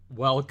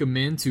Welcome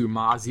into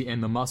Mozzie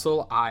and the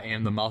Muscle. I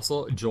am the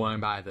Muscle,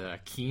 joined by the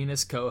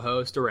keenest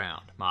co-host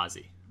around,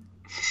 Mozzie.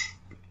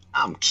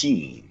 I'm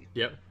keen.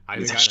 Yep, I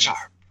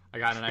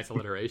got a nice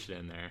alliteration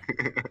in there.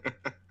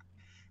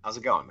 How's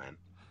it going, man?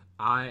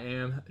 I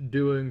am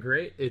doing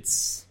great.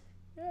 It's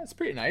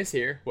pretty nice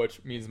here,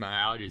 which means my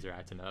allergies are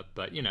acting up.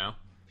 But I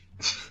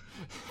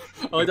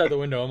looked out the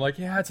window. I'm like,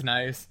 yeah, it's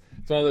nice.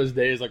 It's one of those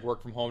days, like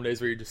work from home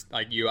days, where you just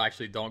you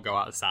actually don't go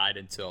outside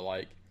until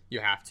you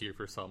have to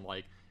for some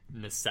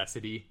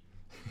necessity.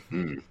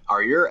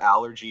 Are your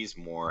allergies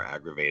more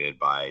aggravated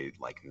by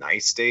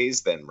nice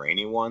days than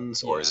rainy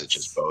ones, or is it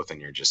just both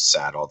and you're just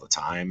sad all the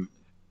time?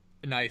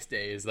 Nice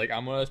days.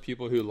 I'm one of those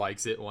people who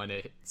likes it when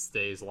it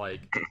stays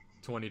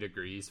 20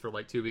 degrees for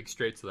 2 weeks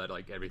straight, so that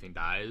everything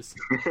dies.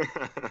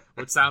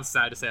 Which sounds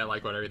sad to say I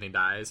like when everything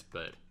dies,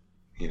 but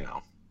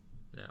yeah,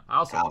 I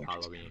also like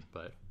Halloween,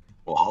 but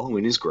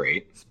Halloween is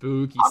great.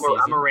 Spooky season.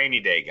 I'm a rainy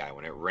day guy.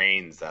 When it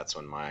rains, that's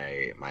when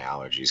my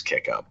allergies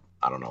kick up.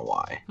 I don't know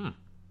why.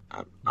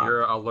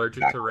 You're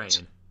allergic to rain.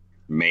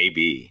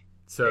 Maybe.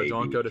 So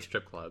don't go to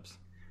strip clubs.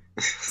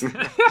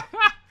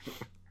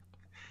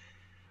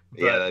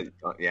 No,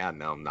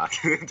 I'm not.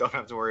 Don't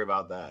have to worry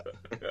about that.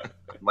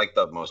 I'm like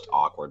the most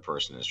awkward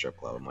person in a strip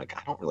club. I'm like,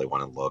 I don't really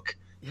want to look.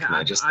 Yeah,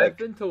 I've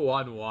been to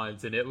one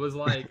once, and it was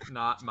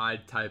not my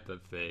type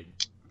of thing.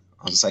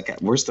 I was like,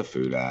 where's the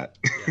food at?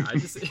 Yeah,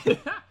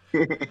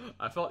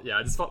 I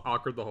just felt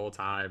awkward the whole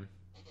time.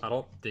 I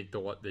don't think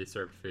they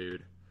served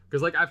food.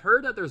 Because I've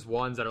heard that there's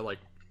ones that are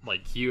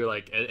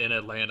cute, in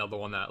Atlanta, the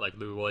one that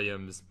Lou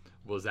Williams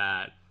was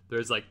at.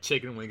 There's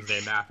chicken wings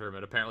named after him,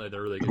 and apparently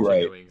they're really good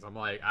chicken wings. I'm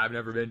I've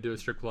never been to a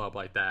strip club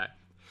like that.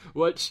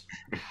 Which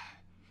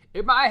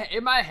in my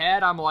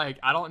head, I'm I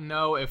don't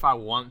know if I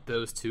want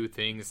those two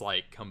things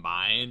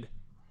combined.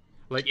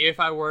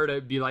 If I were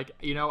to be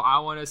I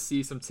want to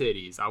see some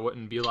titties, I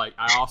wouldn't be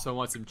I also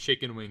want some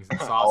chicken wings and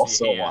saucy I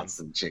also hands. want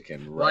some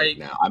chicken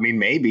now. I mean,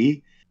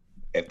 maybe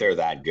if they're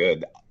that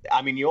good.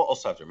 I mean, you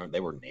also have to remember they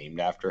were named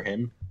after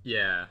him.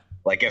 Yeah.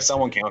 If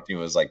someone came up to me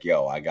and was like,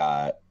 yo, I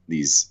got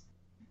these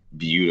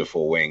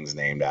beautiful wings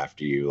named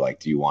after you,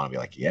 do you want to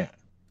be yeah,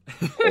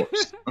 of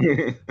course.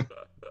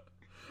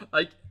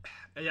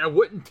 I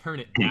wouldn't turn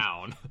it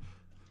down.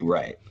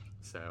 Right.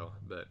 So,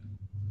 but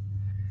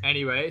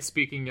anyway,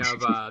 speaking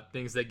of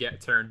things that get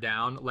turned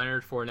down,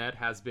 Leonard Fournette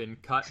has been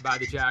cut by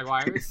the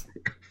Jaguars.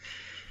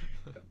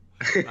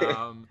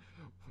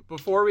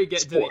 Before we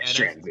get Sports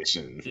to the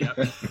transition.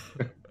 Yep.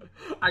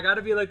 I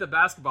gotta be the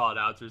basketball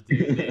announcers,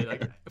 dude.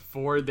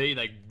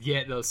 They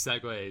get those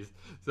segues.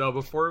 So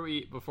before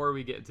we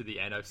get into the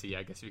NFC,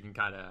 I guess we can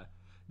kind of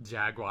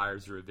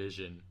Jaguars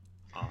revision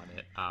on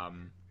it.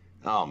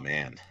 Oh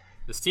man,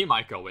 this team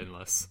might go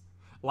winless.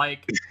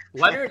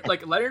 Leonard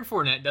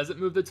Fournette doesn't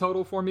move the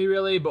total for me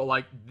really,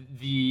 but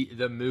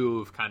the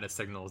move kind of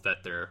signals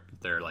that they're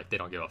they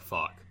don't give a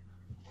fuck.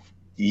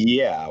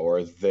 Yeah,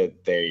 or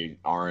that they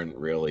aren't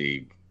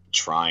really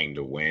trying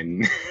to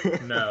win.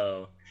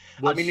 No.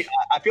 I mean,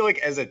 I feel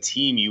as a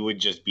team, you would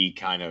just be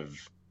kind of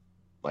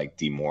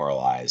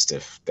demoralized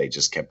if they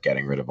just kept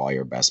getting rid of all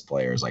your best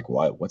players.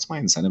 What's my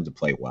incentive to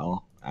play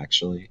well,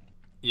 actually?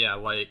 Yeah,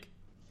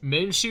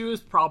 Minshew is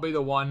probably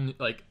the one.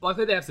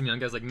 Luckily they have some young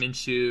guys like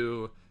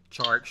Minshew,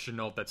 Chark,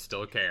 Shenault that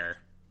still care.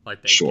 They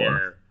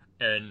care,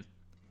 and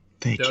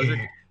they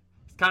care.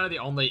 It's kind of the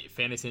only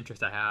fantasy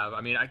interest I have. I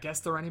mean, I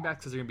guess the running backs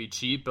because they're gonna be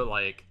cheap, but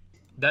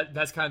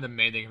that's kind of the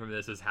main thing from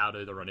this is how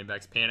do the running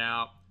backs pan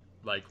out.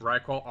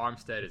 Raquel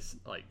Armstead is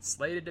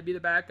slated to be the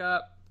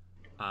backup.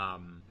 I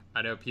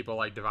know people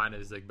like Devine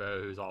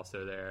Ozigbo, who's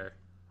also there.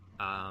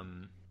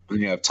 And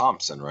you have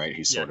Thompson, right?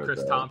 He's sort of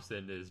Chris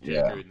Thompson is Jay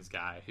Gruden's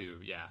guy. Who,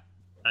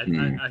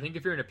 I think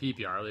if you're in a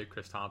PPR league,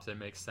 Chris Thompson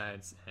makes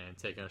sense, and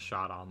taking a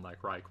shot on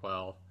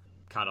Raquel,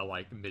 kind of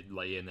mid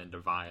late, and then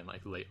Devine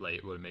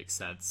late would make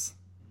sense.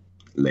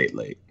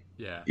 Late.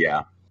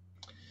 Yeah.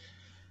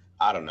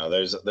 I don't know.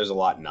 There's a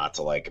lot not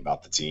to like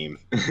about the team.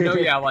 No,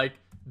 yeah,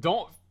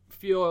 don't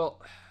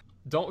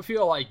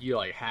feel like you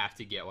have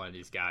to get one of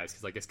these guys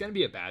because it's gonna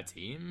be a bad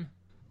team.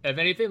 If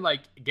anything,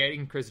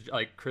 getting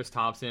Chris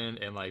Thompson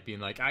and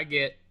being I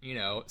get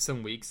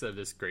some weeks of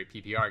this great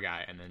PPR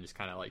guy, and then just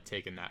kind of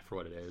taking that for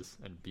what it is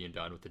and being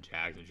done with the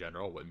Jags in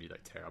general wouldn't be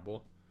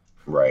terrible.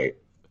 Right.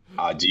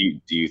 Do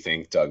you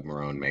think Doug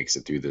Marrone makes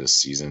it through this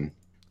season?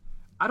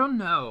 I don't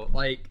know.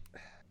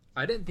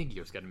 I didn't think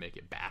he was gonna make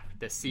it back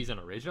this season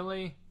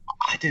originally.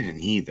 I didn't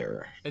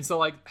either. And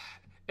so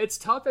it's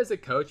tough as a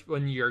coach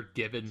when you're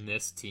given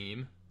this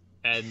team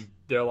and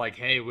they're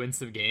hey, win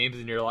some games,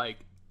 and you're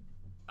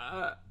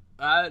I'm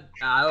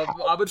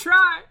gonna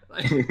try.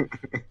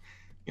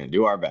 Gonna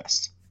do our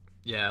best.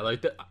 Yeah,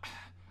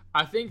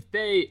 I think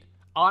they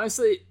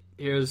honestly.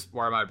 Here's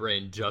where my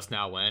brain just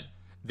now went.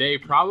 They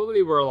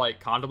probably were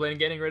contemplating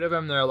getting rid of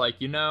him. They're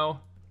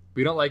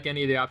we don't like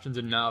any of the options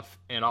enough,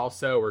 and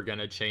also we're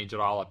gonna change it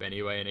all up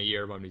anyway in a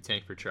year when we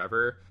tank for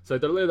Trevor. So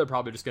they're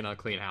probably just gonna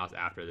clean house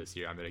after this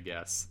year. I'm gonna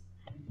guess.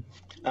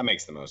 That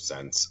makes the most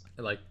sense.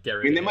 And, like, get I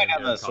rid mean, of they might him,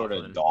 have Jared a sort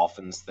of Coughlin.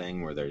 Dolphins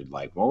thing where they're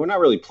like, well, we're not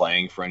really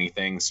playing for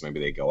anything, so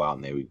maybe they go out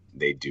and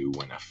they do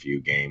win a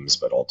few games,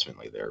 but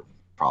ultimately they're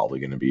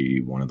probably going to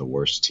be one of the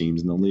worst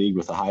teams in the league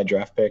with a high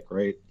draft pick,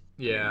 right?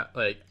 Yeah,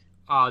 like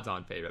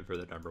odds-on favorite for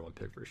the number one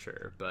pick for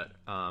sure. But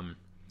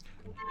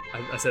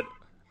I said,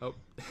 oh,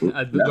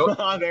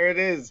 There it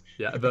is.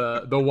 yeah,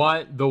 the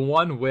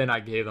one win I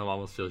gave them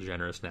almost feels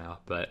generous now.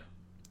 But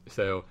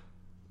so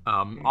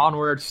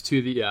onwards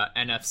to the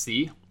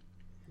NFC.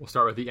 We'll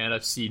start with the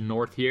NFC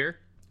North here.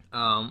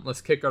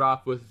 Let's kick it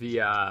off with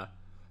the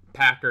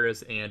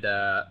Packers and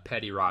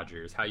Petty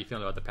Rogers. How you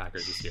feeling about the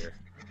Packers this year?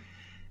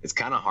 It's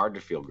kind of hard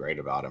to feel great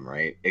about him,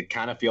 right? It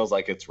kind of feels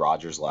like it's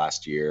Rodgers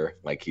last year.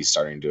 Like he's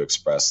starting to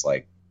express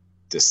like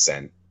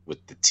dissent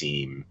with the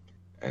team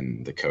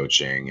and the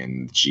coaching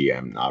and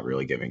GM not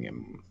really giving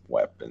him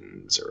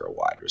weapons or a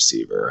wide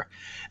receiver.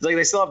 It's like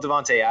they still have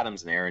Devontae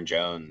Adams and Aaron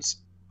Jones,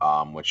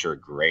 which are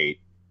great.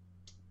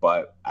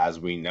 But as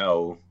we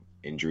know,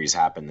 injuries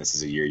happen. This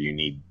is a year you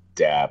need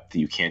depth.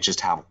 You can't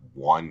just have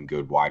one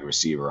good wide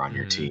receiver on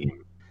your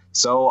team.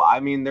 So,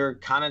 I mean, they're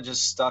kind of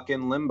just stuck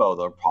in limbo.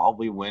 They'll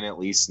probably win at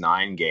least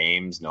 9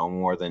 games, no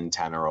more than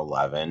 10 or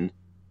 11.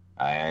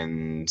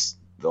 And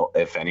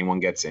if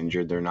anyone gets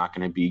injured, they're not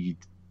going to be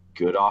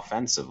good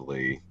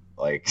offensively.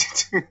 Like,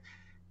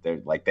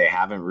 they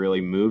haven't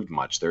really moved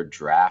much. Their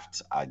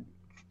draft,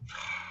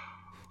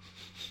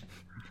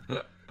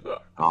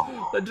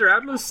 The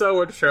draft was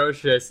so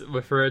atrocious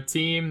for a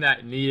team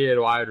that needed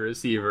wide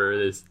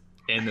receivers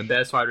and the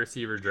best wide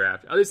receiver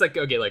draft. At least, like,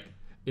 okay, like,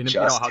 you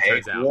know how it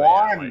turns out.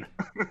 One.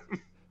 But yeah,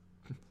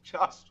 like,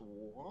 Just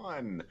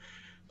one.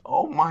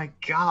 Oh my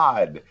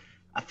God.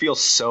 I feel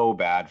so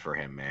bad for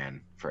him,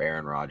 man. For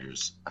Aaron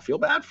Rodgers. I feel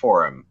bad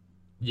for him.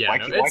 yeah, Why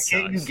no,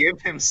 can't you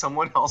give him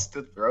someone else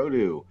to throw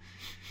to?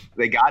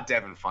 They got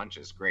Devin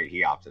Funchess. Great.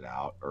 He opted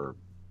out or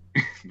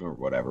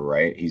whatever,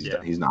 right? He's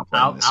not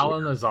playing this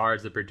Alan year. Lazard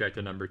is the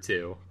projected number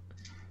 2.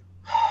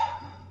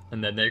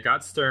 And then they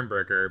got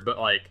Sternberger, but,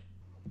 like,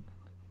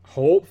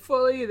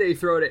 hopefully they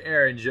throw to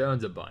Aaron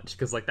Jones a bunch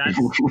because, like, that's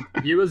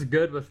he was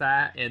good with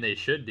that, and they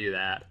should do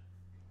that.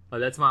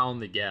 Like, that's my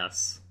only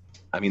guess.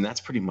 I mean,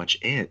 that's pretty much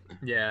it.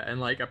 Yeah,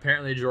 and, like,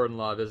 apparently Jordan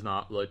Love has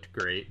not looked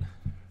great.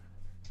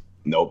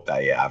 Nope.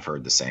 I've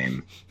heard the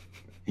same.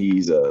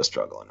 He's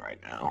struggling right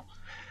now.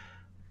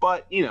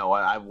 But, you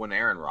know, when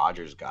Aaron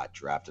Rodgers got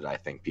drafted, I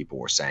think people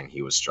were saying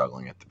he was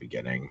struggling at the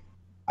beginning.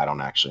 I don't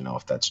actually know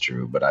if that's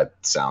true, but it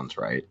sounds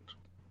right.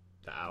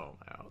 I don't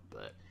know,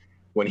 but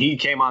When he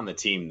came on the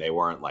team, they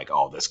weren't like,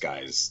 oh, this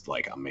guy's,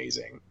 like,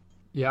 amazing.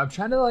 yeah, I'm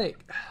trying to, like,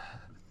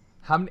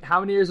 how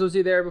many years was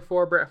he there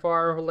before Brett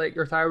Favre, like,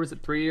 retired? Was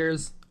it 3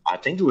 years? I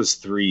think it was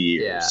 3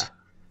 years. Yeah,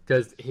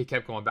 because he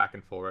kept going back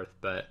and forth,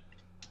 but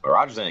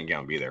Rodgers ain't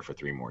going to be there for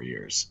 3 more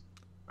years.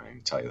 I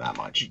can tell you that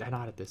much. they're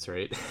not at this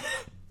rate.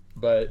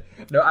 But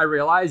no, I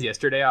realized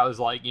yesterday, I was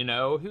like, you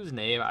know, whose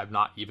name I've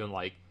not even,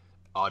 like,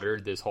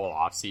 uttered this whole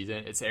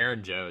offseason? It's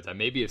Aaron Jones. I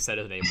maybe have said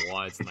his name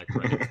once and, like,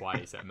 read it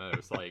twice at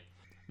most. Like,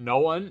 no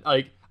one,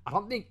 like, I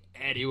don't think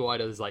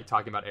anyone is, like,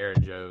 talking about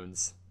Aaron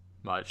Jones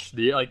much.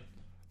 The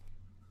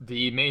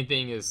main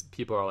thing is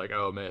people are like,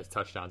 oh man, his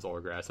touchdowns all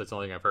grass. That's the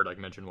only thing I've heard, like,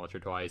 mentioned once or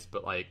twice.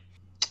 But, like,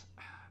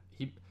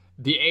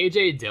 the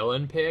AJ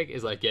Dillon pick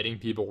is, like, getting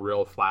people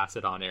real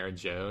flaccid on Aaron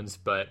Jones,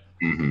 but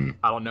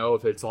I don't know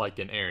if it's like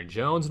an Aaron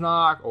Jones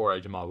knock or a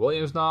Jamal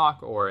Williams knock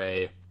or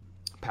a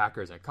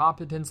Packers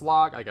incompetence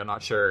lock. Like, I'm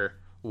not sure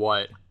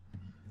what,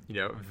 you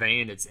know,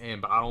 vein it's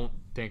in, but I don't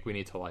think we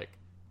need to, like,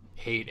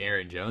 hate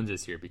Aaron Jones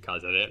this year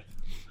because of it.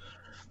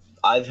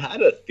 I've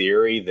had a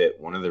theory that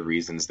one of the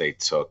reasons they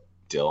took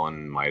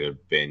Dillon might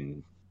have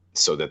been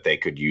so that they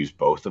could use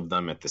both of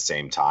them at the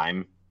same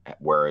time,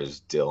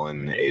 whereas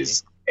Dillon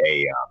is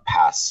a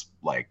pass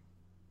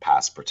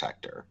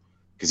protector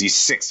because he's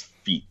 6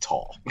 feet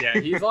tall. Yeah,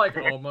 he's like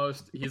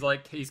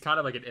he's kind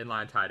of like an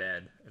inline tight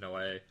end in a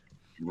way.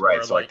 Right,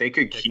 Or, so like they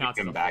could it keep counts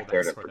as him a back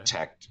there to fullback,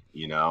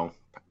 sorta.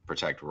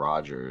 protect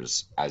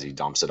Rodgers as he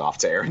dumps it off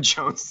to Aaron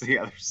Jones to the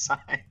other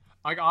side.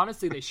 Like,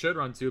 honestly, they should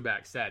run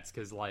 2-back sets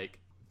because, like,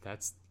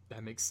 that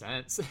makes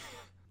sense.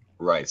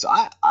 Right, so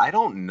I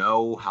don't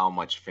know how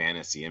much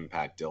fantasy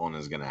impact Dillon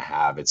is going to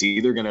have. It's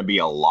either going to be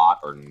a lot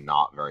or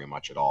not very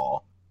much at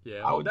all.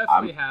 Yeah, he'll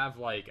definitely have,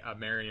 like, a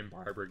Marion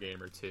Barber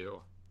game or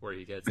two where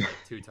he gets, like,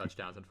 2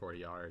 touchdowns and 40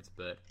 yards,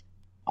 but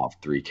Off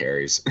 3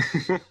 carries.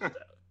 oh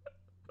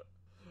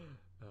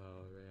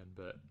man,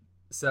 but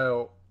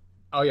so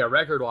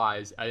record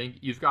wise, I think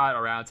you've got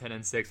around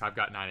 10-6. I've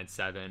got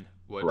 9-7,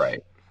 which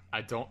Right. I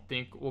don't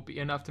think will be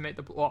enough to make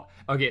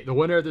the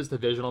winner of this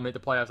division will make the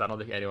playoffs. I don't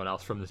think anyone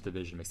else from this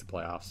division makes the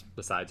playoffs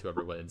besides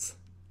whoever wins.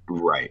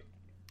 Right.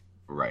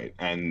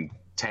 And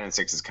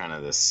 10-6 is kind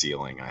of the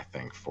ceiling, I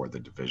think, for the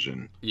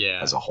division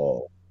as a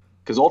whole.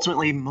 Because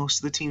ultimately, most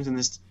of the teams in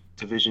this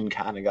division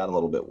kind of got a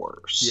little bit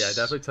worse. Yeah,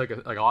 definitely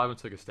took a lot of them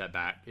took a step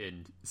back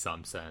in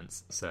some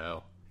sense.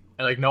 So,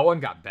 and, like, no one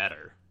got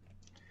better.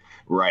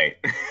 Right.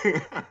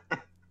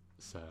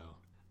 So,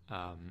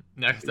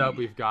 Next up,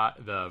 we've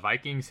got the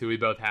Vikings, who we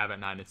both have at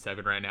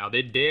 9-7 right now.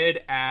 They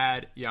did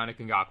add Yannick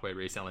Ngakoue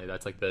recently.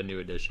 That's like the new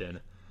addition.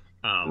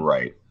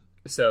 Right.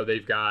 So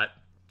they've got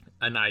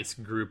a nice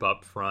group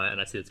up front,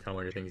 and I see it's kind of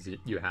one of your things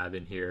you have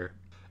in here.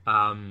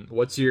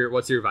 What's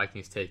your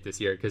Vikings take this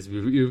year? Because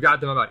you've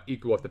got them about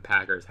equal with the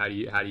Packers. How do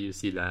you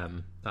see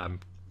them going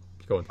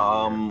through the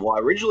year? Well, I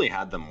originally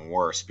had them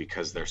worse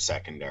because their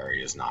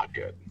secondary is not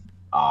good.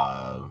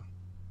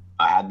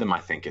 I had them, I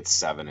think, at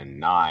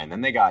 7-9.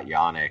 Then they got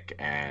Yannick,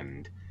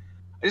 and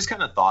I just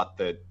kind of thought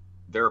that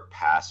their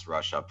pass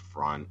rush up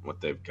front,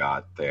 what they've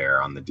got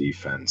there on the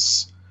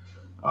defense,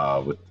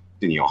 with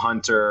Danielle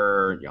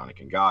Hunter,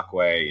 Yannick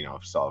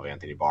Ngakoue, still have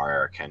Anthony Barr,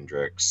 Eric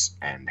Hendricks,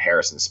 and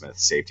Harrison Smith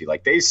safety.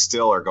 Like, they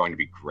still are going to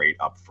be great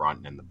up front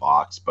and in the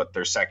box, but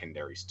their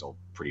secondary is still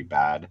pretty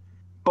bad.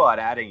 But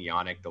adding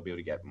Yannick, they'll be able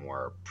to get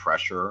more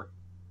pressure,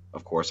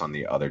 of course, on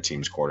the other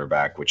team's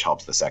quarterback, which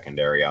helps the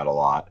secondary out a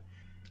lot.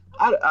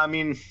 I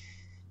mean,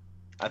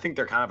 I think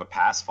they're kind of a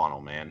pass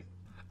funnel, man.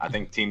 I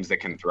think teams that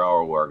can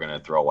throw are going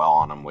to throw well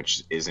on them,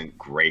 which isn't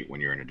great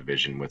when you're in a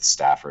division with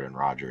Stafford and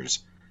Rodgers.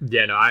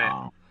 Yeah,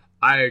 no,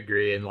 I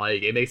agree, and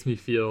like it makes me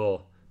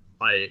feel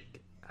like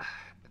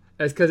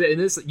it's because in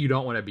this you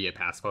don't want to be a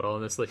pass funnel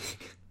in this league.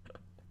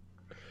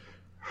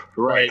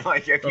 Right,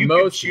 like if you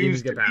can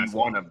choose to be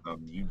one of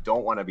them, you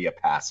don't want to be a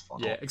pass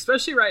funnel. Yeah,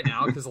 especially right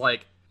now because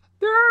like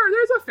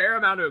there's a fair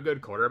amount of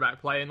good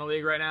quarterback play in the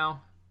league right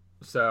now,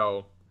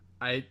 so.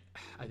 I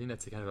think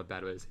that's kind of a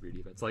bad way to say your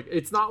defense. Like,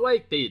 it's not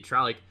like they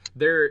try, like,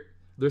 their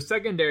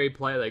secondary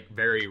play, like,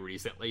 very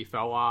recently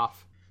fell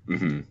off.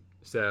 Mm-hmm.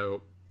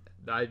 So,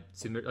 I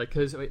assume, like,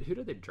 because, wait, who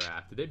did they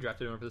draft? Did they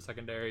draft anyone for the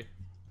secondary?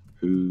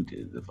 Who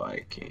did the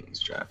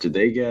Vikings draft? Did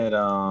they get,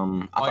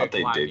 I thought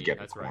they Gladney. did get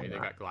That's right. They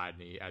got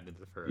Gladney added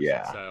to the first.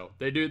 Yeah. So,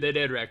 they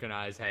did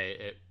recognize, hey,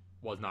 it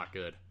was not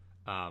good.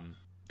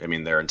 I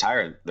mean, their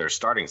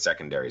starting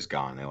secondary is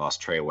gone. They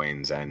lost Trey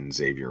Waynes and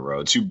Xavier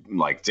Rhodes, who,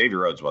 like, Xavier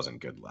Rhodes wasn't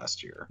good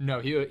last year.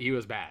 No, he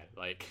was bad.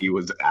 Like, he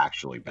was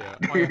actually bad.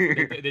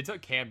 Yeah. They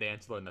took Cam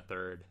Dantzler in the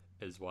third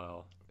as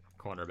well,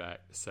 cornerback.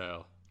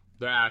 So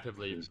they're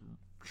actively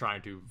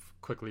trying to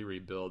quickly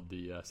rebuild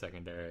the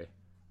secondary.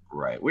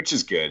 Right, which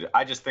is good.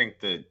 I just think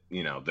that,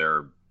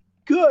 they're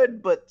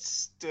good, but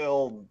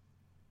still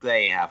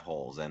they have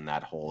holes, and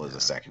that hole is a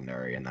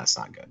secondary, and that's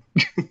not good.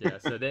 Yeah,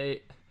 so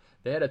they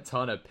had a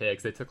ton of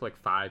picks. They took like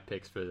 5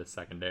 picks for the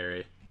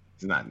secondary.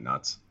 Isn't that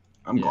nuts?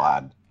 I'm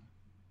glad.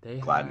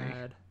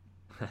 Gladney.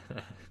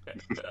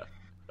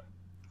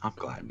 I'm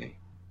Gladney.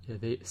 Yeah,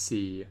 they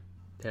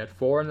had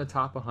 4 in the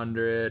top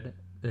 100,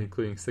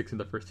 including 6 in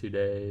the first 2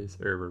 days,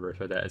 or reverse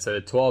by that. And so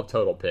 12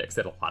 total picks.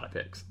 They had a lot of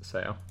picks.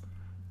 So.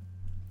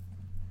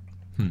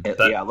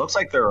 It looks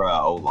like their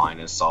O-line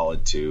is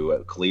solid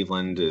too.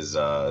 Cleveland is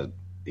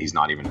he's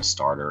not even a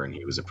starter, and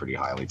he was a pretty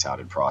highly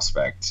touted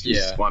prospect.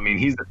 He's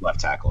the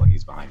left tackle, and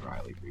he's behind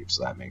Riley Reef,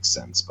 so that makes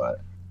sense.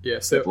 But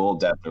so the full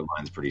depth, their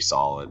line's pretty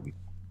solid.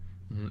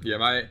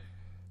 Yeah,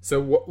 So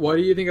what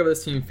do you think of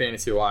this team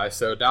fantasy-wise?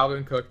 So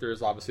Dalvin Cook,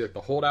 there's obviously like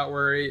the holdout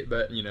worry,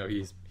 but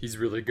he's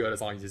really good as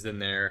long as he's in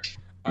there.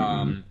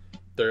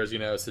 There's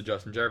so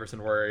Justin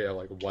Jefferson worry of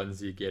like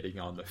when's he getting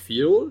on the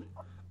field?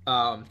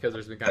 Because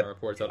there's been kind of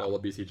reports that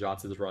Olabisi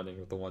Johnson is running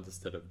with the ones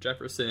instead of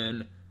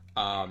Jefferson.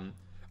 I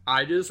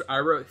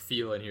wrote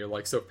Thielen here.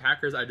 Like, so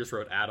Packers, I just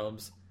wrote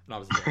Adams, and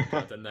obviously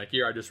Johnson. Like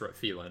here, I just wrote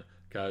Thielen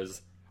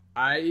because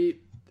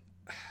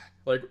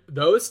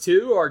those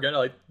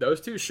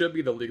two should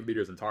be the league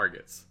leaders in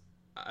targets.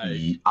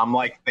 I'm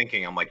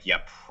thinking,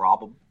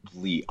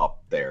 probably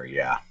up there,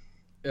 yeah.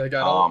 Like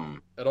I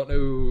don't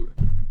know.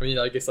 I mean,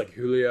 I guess like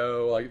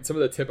Julio, like some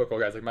of the typical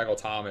guys like Michael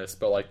Thomas,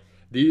 but like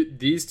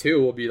these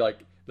two will be like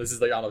this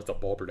is like I don't know if it's a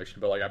bold prediction,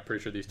 but like I'm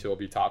pretty sure these two will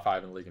be top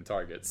 5 in the league in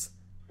targets.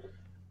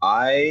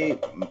 I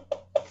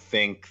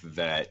think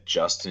that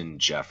Justin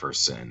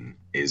Jefferson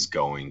is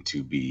going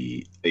to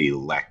be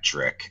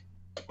electric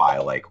by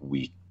like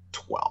week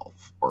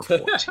 12 or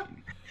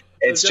 14.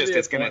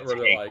 It's going to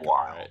take a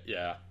while. Right,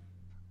 yeah.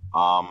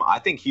 I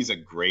think he's a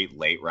great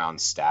late round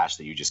stash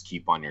that you just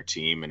keep on your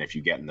team. And if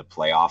you get in the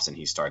playoffs and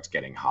he starts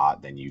getting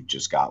hot, then you've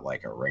just got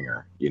like a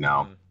ringer,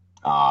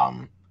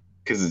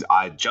 because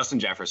Justin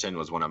Jefferson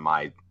was one of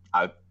my,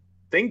 I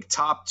think,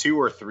 top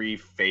 2 or 3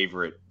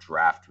 favorite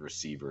draft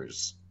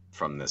receivers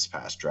from this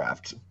past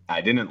draft.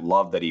 I didn't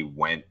love that he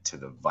went to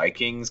the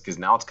Vikings because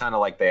now it's kind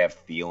of like they have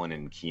Thielen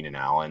and Keenan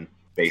Allen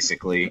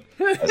basically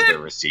as their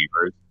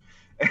receivers.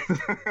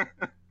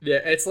 Yeah,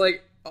 it's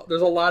like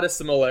there's a lot of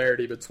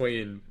similarity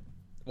between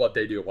what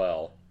they do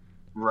well.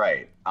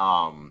 Right.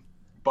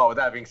 But with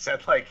that being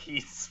said,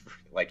 he's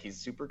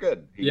super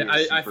good.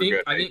 I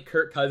think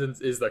Kirk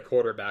Cousins is the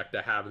quarterback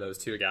to have those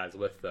 2 guys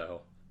with,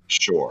 though.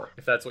 Sure.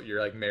 If that's what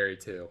you're like married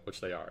to, which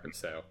they are,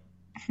 so.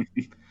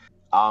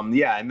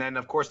 And then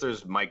of course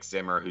there's Mike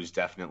Zimmer, who's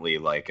definitely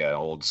like an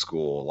old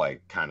school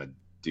kind of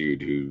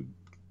dude who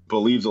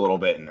believes a little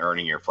bit in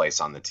earning your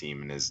place on the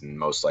team and is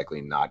most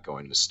likely not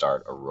going to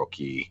start a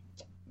rookie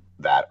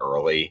that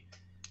early.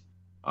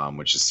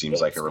 which just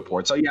seems like a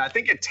report. So yeah, I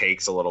think it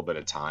takes a little bit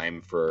of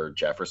time for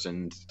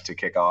Jefferson to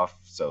kick off.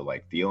 So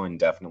like Thielen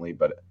definitely,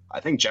 but I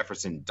think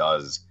Jefferson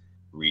does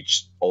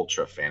reach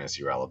ultra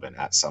fantasy relevant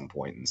at some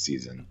point in the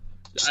season.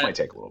 Just might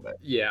take a little bit.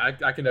 Yeah,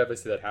 I can definitely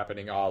see that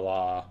happening a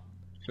la,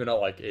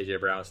 not like AJ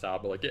Brown style,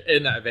 but like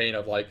in that vein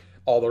of like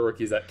all the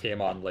rookies that came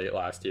on late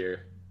last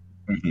year.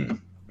 Mm-hmm.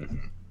 Mm-hmm.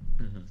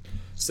 Mm-hmm.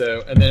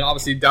 So, and then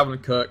obviously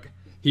Dalvin Cook,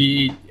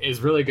 he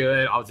is really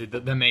good. Obviously,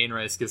 the main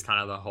risk is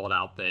kind of the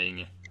holdout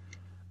thing.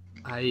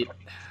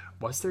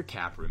 What's their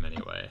cap room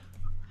anyway?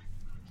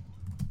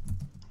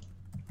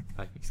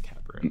 Vikings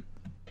cap room.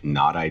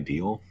 Not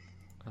ideal.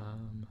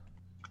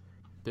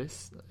 It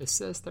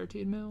says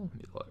 13 mil. Let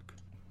me look.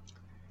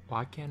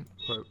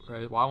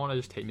 Why won't it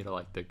just take me to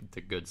like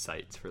the good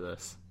sites for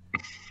this?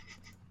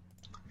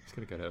 It's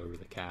gonna go to over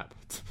the cap.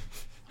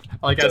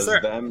 Like I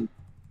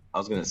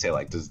was gonna say,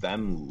 like, does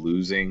them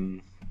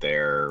losing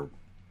their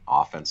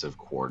offensive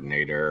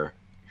coordinator,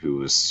 who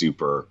was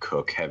super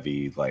Cook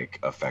heavy, like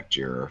affect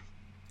your?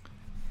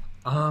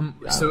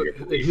 So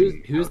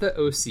who's the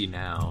OC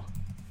now?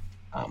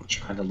 I'm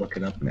trying to look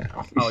it up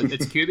now. Oh,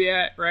 it's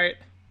Kubiak, right?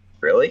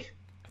 Really?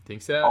 I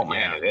think so. Oh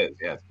man, it is.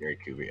 Yeah, it's Gary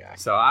Kubiak.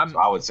 So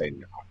I would say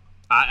no.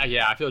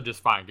 I feel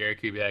just fine. Gary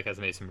Kubiak has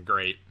made some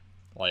great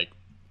like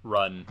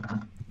run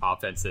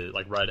offenses,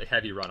 like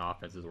heavy run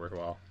offenses work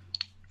well.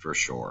 For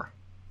sure.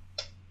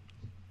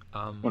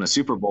 Won a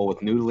Super Bowl with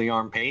noodly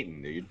arm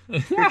Peyton, dude.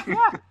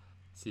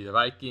 See, the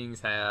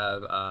Vikings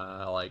have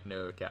like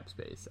no cap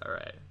space. All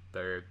right,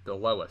 they're the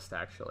lowest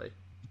actually.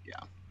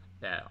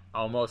 Yeah,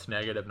 almost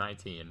negative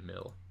 19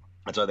 mil.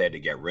 That's why they had to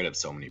get rid of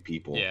so many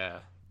people. Yeah,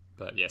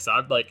 but yeah, so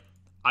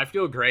I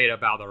feel great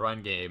about the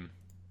run game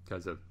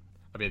because of,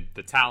 I mean,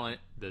 the talent,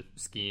 the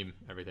scheme,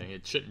 everything.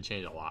 It shouldn't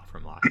change a lot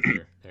from last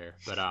year there.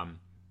 But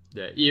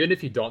yeah, even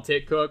if you don't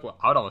take Cook, well,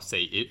 I would almost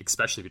say,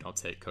 especially if you don't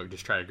take Cook,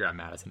 just try to grab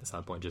Madison at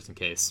some point just in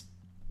case.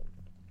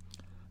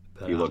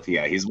 But,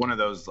 he's one of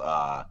those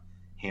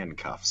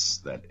handcuffs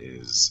that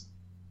is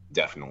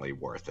definitely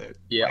worth it.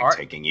 Yeah,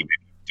 taking even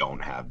if you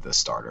don't have the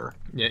starter.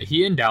 Yeah,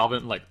 he and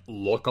Dalvin like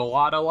look a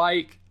lot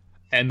alike.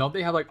 And don't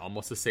they have like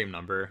almost the same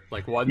number?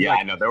 Like one. Yeah,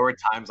 I know. There were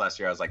times last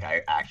year I was like,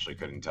 I actually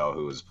couldn't tell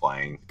who was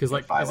playing because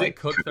like is it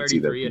Cook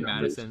 33 and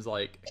Madison's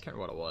like, I can't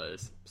remember what it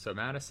was. So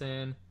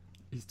Madison,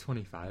 he's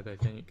 25, I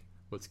think.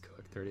 What's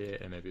Cook 38?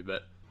 And maybe,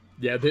 but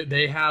yeah,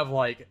 they have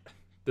like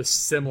the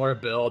similar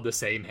build, the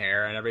same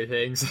hair and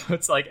everything. So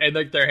it's like, and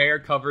like their hair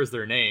covers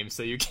their name,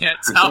 so you can't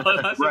tell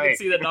unless you can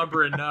see the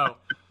number and know.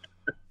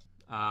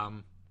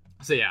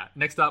 So yeah,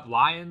 next up,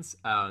 Lions.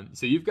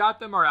 So you've got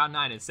them around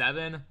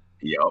 9-7.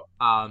 Yep.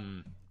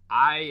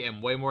 I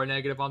am way more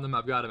negative on them.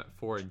 I've got them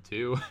at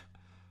 4-2.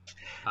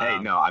 Hey,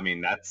 no, I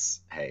mean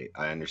I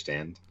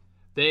understand.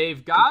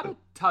 They've got a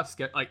tough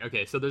schedule. Like,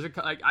 okay, so there's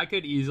I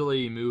could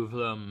easily move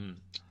them,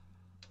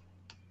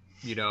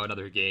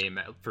 another game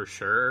for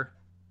sure,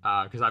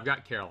 because I've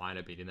got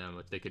Carolina beating them,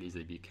 which they could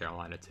easily beat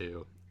Carolina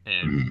too,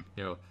 and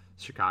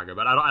Chicago.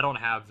 But I don't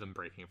have them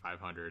breaking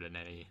 500 in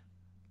any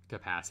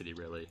capacity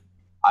really.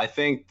 I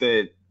think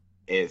that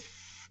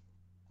if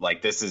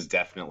this is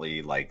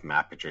definitely like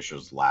Matt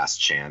Patricia's last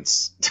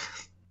chance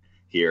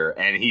here,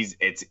 and he's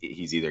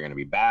either going to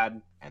be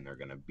bad and they're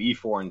going to be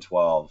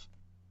 4-12.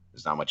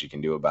 There's not much you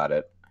can do about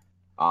it.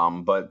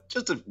 But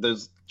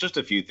there's just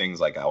a few things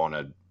like I want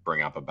to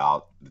bring up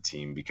about the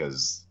team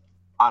because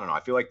I don't know.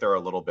 I feel like they're a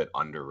little bit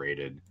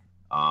underrated.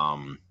 I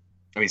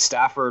mean,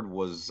 Stafford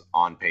was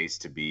on pace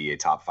to be a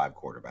top 5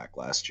 quarterback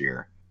last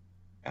year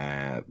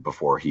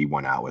before he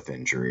went out with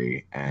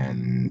injury,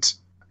 and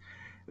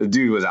the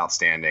dude was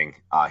outstanding.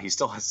 He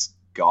still has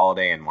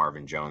Galladay and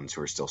Marvin Jones,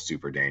 who are still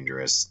super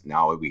dangerous.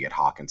 Now we get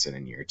Hawkinson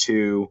in year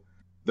 2.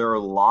 Their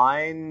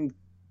line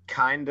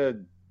kind of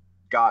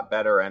got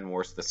better and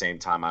worse at the same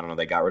time. I don't know.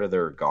 They got rid of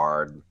their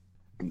guard,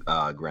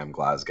 Graham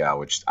Glasgow,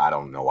 which I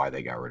don't know why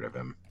they got rid of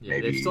him. Yeah,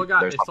 they've still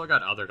got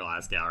other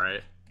Glasgow,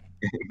 right?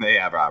 They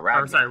have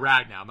Ragnow. Or sorry,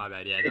 Ragnow. My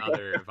bad. Yeah, the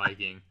other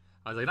Viking.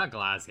 I was like, not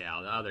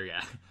Glasgow, the other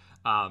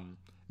guy.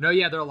 No,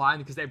 yeah, they're aligned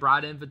because they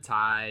brought in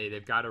Vitae.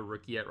 They've got a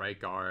rookie at right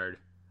guard.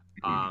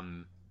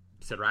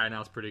 Said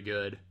Ryanow's pretty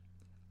good.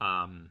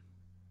 And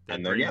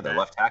their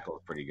left tackle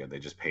is pretty good. They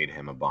just paid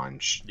him a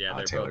bunch. Yeah,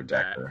 they're Taylor both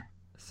Decker.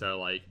 So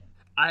like,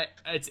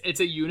 it's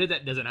a unit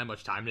that doesn't have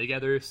much time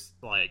together.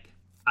 Like,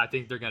 I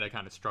think they're gonna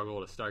kind of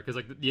struggle to start because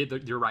like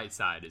your right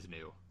side is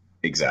new.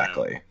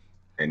 Exactly.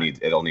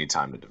 It'll need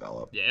time to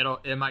develop. Yeah,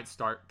 it might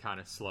start kind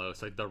of slow.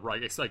 So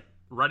like it's like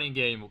running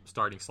game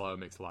starting slow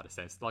makes a lot of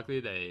sense.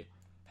 Luckily, they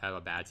have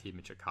a bad team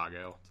in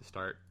Chicago to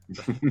start.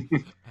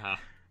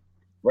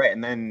 Right,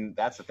 and then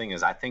that's the thing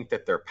is I think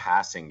that their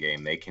passing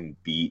game, they can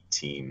beat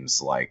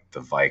teams like the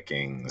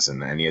Vikings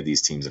and any of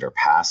these teams that are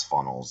pass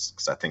funnels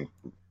because I think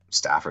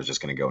Stafford's just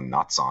going to go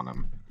nuts on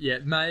them. Yeah,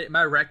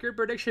 my record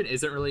prediction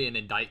isn't really an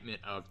indictment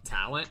of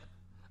talent.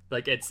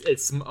 Like it's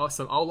some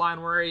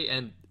O-line worry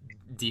and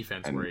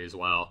defense worry as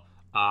well.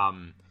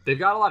 They've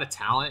got a lot of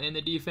talent in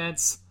the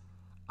defense.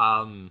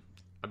 I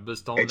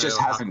just don't know. It just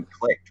hasn't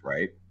clicked,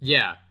 right?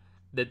 Yeah,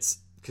 that's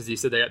because you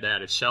said they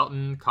had a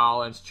Shelton,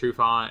 Collins,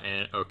 Trufant,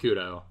 and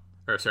Okuda.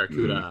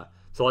 Kuda.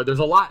 So like, there's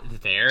a lot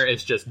there.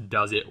 It's just,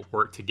 does it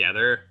work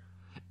together?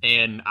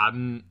 And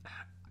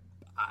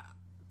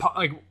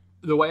like,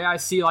 the way I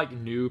see like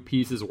new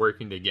pieces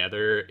working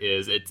together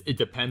is it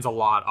depends a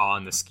lot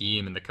on the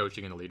scheme and the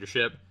coaching and the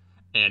leadership,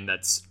 and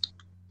that's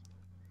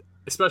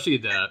especially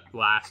the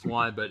last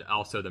one, but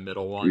also the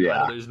middle one.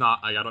 Yeah. There's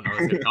not, like, I don't know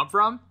where it's gonna come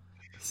from.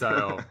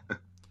 So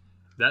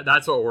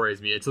that's what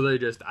worries me. It's literally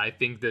just, I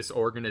think this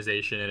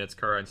organization in its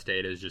current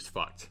state is just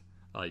fucked.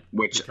 Like,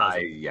 which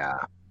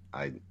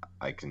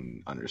I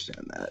can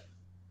understand that.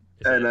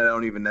 And I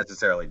don't even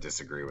necessarily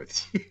disagree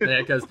with you. Yeah,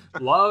 because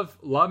love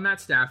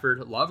Matt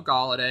Stafford, love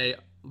Galladay,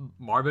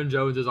 Marvin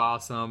Jones is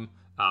awesome,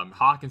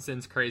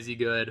 Hawkinson's crazy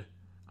good.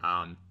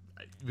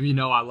 We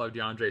know I love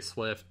DeAndre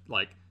Swift.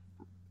 Like,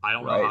 I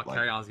don't know how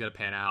Carry On's gonna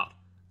pan out.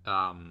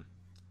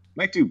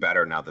 Might do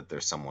better now that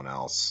there's someone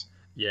else.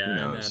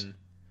 Yeah,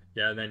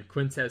 and then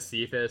Quintez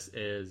Cephas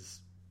is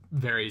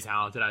very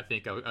talented. I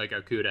think, like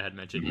Okuda had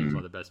mentioned, he was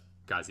one of the best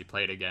guys he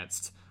played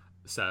against.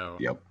 So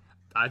yep.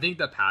 I think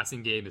the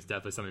passing game is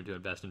definitely something to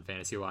invest in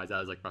fantasy-wise. That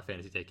was like my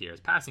fantasy take here is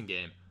passing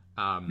game.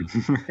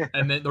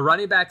 And then the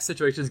running back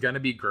situation is going to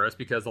be gross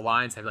because the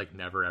Lions have like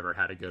never ever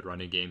had a good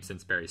running game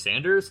since Barry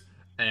Sanders.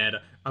 And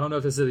I don't know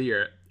if this is the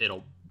year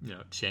it'll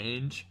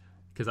change,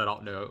 because I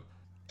don't know,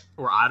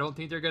 or I don't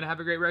think they're going to have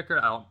a great record.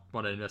 I don't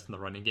want to invest in the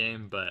running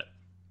game, but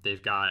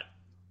they've got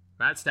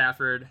Matt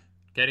Stafford,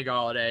 Kenny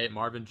Galladay,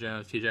 Marvin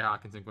Jones, T.J.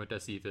 Hawkinson,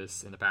 Quintez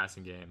Cephas in the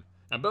passing game,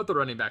 and both the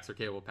running backs are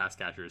capable pass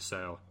catchers.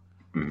 So.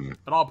 It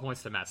all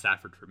points to Matt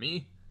Stafford for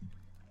me.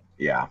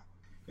 Yeah,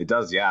 it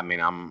does. Yeah, I mean,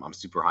 I'm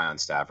super high on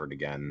Stafford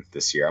again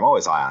this year. I'm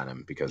always high on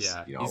him because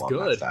I love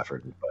good. Matt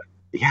Stafford. But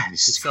yeah,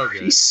 he's so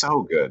good. He's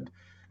so good.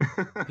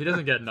 He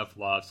doesn't get enough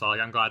love, so like,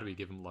 I'm glad we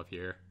give him love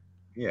here.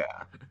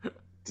 Yeah,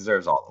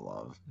 deserves all the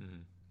love.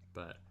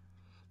 But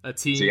a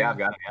team. So yeah, I've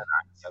got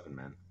 9-7,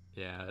 man.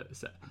 Yeah,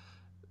 so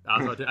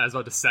I was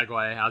about to segue.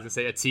 I was gonna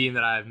say a team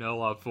that I have no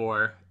love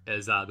for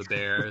is the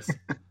Bears.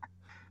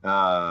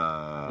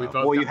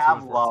 Well, you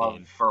have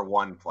love for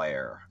one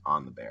player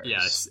on the Bears.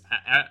 Yes.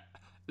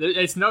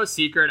 It's no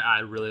secret I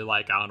really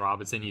like Allen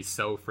Robinson. He's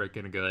so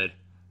freaking good.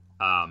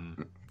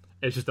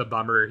 It's just a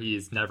bummer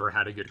he's never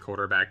had a good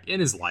quarterback in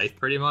his life,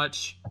 pretty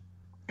much.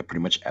 Pretty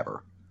much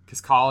ever. Because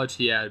college,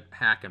 he had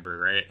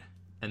Hackenberg, right?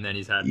 And then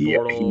he's had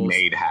Bortles. He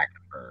made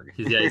Hackenberg.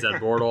 He's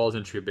had Bortles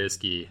and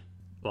Trubisky.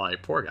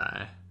 Like, poor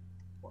guy.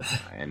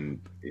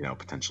 And,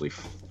 potentially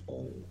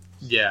Foles.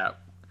 Yeah.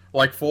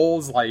 Like,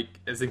 Foles,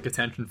 is in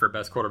contention for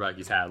best quarterback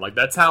he's had. Like,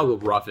 that's how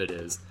rough it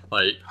is.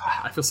 Like,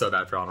 I feel so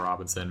bad for Allen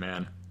Robinson,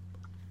 man.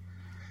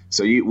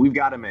 So we've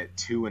got him at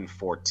 2-14.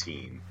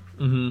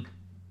 Mm-hmm.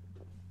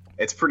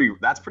 That's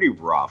pretty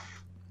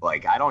rough.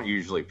 Like, I don't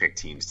usually pick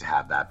teams to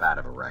have that bad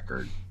of a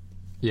record.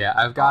 Yeah,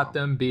 I've got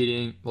them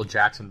beating,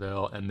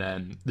 Jacksonville and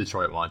then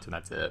Detroit once, and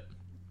that's it.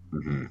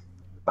 Mm-hmm.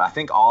 But I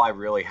think all I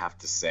really have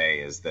to say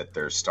is that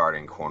their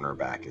starting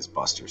cornerback is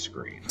Buster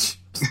Screen.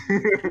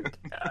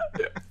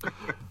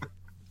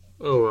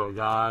 Oh, my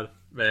God,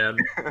 man.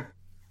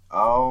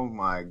 Oh,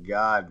 my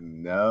God,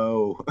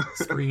 no.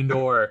 Screen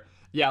door.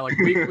 Yeah, like,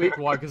 week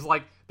one, because,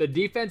 the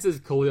defense is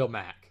Khalil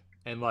Mack.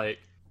 And,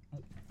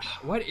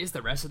 what is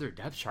the rest of their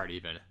depth chart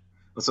even?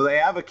 So they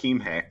have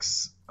Akeem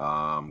Hicks,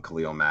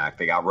 Khalil Mack.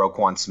 They got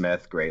Roquan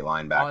Smith, great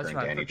linebacker, and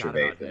Danny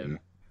Trevathan.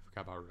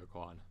 Forgot about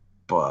Roquan.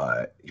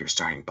 But you're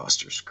starting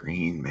Buster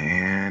Screen,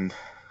 man.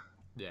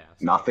 Yeah.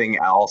 Nothing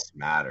else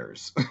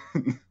matters.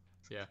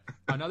 Yeah.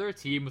 Another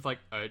team with, a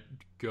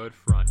good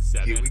front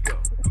seven. Here we go.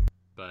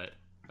 But,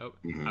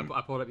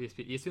 I pulled up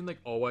ESPN. ESPN,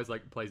 always,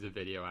 plays a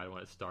video out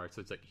when it starts.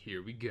 So it's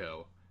here we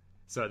go.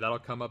 So that'll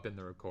come up in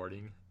the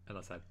recording,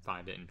 unless I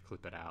find it and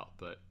clip it out.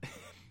 But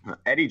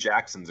Eddie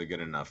Jackson's a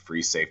good enough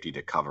free safety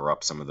to cover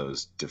up some of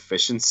those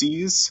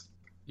deficiencies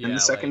in the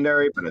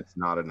secondary, but it's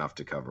not enough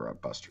to cover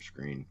up Buster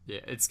Screen. Yeah,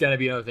 it's going to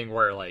be another thing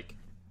where,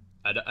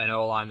 an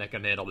O-line that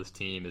can handle this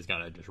team is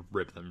going to just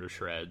rip them to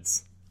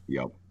shreds.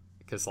 Yep.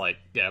 Because,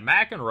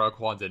 Mack and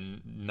Roquan's a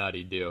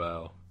nutty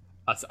duo.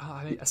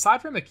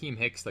 Aside from Akeem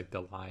Hicks,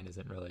 the line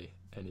isn't really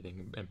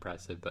anything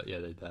impressive. But, yeah,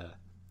 the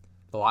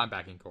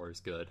linebacking core is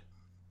good.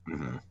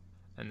 Mm-hmm.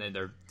 And then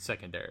their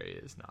secondary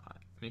is not.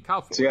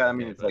 Kyle Ford. So, yeah,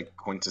 it's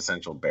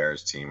quintessential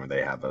Bears team where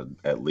they have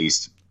at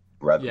least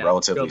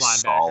relatively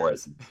solid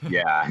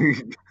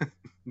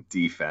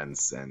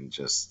defense and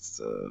just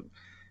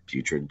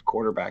putrid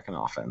quarterback and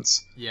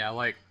offense.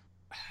 Yeah,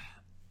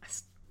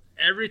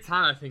 every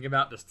time I think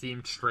about this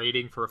team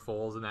trading for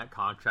Foles in that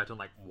contract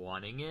and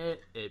wanting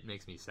it, it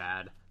makes me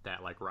sad that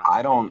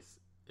I don't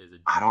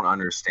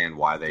understand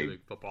why they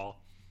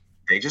football.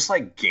 They just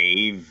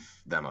gave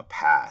them a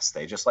pass.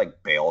 They just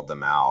bailed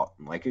them out.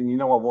 And you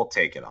know what? We'll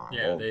take it on.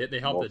 Yeah, they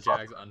helped the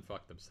Jags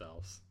unfuck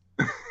themselves.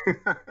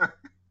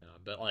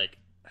 But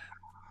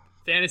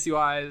fantasy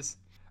wise,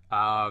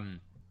 the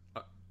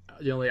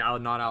only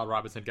non-Allen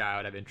Robinson guy I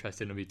would have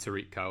interest in would be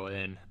Tariq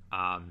Cohen,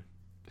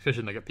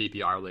 especially in a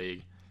PPR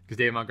league, because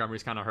David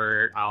Montgomery's kind of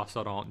hurt. I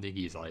also don't think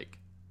he's the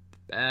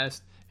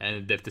best,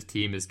 and if this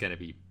team is going to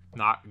be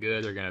not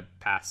good. They're going to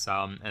pass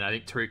some. And I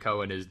think Tariq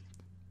Cohen is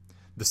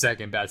the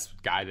second best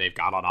guy they've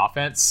got on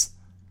offense.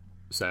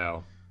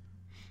 So,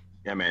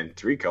 yeah, man,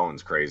 Tariq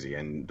Cohen's crazy.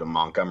 And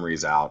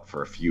Montgomery's out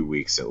for a few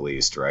weeks at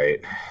least,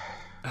 right?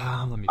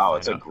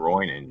 It's a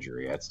groin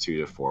injury. That's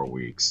 2 to 4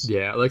 weeks.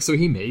 Yeah, like, so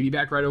he may be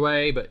back right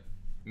away, but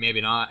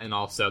maybe not. And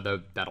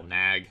also, that'll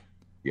nag.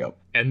 Yep.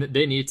 And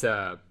they need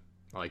to,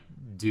 like,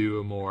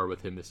 do more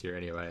with him this year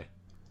anyway.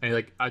 And,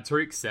 like,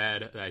 Tariq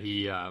said that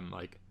he,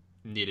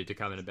 needed to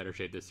come in a better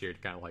shape this year to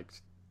kind of, like,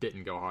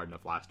 didn't go hard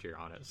enough last year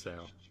on it,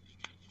 so.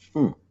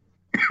 I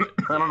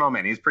don't know,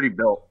 man. He's pretty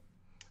built.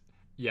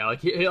 Yeah,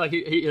 like,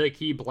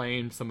 he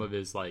blamed some of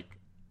his, like,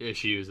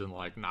 issues and,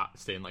 like, not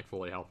staying, like,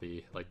 fully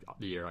healthy, like,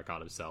 the year I got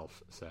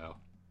himself, so.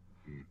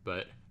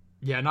 But,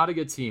 yeah, not a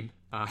good team.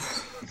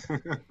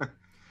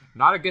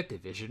 Not a good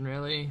division,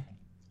 really.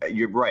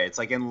 You're right. It's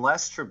like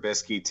unless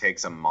Trubisky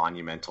takes a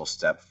monumental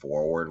step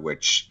forward,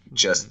 which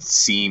just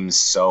seems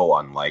so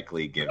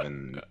unlikely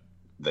given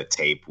the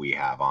tape we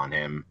have on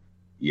him,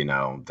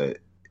 that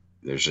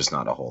there's just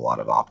not a whole lot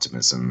of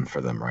optimism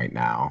for them right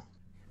now.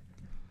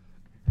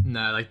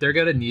 No, like they're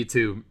gonna need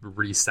to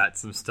reset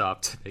some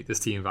stuff to make this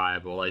team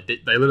viable. Like they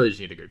literally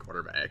just need a good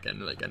quarterback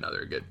and like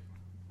another good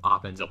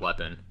offensive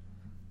weapon.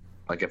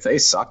 Like if they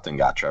sucked and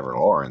got Trevor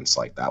Lawrence,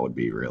 like that would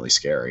be really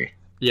scary.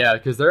 Yeah,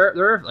 because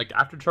they're like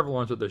after Trevor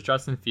Lawrence, there's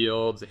Justin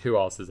Fields. Who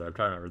else is there? I'm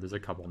trying to remember. There's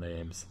a couple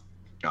names.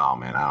 Oh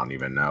man, I don't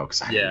even know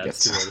because I didn't get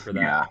too early for that.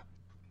 Yeah.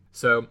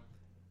 So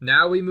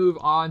now we move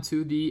on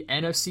to the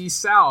NFC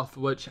South,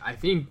 which I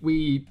think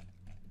we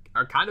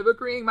are kind of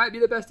agreeing might be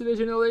the best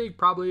division in the league.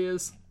 Probably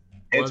is.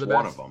 It's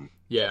one of them.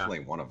 Yeah,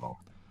 definitely one of them.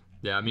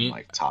 Yeah, I mean,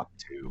 like top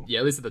two. Yeah,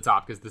 at least at the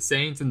top, because the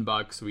Saints and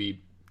Bucks we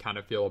kind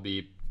of feel will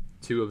be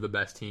two of the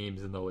best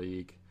teams in the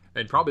league,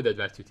 and probably the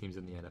best two teams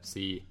in the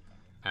NFC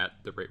at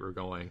the rate we're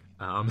going.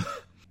 I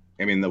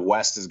mean, the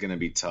West is going to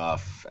be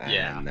tough,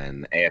 and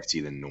then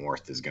AFC, the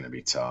North is going to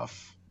be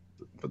tough.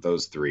 But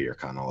those three are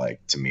kind of like,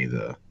 to me,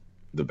 the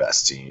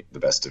best team, the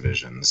best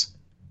divisions.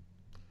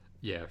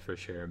 Yeah, for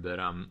sure. But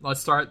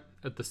let's start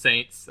at the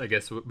Saints. I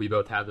guess we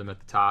both have them at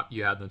the top.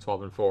 You had them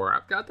 12-4.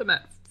 I've got them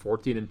at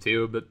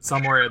 14-2, but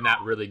somewhere in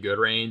that really good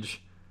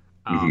range.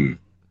 Mine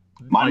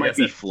might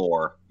be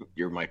floor.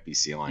 Yours might be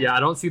ceiling. Yeah, I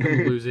don't see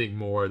them losing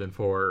more than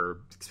 4,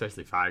 or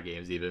especially 5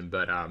 games even.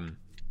 But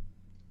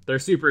they're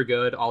super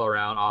good all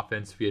around.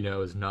 Offense,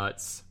 is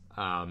nuts.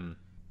 Yeah.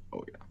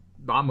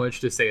 Not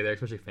much to say there,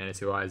 especially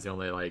fantasy-wise. The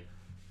only,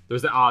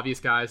 there's the obvious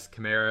guys.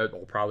 Kamara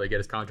will probably get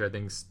his contract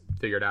things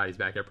figured out. He's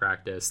back at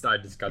practice. I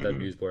just got that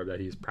news blurb that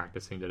he's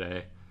practicing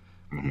today.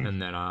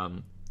 And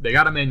then they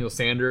got Emmanuel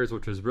Sanders,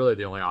 which was really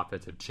the only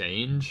offensive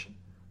change.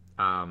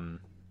 I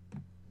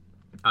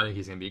think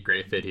he's going to be a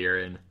great fit here,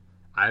 and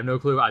I have no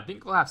clue. I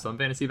think he'll have some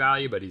fantasy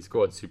value, but he's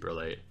going super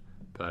late.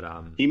 But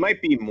he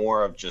might be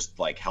more of just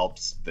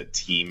helps the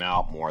team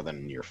out more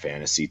than your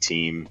fantasy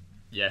team.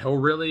 Yeah, he'll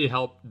really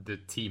help the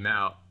team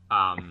out.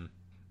 I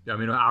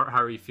mean, how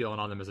are you feeling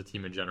on them as a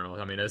team in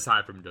general? I mean,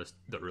 aside from just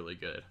the really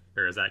good,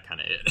 or is that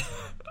kind of it?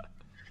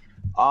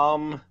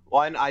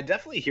 Well, and I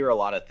definitely hear a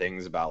lot of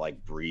things about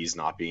Breeze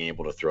not being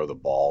able to throw the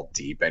ball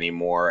deep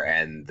anymore,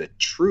 and the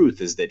truth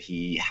is that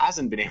he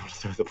hasn't been able to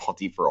throw the ball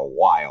deep for a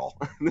while.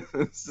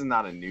 This is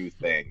not a new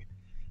thing.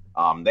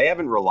 They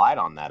haven't relied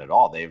on that at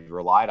all. They've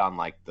relied on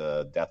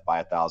the death by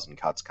 1,000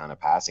 cuts kind of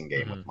passing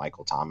game with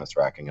Michael Thomas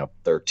racking up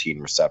 13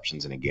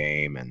 receptions in a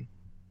game, and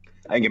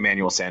I think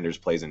Emmanuel Sanders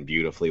plays in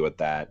beautifully with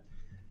that.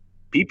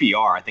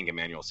 PPR, I think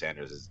Emmanuel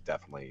Sanders is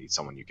definitely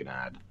someone you can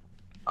add.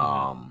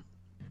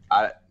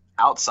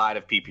 Outside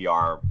of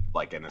PPR,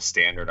 in a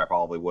standard, I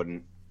probably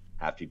wouldn't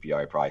have PPR.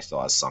 He probably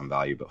still has some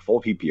value, but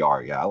full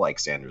PPR, yeah, I like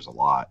Sanders a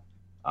lot.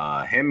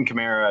 Him,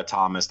 Kamara,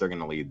 Thomas, they're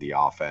going to lead the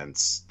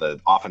offense. The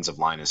offensive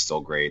line is still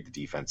great. The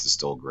defense is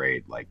still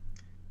great.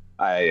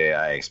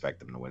 I expect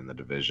them to win the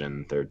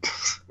division. They're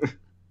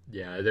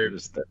they're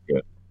just that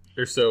good.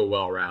 They're so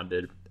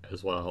well-rounded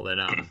as well.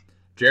 And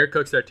Jared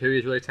Cook's there too.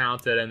 He's really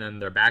talented. And then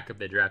their backup,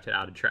 they drafted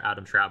Adam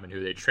Troutman,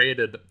 who they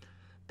traded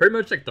pretty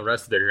much the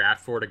rest of their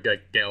draft for to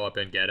go up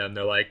and get him.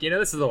 They're like,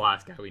 this is the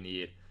last guy we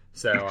need.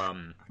 So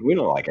we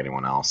don't like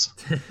anyone else.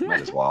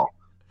 Might as well.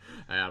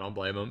 I don't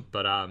blame him.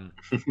 But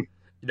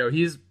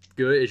he's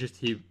good. It's just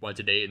he went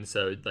to Dayton,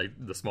 so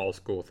the small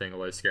school thing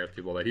always scares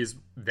people. But he's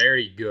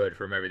very good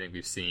from everything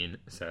we've seen.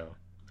 So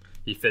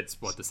he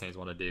fits what the Saints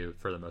want to do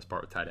for the most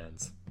part with tight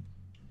ends.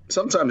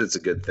 Sometimes it's a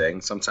good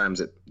thing.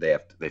 Sometimes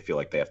they feel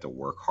like they have to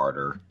work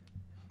harder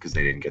because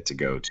they didn't get to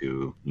go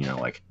to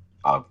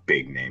a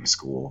big name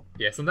school.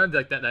 Yeah, sometimes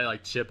that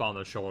chip on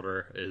the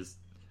shoulder is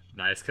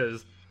nice,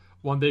 because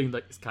one thing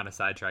is kind of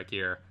sidetrack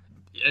here.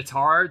 It's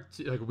hard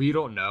to, we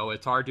don't know.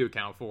 It's hard to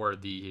account for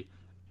the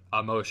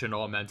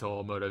emotional,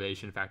 mental,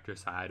 motivation factor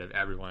side of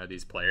every one of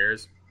these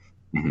players.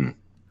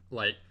 Mm-hmm.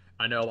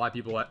 I know a lot of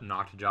people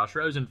knocked Josh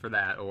Rosen for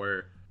that,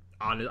 or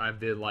I've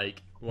been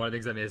one of the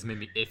things that has made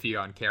me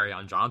iffy on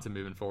Kerryon Johnson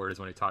moving forward is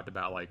when he talked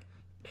about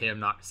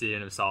him not seeing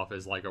himself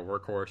as a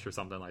workhorse or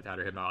something like that,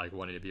 or him not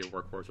wanting to be a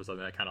workhorse or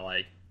something that kind of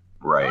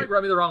right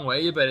rubbed me the wrong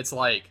way. But it's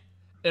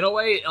in a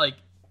way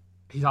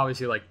he's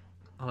obviously like,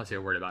 honestly,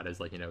 worried about his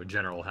like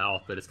general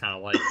health, but it's kind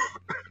of like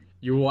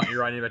you want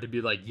your running back to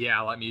be like,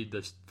 yeah, let me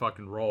just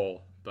fucking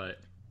roll, but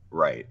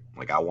Right.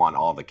 Like I want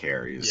all the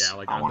carries. yeah,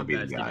 like I I'm want the to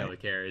be best, the give me guy. all the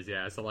carries,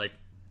 yeah. So like,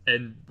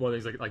 and one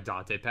of the things like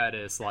Dante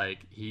Pettis, like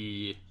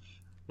he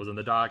was in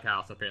the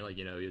doghouse. Apparently,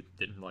 he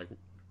didn't like,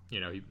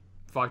 he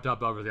fucked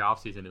up over the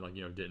offseason and like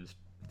didn't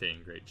stay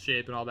in great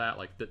shape and all that.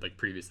 Like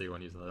previously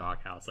when he was in the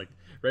doghouse, like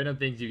random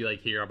things you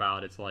like hear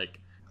about. It's like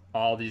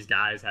all these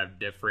guys have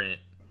different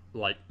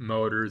like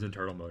motors,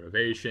 internal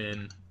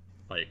motivation.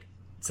 Like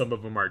some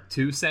of them are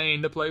too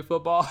sane to play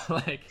football.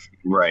 Like,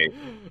 Right.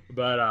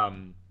 but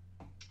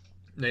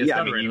it's Yeah, I kind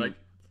of mean random. you Like,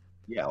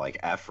 yeah, like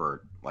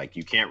effort. Like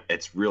you can't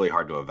it's really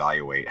hard to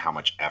evaluate how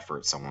much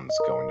effort someone's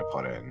going to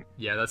put in.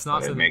 yeah, that's not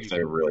But it something you makes a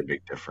can. really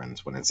big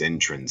difference when it's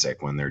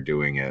intrinsic, when they're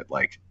doing it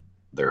like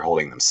they're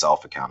holding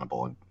themselves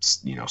accountable and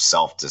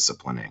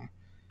self-disciplining.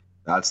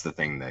 That's the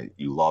thing that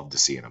you love to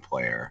see in a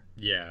player.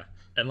 Yeah,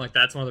 and like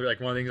that's one of the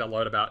things I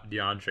loved about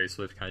DeAndre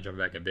Swift. Kind of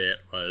jumping back a bit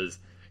was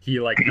he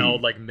like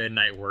held like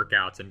midnight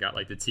workouts and got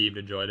like the team to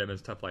enjoy them and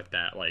stuff like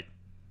that. Like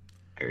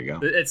There you go.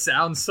 it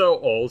sounds so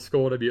old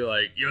school to be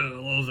like you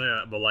lose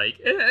that, but like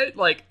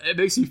it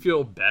makes you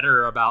feel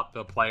better about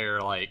the player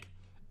like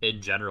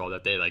in general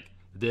that they like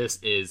this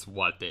is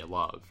what they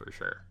love for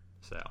sure.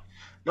 So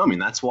No, I mean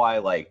that's why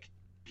like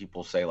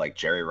people say like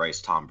Jerry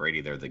Rice, Tom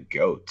Brady, they're the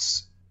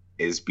goats,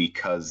 is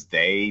because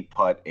they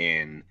put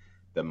in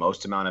the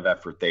most amount of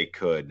effort they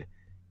could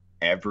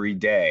every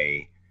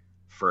day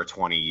for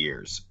 20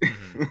 years.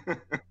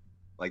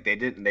 Like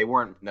they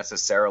weren't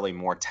necessarily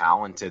more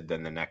talented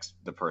than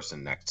the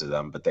person next to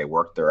them, but they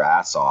worked their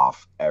ass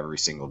off every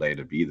single day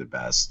to be the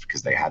best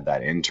because they had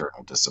that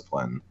internal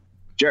discipline.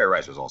 Jerry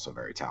Rice was also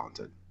very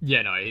talented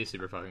yeah, no, he's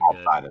super fucking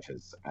good. outside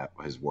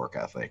of his work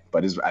ethic,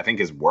 but I think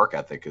his work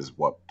ethic is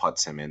what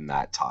puts him in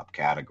that top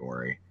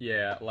category.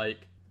 Yeah,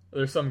 like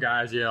there's some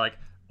guys, like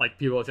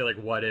people would say like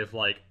what if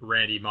like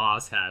Randy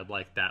Moss had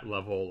like that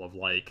level of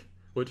like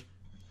which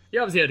he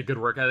obviously had a good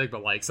work ethic,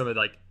 but like some of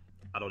like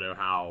I don't know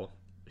how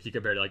he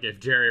compared to like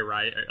if Jerry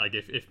Rice like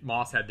if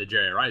Moss had the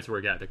Jerry Rice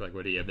work ethic, like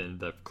would he have been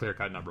the clear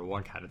cut number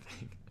one kind of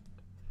thing?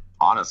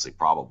 Honestly,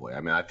 probably. I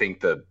mean, I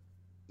think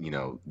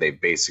they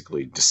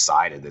basically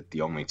decided that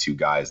the only two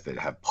guys that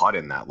have put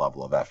in that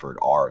level of effort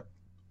are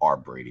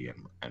Brady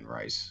and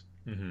Rice.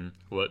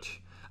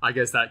 Which I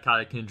guess that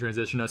kind of can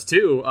transition us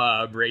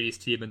to Brady's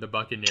team and the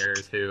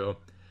Buccaneers, who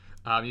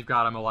you've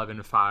got them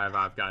 11-5,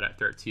 I've got it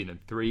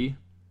 13-3.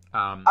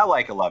 I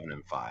like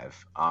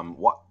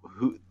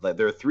 11-5.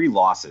 There are 3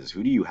 losses.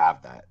 Who do you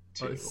have that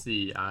to? Let's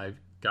see. I've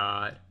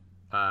got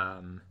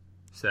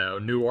so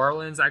New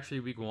Orleans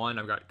actually week 1.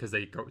 I've got because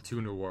they go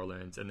to New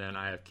Orleans, and then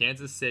I have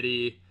Kansas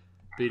City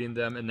beating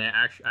them, and then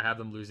actually I have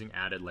them losing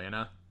at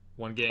Atlanta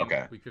one game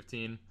week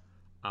 15.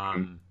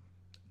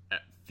 It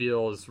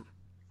feels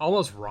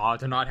almost wrong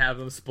to not have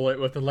them split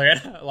with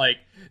Atlanta. Like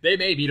they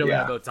may beat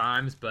Atlanta both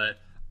times, but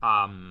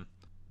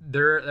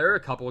there are a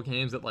couple of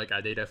games that like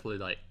they definitely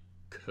like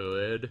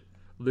could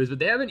lose, but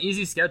they have an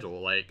easy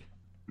schedule. Like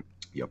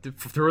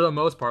for the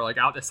most part, like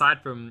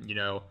aside from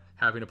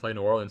having to play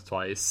New Orleans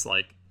twice,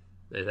 like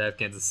they have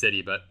Kansas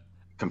City, but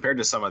compared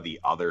to some of the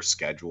other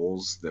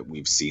schedules that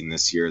we've seen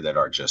this year that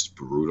are just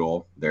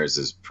brutal, theirs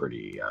isn't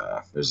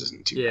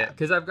too bad. Yeah,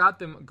 because I've got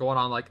them going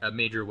on like a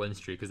major win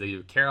streak because they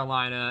do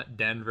Carolina,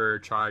 Denver,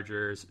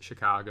 Chargers,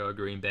 Chicago,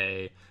 Green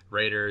Bay,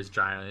 Raiders,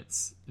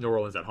 Giants, New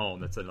Orleans at home.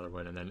 That's another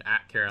win, and then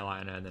at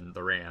Carolina, and then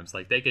the Rams.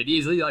 Like they could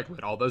easily like win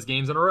all those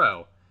games in a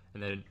row,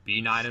 and then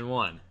be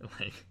 9-1.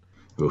 Like,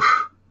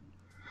 oof.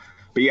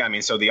 But yeah, I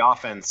mean, so the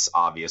offense,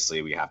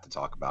 obviously, we have to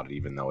talk about it,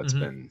 even though it's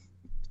been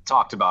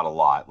talked about a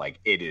lot. Like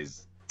it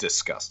is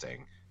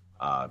disgusting.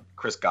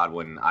 Chris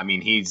Godwin, I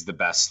mean, he's the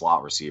best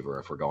slot receiver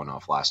if we're going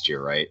off last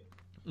year, right?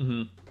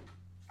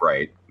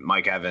 Right.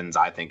 Mike Evans,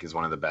 I think, is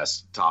one of the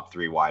best top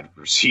 3 wide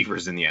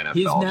receivers in the NFL.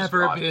 He's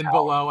never been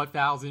below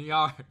 1,000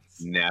 yards.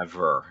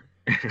 Never.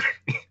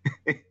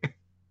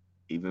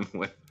 Even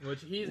with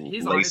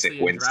he's LASIK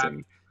honestly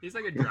Winston. He's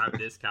like a draft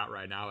discount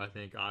right now, I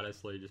think,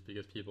 honestly, just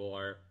because people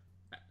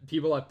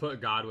have put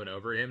Godwin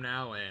over him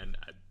now, and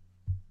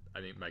I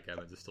think Mike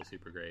Evans is still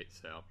super great.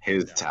 So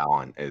his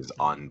talent is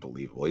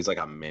unbelievable. He's like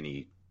a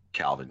mini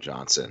Calvin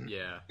Johnson.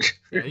 Yeah,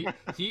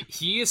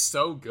 he is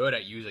so good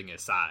at using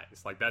his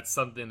size. Like that's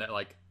something that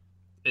like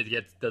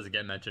doesn't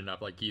get mentioned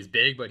enough. Like he's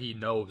big, but he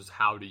knows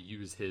how to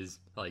use his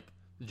like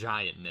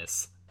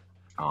giantness.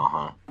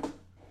 I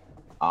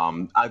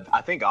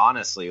think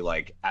honestly,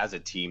 like as a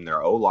team,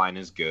 their O line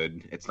is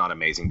good. It's not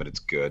amazing, but it's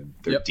good.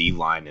 Their D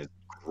line is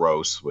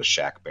gross with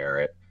Shaq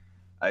Barrett.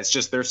 It's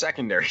just their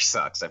secondary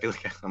sucks. I feel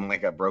like I'm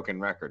like a broken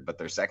record, but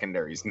their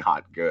secondary is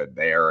not good.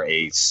 They are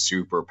a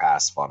super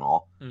pass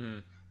funnel.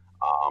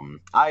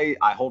 I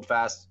hold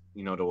fast,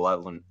 to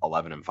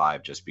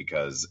 11-5 just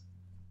because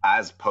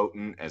as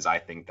potent as I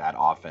think that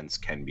offense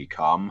can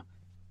become,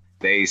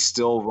 they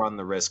still run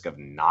the risk of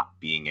not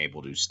being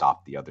able to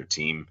stop the other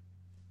team.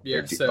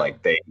 Yeah, so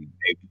like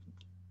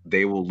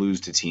they will lose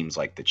to teams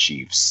like the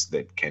Chiefs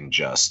that can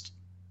just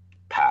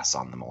pass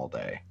on them all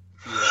day.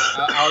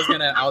 Yeah, I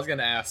was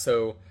gonna ask.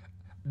 So,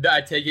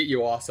 I take it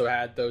you also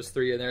had those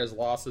three in there as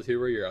losses. Who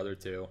were your other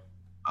two?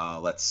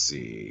 Let's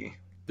see.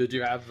 Did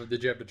you have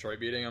Detroit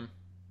beating them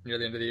near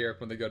the end of the year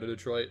when they go to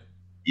Detroit?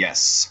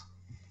 Yes.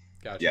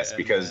 Gotcha. Yes, And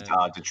because then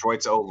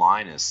Detroit's O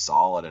line is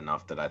solid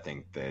enough that I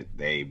think that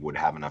they would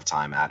have enough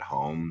time at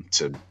home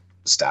to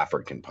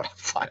Stafford can put up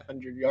yeah,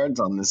 500 yards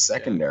on this yeah.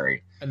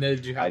 secondary. And then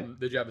I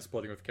did you have a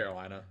splitting with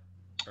Carolina?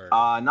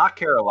 Or not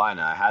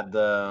Carolina. I had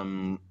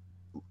them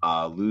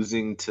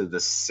losing to the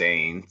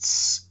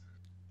Saints,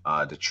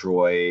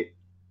 Detroit.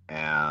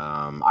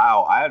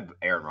 I had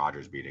Aaron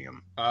Rodgers beating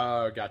him.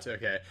 oh, gotcha.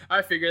 Okay,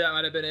 I figured that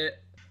might have been it.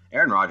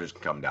 Aaron Rodgers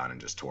can come down and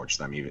just torch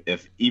them, even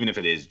if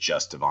it is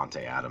just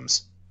Devontae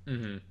Adams.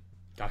 Mm-hmm.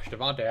 Gosh,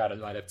 Devontae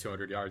Adams might have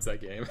 200 yards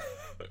that game.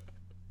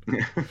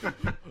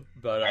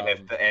 But And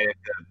if the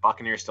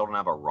Buccaneers still don't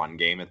have a run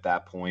game at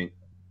that point,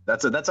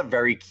 that's a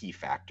very key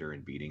factor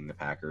in beating the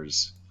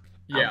Packers.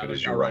 yeah, good like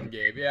is a your run run?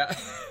 game. Yeah.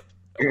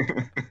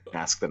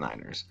 Ask the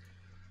Niners.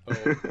 Oh,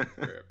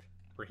 rip.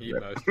 Raheem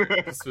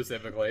Mostert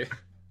specifically.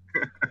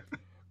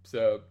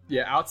 So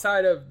yeah,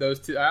 outside of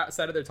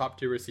their top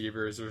two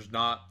receivers, there's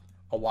not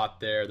a lot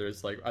there.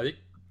 There's like I think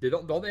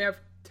don't they have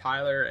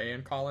Tyler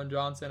and Colin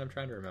Johnson? I'm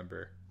trying to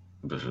remember,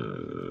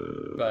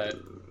 but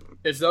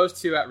it's those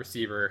two at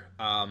receiver.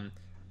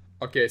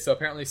 Okay, so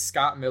apparently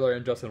Scott Miller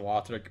and Justin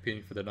Watson are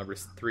competing for the number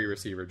 3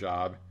 receiver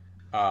job.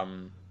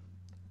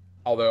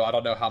 Although I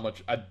don't know how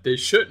much they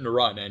shouldn't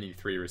run any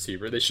 3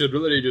 receiver. They should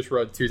literally just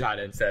run 2 tight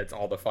end sets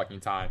all the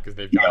fucking time because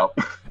they've got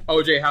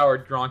OJ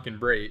Howard, Gronk,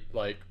 and Brait.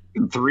 Like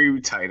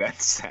 3 tight end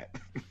set.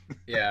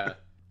 yeah.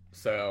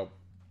 So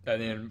and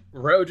then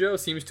Rojo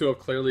seems to have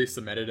clearly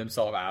cemented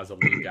himself as a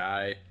lead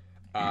guy.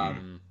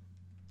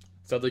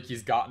 Sounds like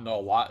he's gotten a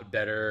lot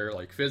better,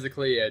 like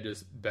physically, and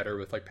just better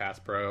with like pass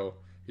pro.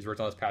 He's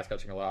worked on his pass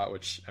catching a lot,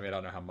 which I mean I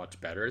don't know how much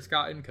better it's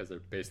gotten because their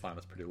baseline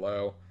was pretty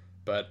low.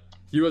 But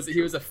he was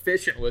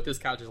efficient with his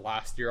catches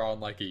last year on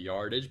like a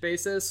yardage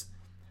basis.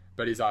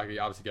 But he's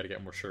obviously got to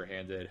get more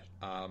sure-handed.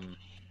 I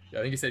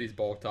think he said he's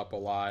bulked up a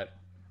lot.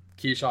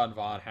 Keyshawn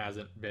Vaughn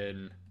hasn't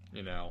been,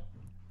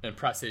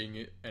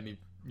 impressing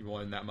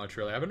anyone that much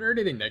really. I haven't heard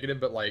anything negative,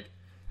 but like,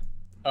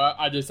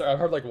 I've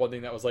heard like one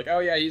thing that was like, oh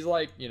yeah, he's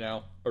like,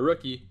 a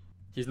rookie.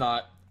 He's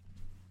not.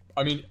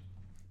 I mean,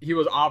 he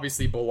was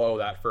obviously below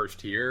that first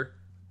tier.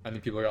 I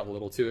think people got a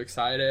little too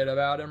excited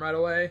about him right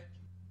away.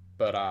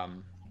 But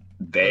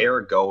they are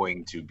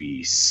going to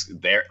be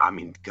there. I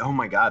mean, oh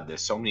my God,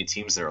 there's so many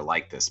teams that are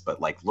like this. But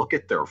like, look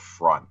at their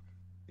front: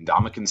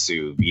 Ndamukong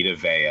Suh, Vita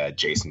Vea,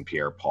 Jason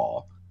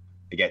Pierre-Paul.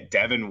 They get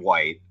Devin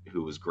White,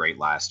 who was great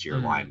last year,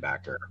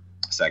 linebacker,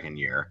 second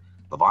year.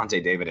 Levante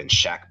David and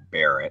Shaq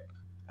Barrett.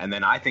 And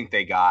then I think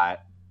they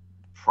got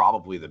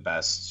probably the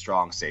best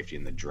strong safety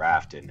in the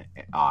draft in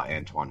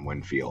Antoine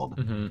Winfield.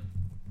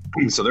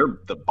 Mm-hmm. So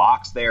the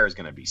box there is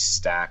going to be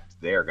stacked.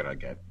 They're going to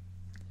get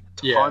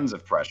tons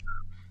of pressure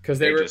because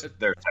their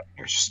secondary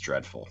is just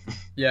dreadful.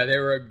 Yeah, they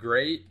were a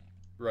great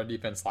run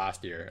defense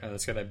last year, and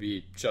it's going to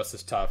be just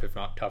as tough, if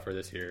not tougher,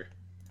 this year.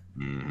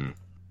 Mm-hmm.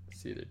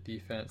 Let's see the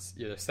defense.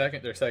 Yeah,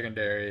 their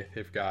secondary.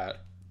 They've got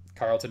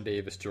Carlton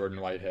Davis, Jordan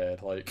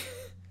Whitehead, like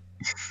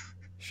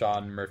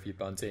Sean Murphy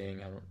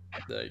Bunting.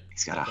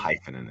 He's got a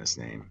hyphen in his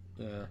name.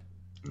 Yeah.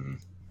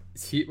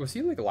 Was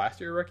he like a last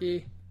year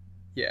rookie?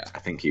 Yeah, I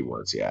think he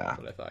was. Yeah, that's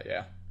what I thought.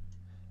 Yeah.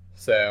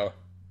 So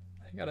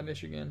I think out of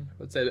Michigan.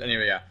 Let's say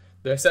anyway. Yeah,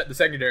 the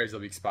secondary is the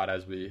weak spot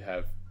as we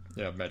have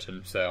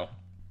mentioned. So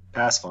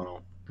pass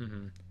funnel.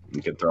 Mm-hmm.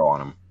 You can throw on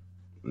them,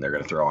 and they're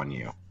going to throw on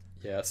you.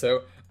 Yeah.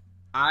 So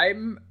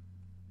I'm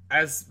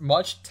as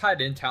much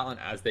tight end talent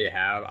as they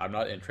have. I'm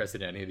not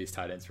interested in any of these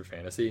tight ends for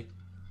fantasy.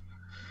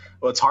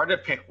 Well, it's hard to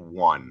pick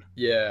one.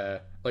 Yeah.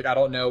 Like, I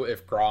don't know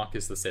if Gronk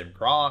is the same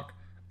Gronk.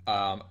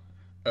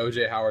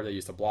 OJ Howard, they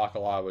used to block a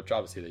lot, which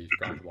obviously they use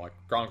Gronk to block.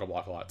 Gronk will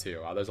block a lot,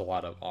 too. There's a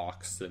lot of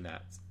Ox in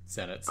that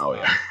sentence. Oh,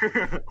 yeah.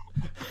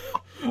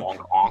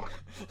 Onk, onk.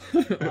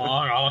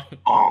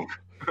 Onk,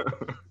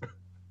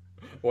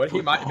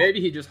 onk.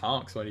 Maybe he just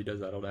honks when he does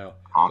that. I don't know.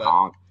 Honk,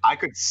 honk. I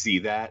could see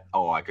that.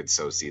 Oh, I could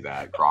so see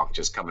that. Gronk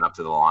just coming up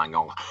to the line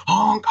going,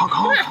 honk, honk,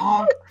 honk,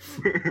 honk.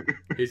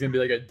 He's going to be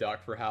like a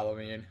duck for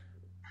Halloween.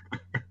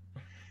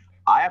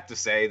 I have to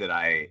say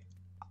that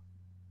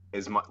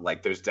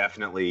there's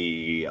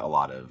definitely a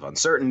lot of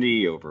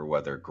uncertainty over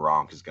whether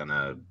Gronk is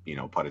gonna,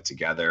 put it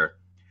together.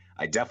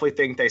 I definitely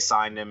think they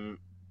signed him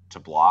to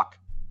block,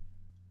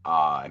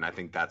 and I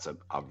think that's a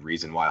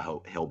reason why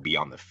he'll be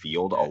on the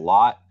field a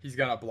lot. He's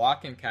gonna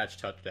block and catch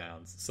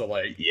touchdowns, so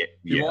he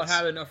yes. won't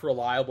have enough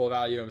reliable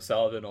value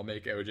himself, and it'll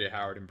make OJ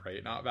Howard and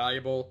Brait not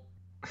valuable.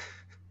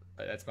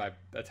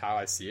 That's how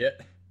I see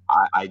it.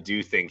 I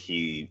do think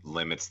he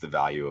limits the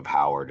value of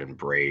Howard and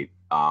Brait.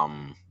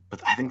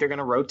 But I think they're going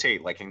to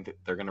rotate.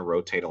 They're going to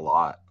rotate a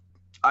lot.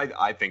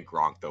 I think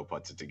Gronk, though,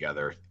 puts it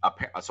together.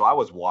 So I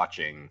was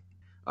watching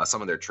some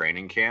of their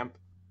training camp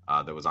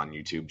that was on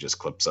YouTube, just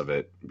clips of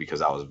it,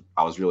 because I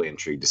was really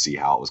intrigued to see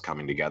how it was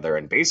coming together.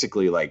 And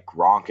basically,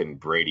 Gronk and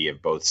Brady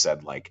have both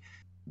said,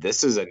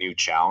 this is a new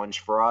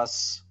challenge for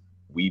us.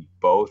 we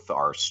both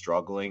are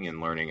struggling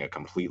and learning a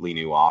completely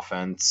new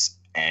offense,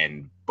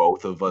 and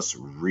both of us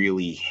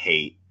really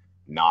hate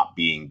not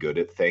being good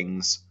at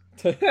things.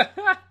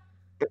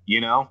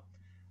 You know,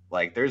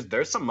 like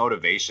there's some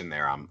motivation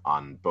there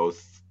on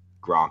both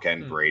Gronk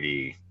and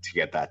Brady to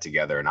get that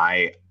together. And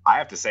I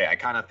have to say, I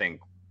kind of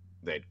think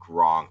that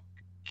Gronk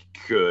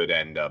could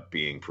end up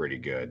being pretty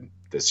good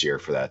this year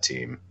for that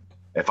team.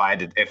 If I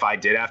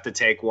did have to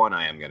take one,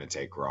 I am going to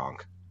take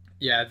Gronk.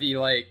 Yeah,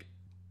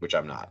 which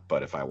I'm not,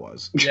 but if I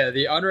was. Yeah,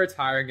 the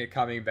unretiring and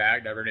coming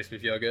back never makes me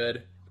feel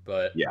good.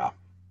 But yeah,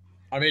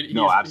 I mean,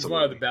 he's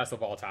one of the best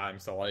of all time,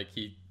 so like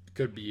he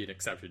could be an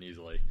exception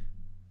easily.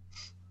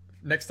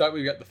 Next up,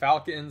 we got the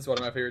Falcons, one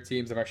of my favorite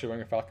teams. I'm actually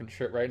wearing a Falcon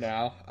shirt right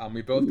now.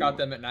 We both got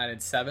them at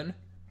 9-7.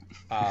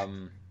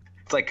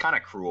 It's like kind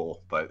of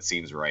cruel, but it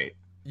seems right.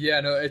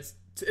 Yeah, no, it's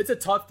a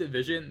tough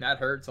division. That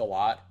hurts a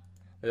lot.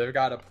 They've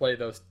got to play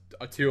those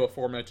two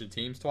aforementioned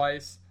teams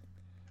twice.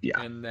 Yeah.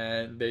 And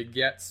then they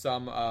get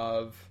some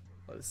of,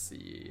 let's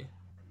see,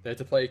 they have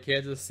to play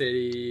Kansas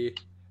City.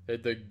 They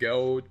have to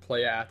go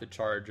play at the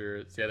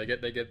Chargers. Yeah, they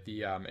get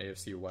the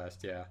AFC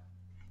West. Yeah.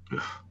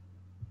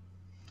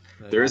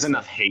 There is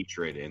enough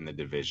hatred in the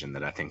division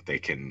that I think they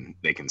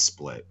can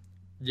split.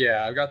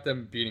 Yeah, I've got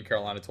them beating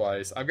Carolina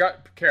twice. I've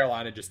got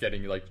Carolina just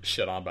getting like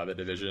shit on by the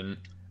division.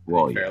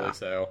 Well, fairly yeah.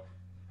 So.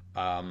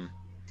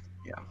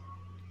 Yeah.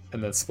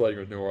 And then splitting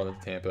with New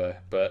Orleans, Tampa,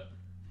 but.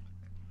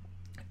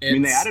 I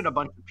mean, they added a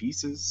bunch of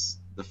pieces.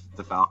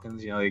 The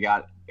Falcons, they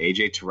got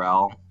AJ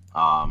Terrell,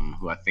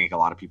 who I think a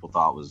lot of people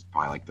thought was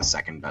probably like the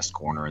second best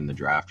corner in the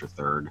draft or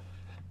third.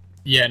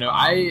 Yeah, no,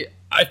 I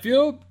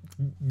feel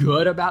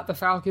good about the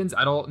Falcons.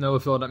 I don't know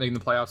if they'll end up making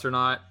the playoffs or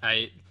not.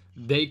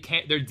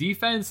 Their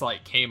defense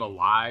like came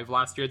alive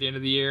last year at the end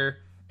of the year,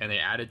 and they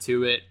added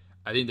to it.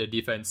 I think their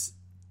defense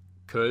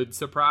could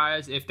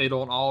surprise if they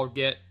don't all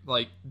get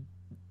like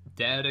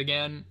dead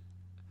again.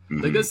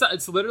 Mm-hmm. Like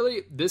it's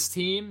literally this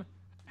team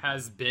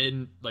has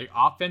been like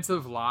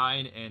offensive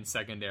line and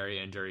secondary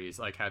injuries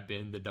like have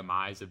been the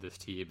demise of this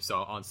team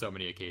on so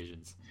many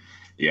occasions.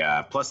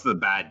 Yeah, plus the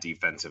bad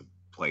defensive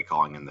play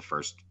calling in the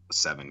first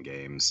 7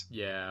 games.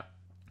 Yeah,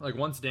 like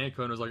once Dan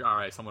Quinn was like, all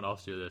right, someone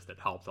else do this,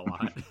 that helped a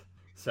lot.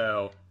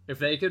 So if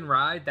they can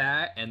ride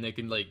that and they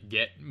can like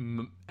get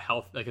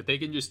health, like if they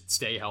can just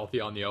stay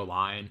healthy on the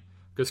O-line,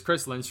 because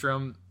Chris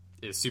Lindstrom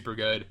is super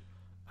good.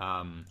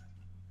 I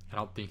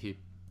don't think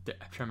I'm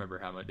trying to remember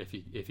how much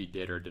if he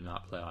did or did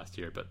not play last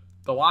year, but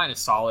the line is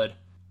solid,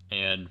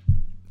 and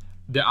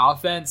the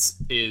offense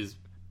is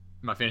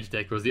my fantasy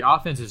take was the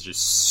offense is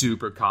just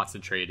super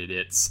concentrated.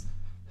 It's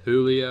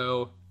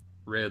Julio,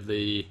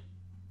 Ridley,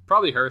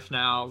 probably Hurst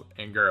now,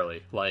 and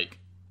Gurley. Like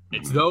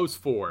it's those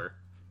 4,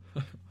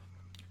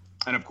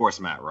 and of course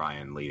Matt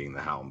Ryan leading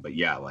the helm. But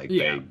yeah,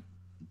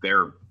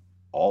 they're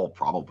all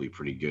probably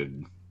pretty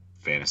good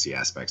fantasy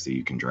aspects that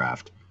you can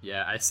draft.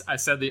 Yeah, I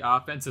said the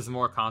offense is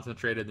more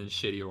concentrated than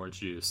shitty orange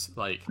juice.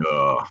 Like,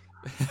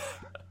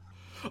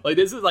 like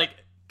this is like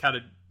kind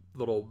of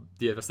little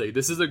DFS thing.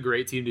 This is a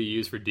great team to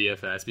use for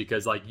DFS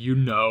because like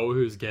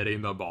who's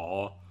getting the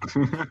ball,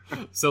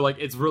 so like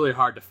it's really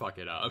hard to fuck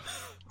it up.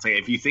 It's like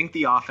if you think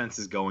the offense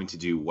is going to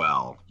do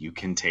well, you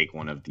can take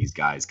one of these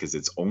guys because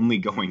it's only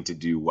going to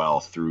do well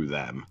through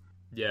them.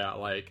 Yeah,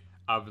 like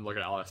I've been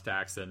looking at all the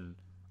stacks and.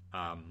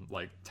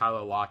 Like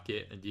Tyler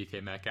Lockett and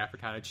DK Metcalf are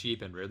kind of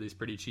cheap, and Ridley's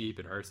pretty cheap,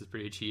 and Hurst is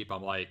pretty cheap.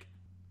 I'm like,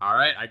 all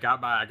right, I got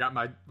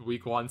my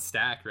week 1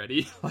 stack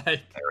ready. Like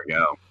there we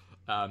go.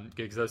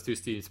 Because those 2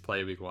 teams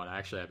play week 1. I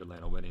actually have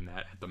Atlanta winning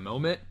that at the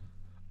moment.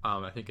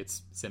 I think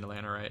it's in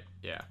Atlanta, right?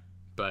 Yeah,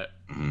 but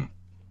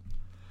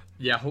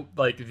yeah,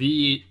 like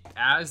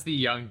as the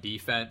young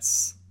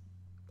defense,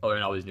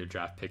 and all these new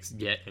draft picks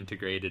get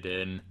integrated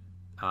in.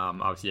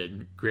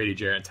 Obviously, Grady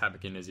Jarrett and Ty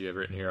McKinnon, as you have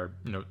written here,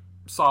 are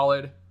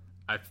solid.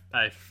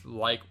 I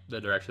like the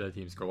direction the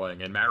team's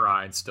going, and Matt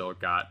Ryan's still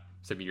got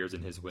some years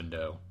in his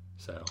window.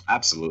 So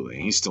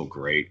absolutely, he's still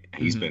great.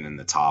 He's been in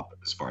the top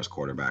as far as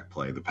quarterback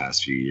play the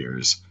past few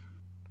years.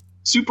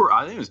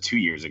 I think it was 2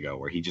 years ago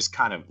where he just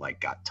kind of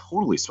like got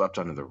totally swept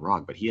under the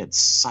rug, but he had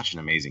such an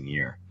amazing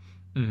year.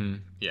 Mm-hmm.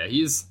 Yeah,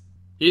 he's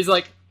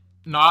like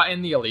not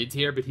in the elite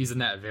tier, but he's in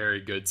that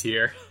very good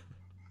tier.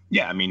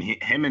 Yeah, I mean,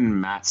 him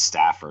and Matt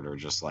Stafford are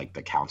just like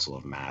the Council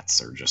of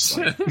Matts, are just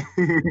like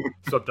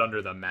swept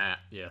under the mat.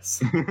 Yes,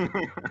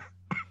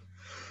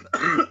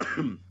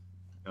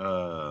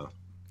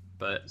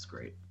 but it's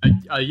great.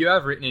 You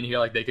have written in here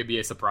like they could be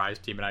a surprise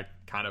team, and I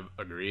kind of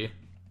agree.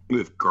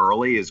 If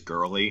Gurley is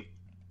Gurley,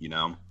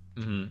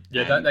 mm-hmm.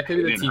 Yeah, that could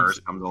be the team.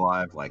 Hurst comes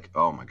alive, like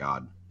oh my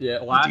god. Yeah,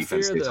 last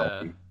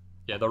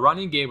year the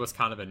running game was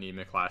kind of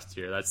anemic last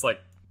year. That's like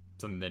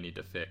something they need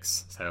to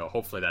fix. So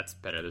hopefully that's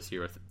better this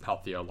year with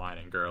healthy O-line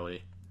and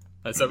Gurley.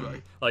 And so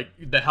like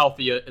the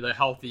healthy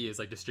is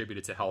like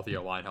distributed to healthy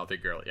O-line, healthy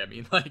Gurley. I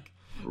mean like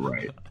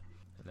right.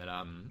 And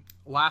then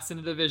last in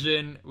the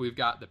division we've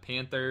got the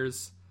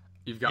Panthers.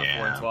 You've got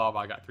 4-12.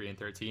 I got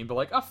 3-13. But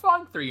like a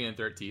fun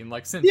 3-13.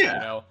 Like since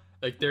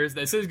like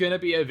this is gonna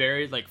be a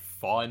very like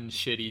fun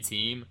shitty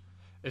team.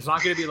 It's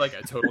not going to be like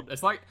a total.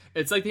 It's like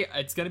it's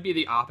going to be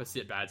the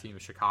opposite bad team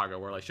of Chicago,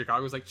 where like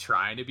Chicago's like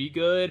trying to be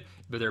good,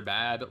 but they're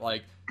bad. But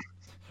like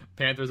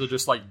Panthers are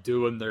just like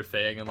doing their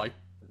thing, and like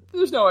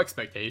there's no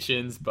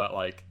expectations, but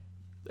like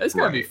it's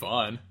going to be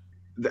fun.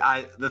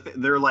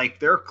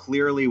 They're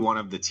clearly one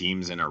of the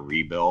teams in a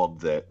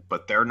rebuild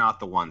but they're not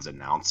the ones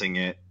announcing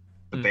it.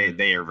 But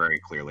they are very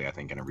clearly, I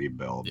think, in a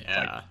rebuild.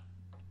 Yeah. Like,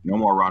 no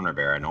more Ron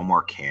Rivera, no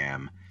more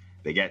Cam.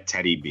 They get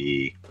Teddy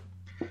B,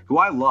 who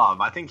I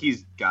love. I think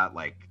he's got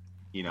like,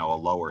 a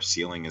lower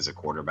ceiling as a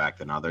quarterback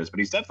than others, but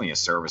he's definitely a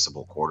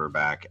serviceable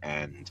quarterback.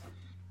 And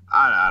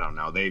I don't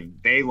know.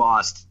 They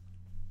lost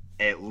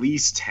at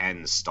least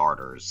 10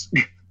 starters.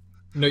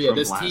 No, yeah,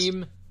 this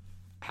team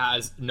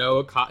has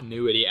no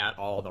continuity at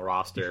all in the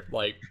roster.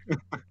 Like,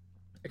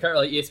 I can't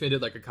really. ESPN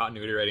did like a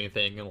continuity rating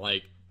thing, and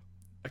like,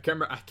 I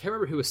can't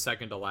remember who was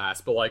second to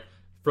last, but like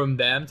from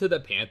them to the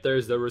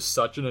Panthers, there was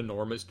such an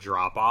enormous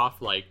drop off.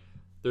 Like,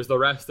 there's the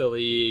rest of the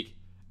league,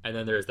 and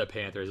then there's the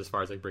Panthers as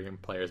far as like bringing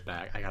players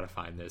back. I gotta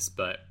find this,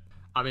 but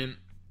I mean,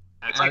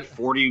 it's like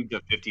 40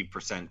 to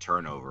 50%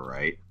 turnover,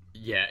 right?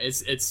 Yeah,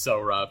 it's so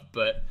rough,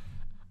 but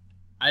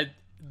I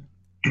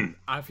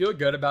feel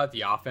good about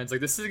the offense. Like,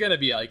 this is gonna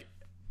be like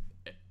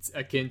it's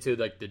akin to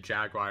like the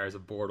Jaguars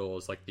of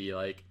Bortles, like the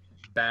like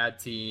bad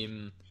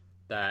team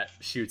that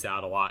shoots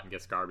out a lot and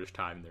gets garbage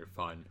time, and they're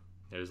fun.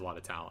 There's a lot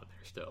of talent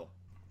there still.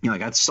 Yeah,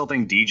 like I still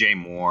think DJ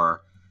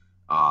Moore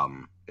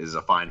is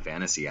a fine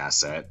fantasy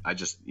asset. I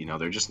just,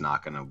 they're just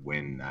not going to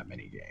win that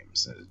many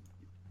games.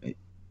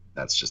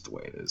 That's just the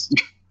way it is.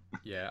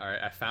 Yeah, all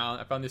right. I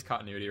found these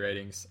continuity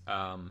ratings.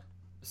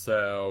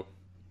 So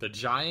the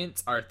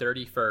Giants are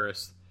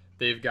 31st.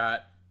 They've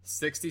got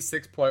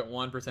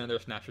 66.1% of their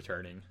snaps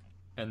returning.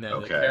 And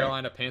then the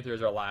Carolina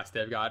Panthers are last.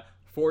 They've got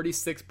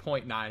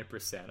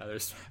 46.9% of their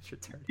snaps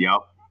returning. Yep,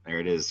 there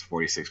it is,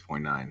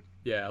 46.9.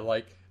 Yeah,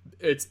 like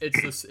it's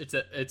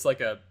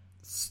like a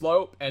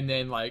slope, and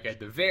then like at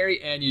the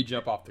very end you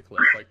jump off the cliff.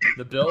 Like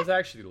the Bills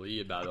actually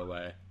lead, by the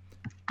way.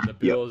 The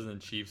Bills and the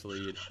Chiefs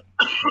lead,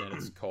 and then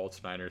it's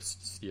Colts, Niners,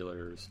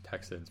 Steelers,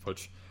 Texans,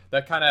 which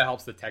that kind of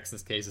helps the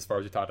Texans case as far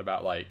as we talked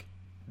about, like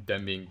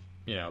them being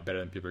better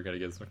than people are going to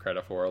give them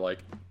credit for. Like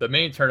the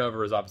main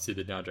turnover is obviously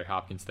the DeAndre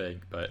Hopkins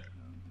thing, but.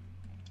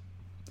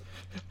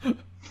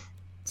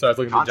 So I was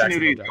looking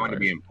continuity is going to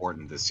be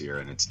important this year,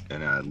 and it's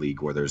in a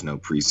league where there's no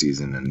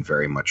preseason and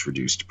very much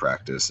reduced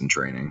practice and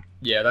training.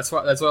 Yeah, that's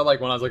why like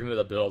when I was looking at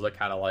the Bills, I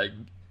kind of like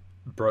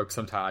broke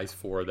some ties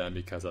for them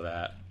because of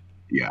that.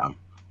 Yeah,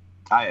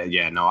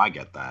 I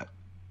get that.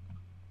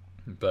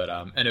 But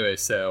anyway,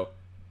 so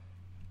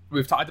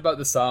we've talked about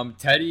this some.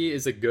 Teddy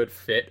is a good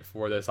fit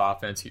for this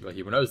offense. He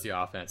knows the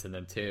offense, and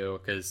then too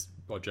because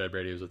Joe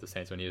Brady was with the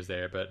Saints when he was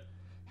there, but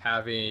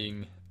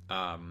having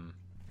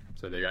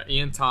so they got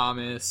Ian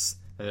Thomas.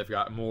 And they've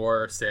got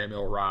Moore,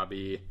 Samuel,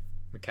 Robbie,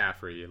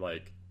 McCaffrey.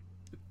 Like,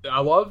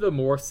 I love the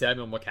Moore,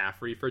 Samuel,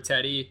 McCaffrey for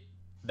Teddy.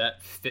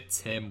 That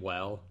fits him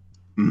well.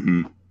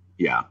 Mm-hmm.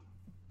 Yeah.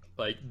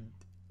 Like,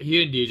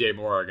 he and DJ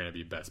Moore are going to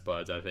be best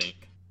buds, I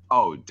think.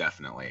 Oh,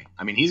 definitely.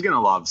 I mean, he's going to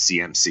love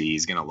CMC.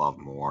 He's going to love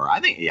Moore. I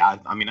think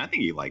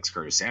he likes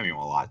Curtis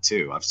Samuel a lot,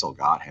 too. I've still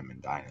got him in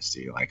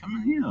Dynasty. Like,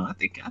 I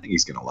think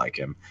he's going to like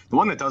him. The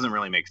one that doesn't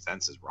really make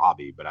sense is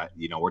Robbie, but,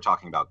 we're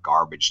talking about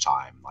garbage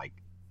time. Like,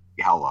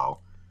 hello.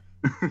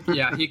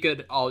 Yeah, he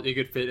could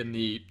fit in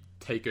the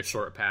take a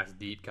short pass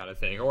deep kind of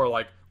thing, or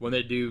like when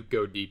they do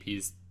go deep,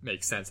 he's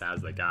makes sense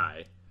as the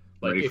guy.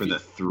 Like ready for the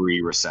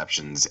 3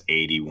 receptions,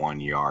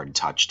 81-yard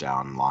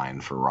touchdown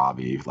line for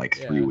Robbie,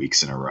 3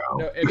 weeks in a row.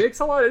 No, it makes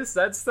a lot of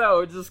sense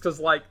though, just because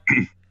like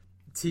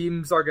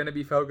teams are going to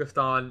be focused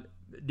on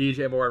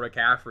DJ Moore and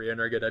McCaffrey and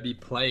are going to be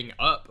playing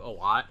up a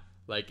lot.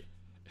 Like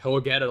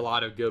he'll get a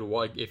lot of good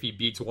one if he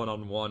beats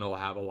 1-on-1, he'll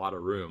have a lot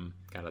of room,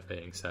 kind of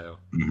thing. So.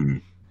 Mm-hmm.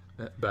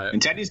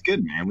 And Teddy's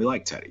good, man. We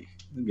like Teddy.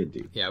 He's a good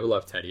dude. Yeah, we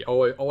love Teddy.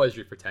 Always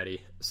root for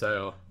Teddy.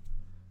 So,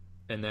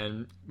 and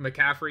then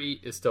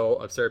McCaffrey is still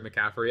absurd.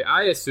 McCaffrey.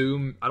 I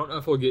don't know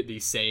if we'll get the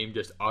same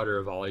just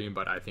utter volume,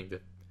 but I think the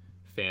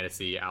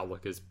fantasy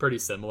outlook is pretty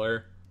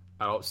similar.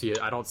 I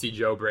don't see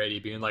Joe Brady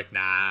being like,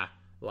 nah.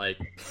 Like,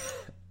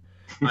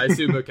 I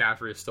assume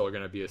McCaffrey is still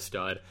going to be a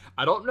stud.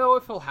 I don't know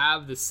if he'll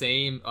have the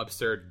same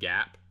absurd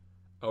gap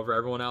over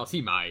everyone else.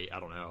 He might. I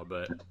don't know,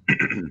 but.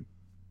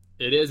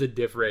 It is a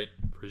different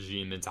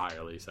regime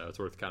entirely, so it's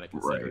worth kind of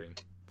considering.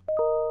 Right.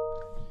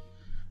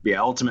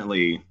 Yeah,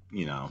 ultimately,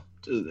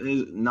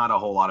 not a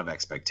whole lot of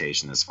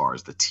expectation as far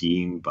as the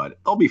team, but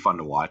they'll be fun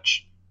to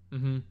watch.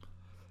 Mm-hmm.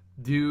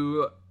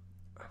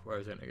 Where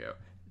was I going to go?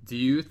 Do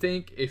you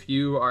think if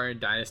you are in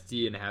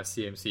Dynasty and have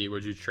CMC,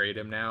 would you trade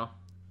him now?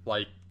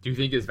 Like, do you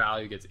think his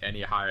value gets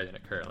any higher than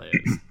it currently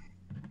is?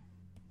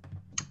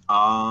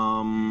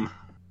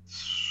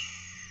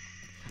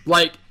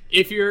 Like,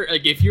 if you're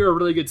a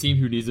really good team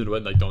who needs him to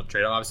win, like don't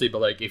trade him, obviously.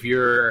 But like if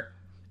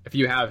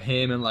you have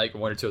him and like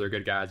 1 or 2 other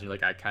good guys, and you're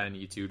like, I kind of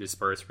need to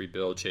disperse,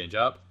 rebuild, change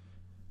up.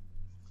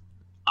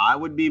 I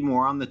would be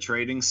more on the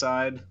trading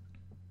side.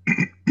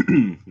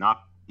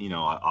 Not,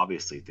 I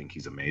obviously think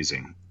he's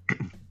amazing,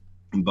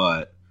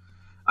 but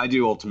I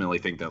do ultimately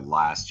think that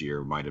last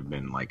year might have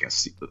been like a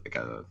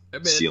I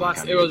mean, ceiling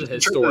kind it of was a in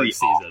terms of the historic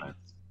season. offense.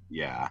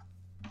 Yeah.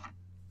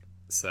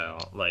 So,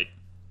 like,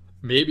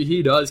 maybe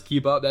he does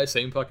keep up that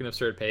same fucking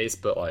absurd pace,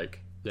 but, like,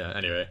 yeah,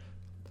 anyway.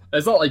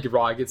 It's not like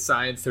rocket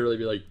science to really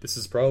be like, this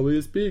is probably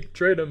his peak,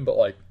 trade him, but,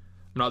 like,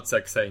 I'm not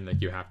saying,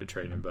 like, you have to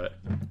trade him, but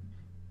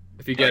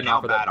if you get an how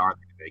offer bad that... are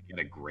they? They get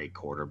a great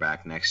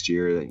quarterback next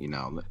year. You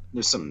know,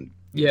 there's some...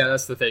 Yeah,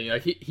 that's the thing.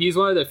 Like, he's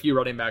one of the few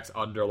running backs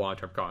under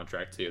long-term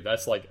contract, too.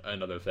 That's, like,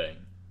 another thing.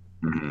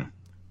 Mm-hmm.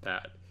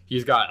 That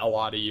he's got a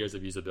lot of years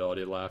of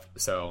usability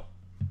left, so...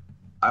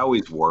 I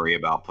always worry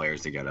about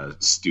players that get a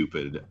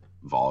stupid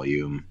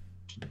volume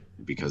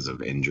because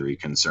of injury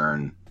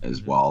concern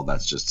as well.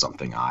 That's just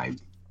something I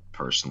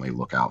personally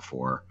look out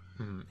for.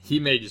 He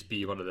may just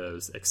be one of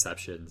those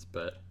exceptions,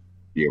 but...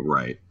 Yeah,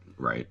 right.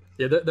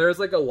 Yeah, there's,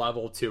 like, a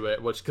level to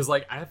it, which... Because,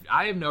 like,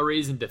 I have no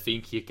reason to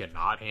think he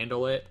cannot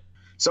handle it.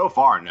 So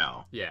far,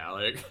 no. Yeah,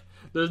 like,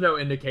 there's no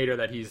indicator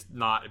that he's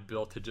not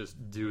built to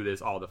just do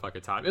this all the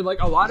fucking time. And,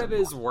 like, a lot of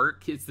his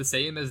work, it's the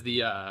same as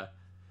the,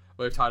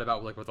 what we've talked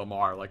about, like, with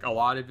Lamar. Like,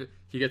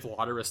 he gets a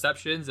lot of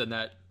receptions, and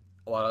that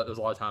there's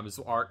a lot of times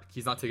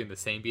he's not taking the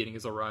same beating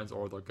as the runs,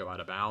 or they'll go out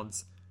of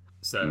bounds.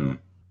 So,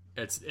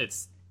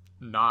 it's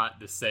not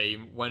the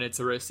same. When it's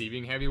a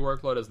receiving heavy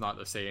workload, it's not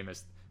the same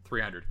as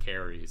 300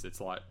 carries. It's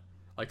a lot,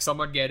 like,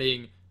 someone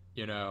getting,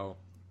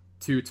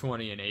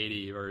 220 and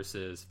 80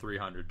 versus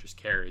 300 just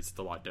carries. It's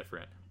a lot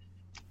different.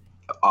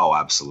 Oh,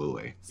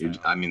 absolutely. So.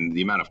 I mean,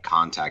 the amount of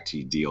contact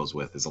he deals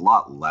with is a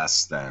lot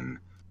less than,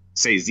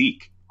 say,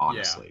 Zeke,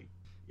 honestly.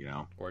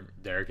 Yeah. Or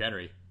Derrick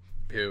Henry,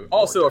 who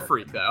also a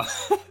freak, though.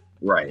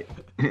 Right.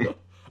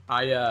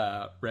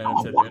 I ran I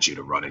into... want you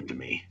to run into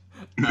me.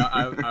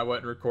 I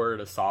went and recorded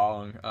a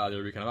song the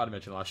other weekend. I might have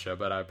mentioned last show,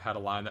 but I had a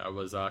line that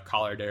was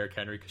call her Derrick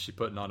Henry because she's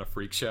putting on a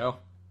freak show.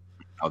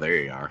 Oh, there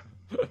you are.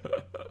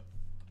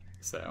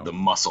 So the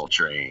muscle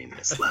train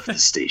has left the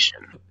station.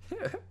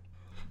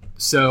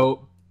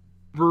 So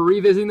we're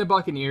revisiting the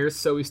Buccaneers.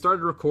 So we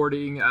started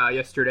recording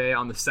yesterday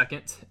on the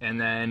 2nd,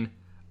 and then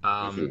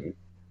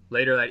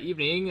later that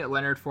evening,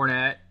 Leonard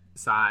Fournette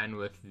signed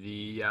with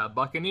the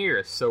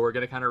Buccaneers. So we're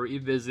going to kind of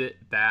revisit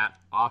that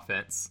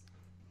offense,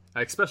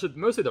 especially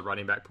mostly the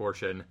running back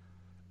portion.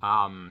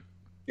 Yeah,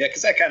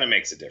 because that kind of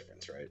makes a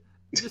difference, right?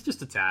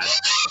 Just a tad.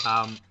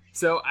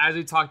 So as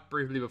we talked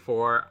briefly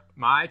before,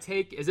 my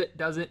take is it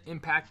doesn't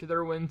impact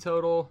their win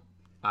total.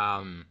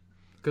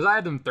 Because I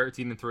had them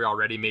 13-3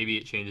 already. Maybe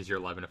it changes your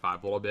 11-5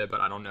 a little bit,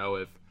 but I don't know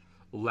if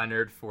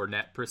Leonard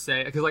Fournette per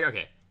se. Because, like,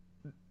 okay,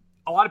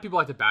 a lot of people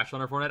like to bash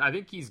Leonard Fournette. I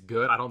think he's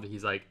good. I don't think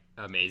he's, like,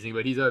 amazing,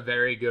 but he's a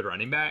very good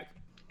running back.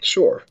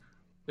 Sure.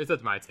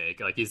 That's my take.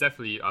 Like, he's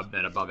definitely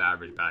an above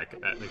average back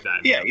at like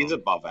that. Yeah, he's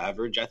above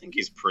average. I think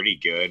he's pretty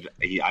good.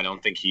 I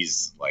don't think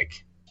he's,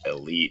 like,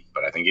 elite,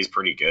 but I think he's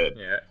pretty good.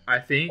 Yeah, I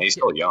think... And he's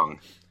still young.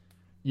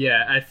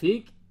 Yeah, I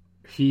think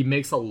he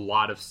makes a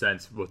lot of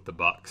sense with the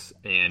Bucs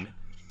and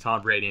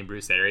Tom Brady and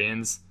Bruce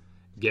Arians,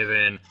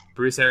 given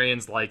Bruce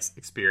Arians likes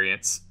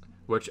experience,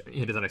 which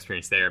he doesn't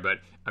experience there, but,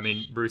 I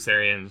mean, Bruce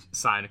Arians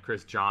signed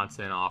Chris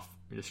Johnson off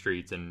the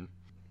streets and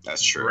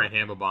that's true. ran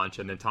him a bunch,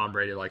 and then Tom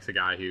Brady likes a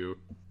guy who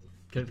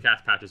can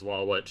catch patch as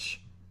well, which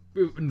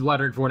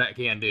Leonard Fournette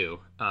can do.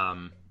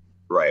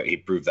 Right, he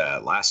proved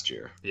that last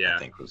year. Yeah, I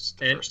think was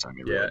the first time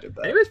he really did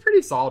that. And he was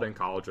pretty solid in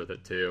college with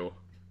it too.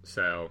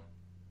 So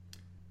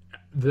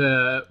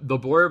the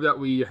blurb that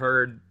we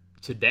heard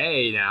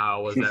today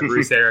now was that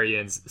Bruce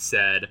Arians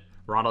said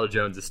Ronald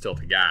Jones is still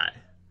the guy.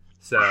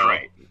 So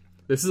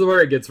This is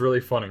where it gets really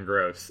fun and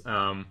gross.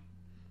 I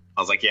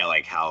was like, yeah,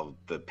 like how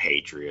the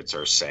Patriots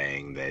are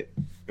saying that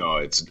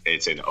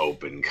it's an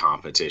open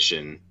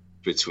competition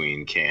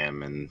between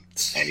Cam and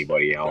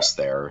anybody else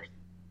there.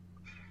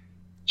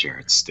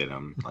 Jarrett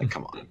Stidham, like,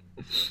 come on.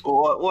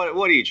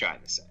 What are you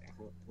trying to say?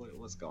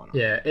 What's going on?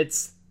 Yeah,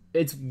 it's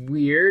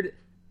weird.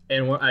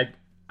 And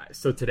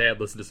so today I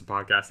listened to some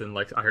podcasts and,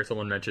 like, I heard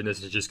someone mention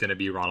this is just going to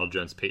be Ronald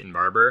Jones, Peyton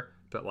Barber,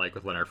 but, like,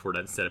 with Leonard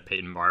Fournette instead of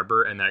Peyton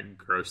Barber, and that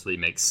grossly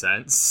makes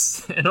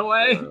sense in a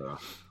way.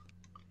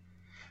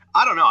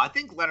 I don't know. I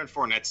think Leonard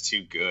Fournette's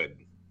too good.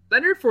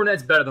 Leonard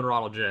Fournette's better than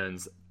Ronald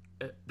Jones.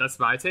 That's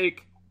my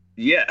take.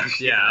 Yeah,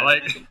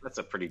 like that's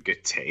a pretty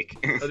good take.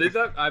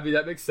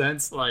 that makes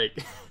sense. Like,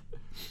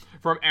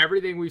 from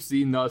everything we've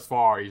seen thus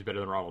far, he's better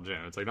than Ronald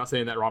Jones. Like, not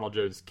saying that Ronald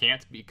Jones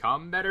can't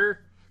become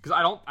better, because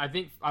I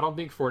don't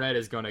think Fournette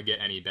is going to get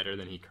any better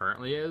than he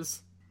currently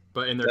is.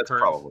 But in their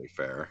probably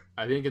fair.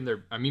 I think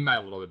I mean by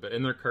a little bit, but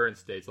in their current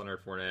states,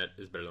 Leonard Fournette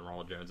is better than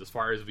Ronald Jones as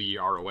far as we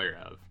are aware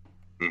of.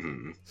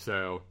 Mm-hmm.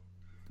 So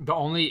the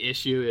only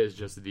issue is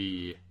just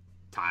the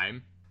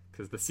time,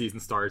 because the season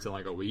starts in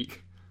like a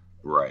week.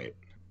 Right.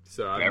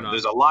 So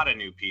there's a lot of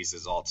new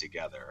pieces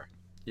altogether.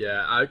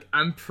 Yeah,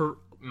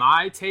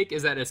 my take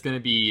is that I think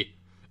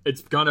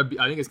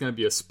it's gonna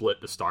be a split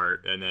to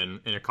start, and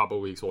then in a couple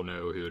of weeks we'll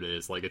know who it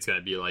is. Like, it's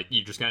gonna be like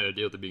you just gotta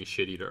deal with it being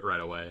shitty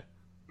right away.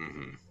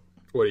 Mm-hmm.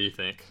 What do you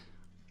think?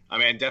 I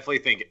mean, I definitely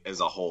think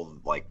as a whole,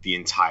 like, the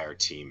entire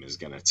team is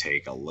gonna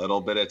take a little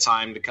bit of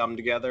time to come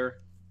together.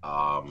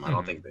 I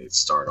don't think they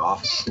start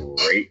off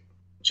great,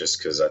 just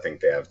because I think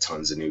they have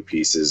tons of new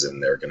pieces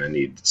and they're going to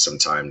need some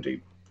time to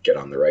get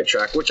on the right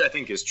track, which I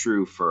think is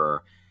true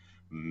for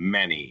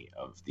many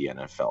of the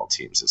NFL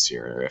teams this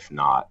year, if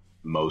not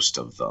most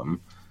of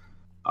them.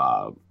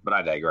 But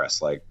I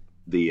digress. Like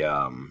the,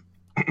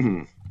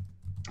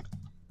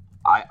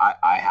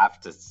 I have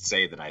to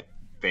say that I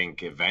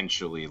think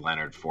eventually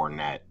Leonard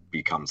Fournette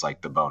becomes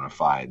like the bona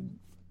fide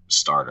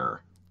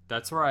starter.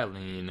 That's where I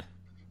lean.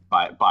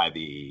 By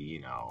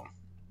the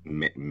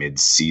mid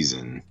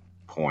season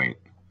point.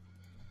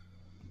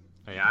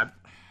 Yeah,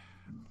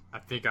 I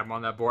think I'm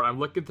on that board. I'm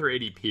looking through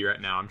ADP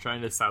right now. I'm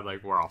trying to decide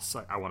like where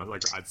I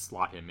want to I'd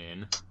slot him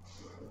in.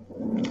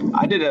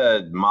 I did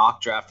a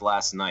mock draft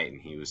last night,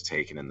 and he was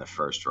taken in the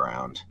first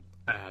round.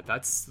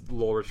 That's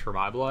lower for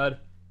my blood.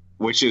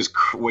 Which was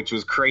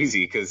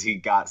crazy because he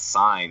got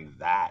signed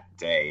that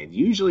day, and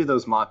usually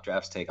those mock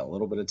drafts take a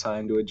little bit of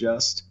time to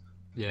adjust.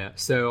 Yeah,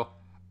 so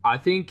I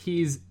think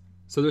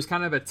there's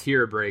kind of a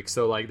tier break.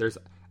 So like there's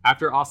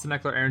after Austin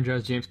Eckler, Aaron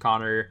Jones, James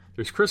Conner,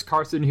 there's Chris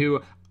Carson,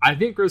 who I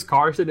think Chris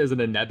Carson is in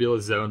a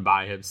nebulous zone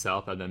by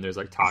himself, and then there's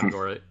like Todd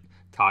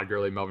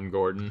Gurley, Melvin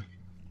Gordon.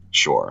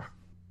 Sure.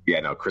 Yeah,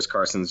 no, Chris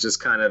Carson's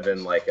just kind of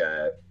in like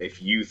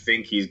if you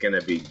think he's going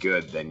to be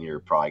good, then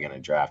you're probably going to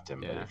draft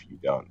him. Yeah. But if you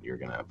don't, you're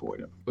going to avoid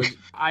him.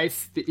 I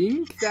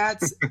think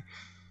that's,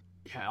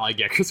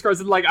 Chris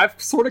Carson, like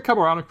I've sort of come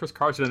around on Chris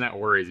Carson and that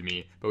worries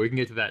me, but we can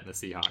get to that in the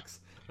Seahawks.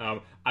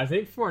 I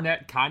think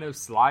Fournette kind of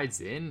slides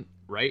in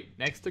right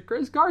next to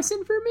Chris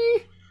Carson for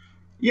me.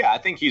 Yeah, I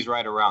think he's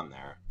right around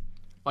there.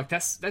 Like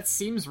that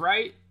seems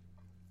right.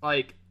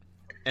 Like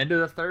end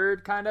of the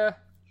third kind of.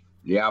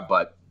 Yeah,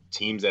 but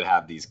teams that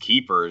have these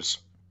keepers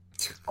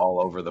all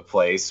over the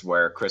place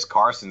where Chris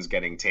Carson's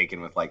getting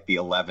taken with like the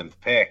 11th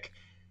pick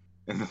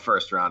in the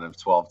first round of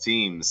 12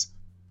 teams.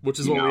 Which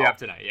is what we have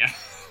tonight, yeah.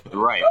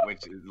 Right,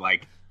 which is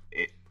like...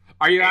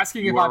 Are you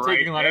asking if I'm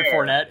taking Leonard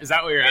Fournette? Is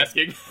that what you're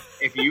asking?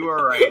 If you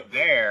were right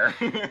there,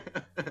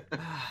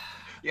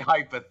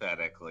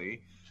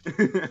 hypothetically...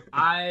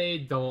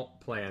 I don't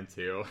plan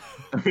to.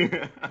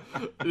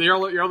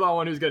 You're the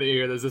one who's going to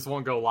hear this. This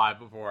won't go live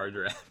before our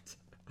draft.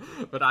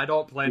 But I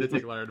don't plan to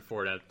take Leonard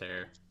Fournette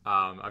there.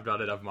 I've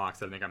done enough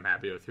mocks. I think I'm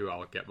happy with who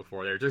I'll get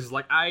before there. Just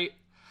like I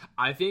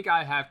think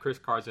I have Chris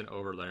Carson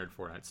over Leonard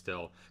Fournette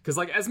still. Because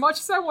like as much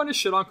as I want to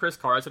shit on Chris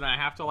Carson, I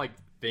have to like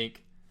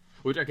think.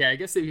 Which okay, I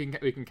guess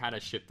we can kind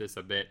of shift this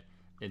a bit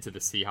into the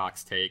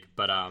Seahawks take.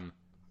 But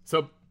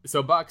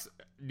so Bucks,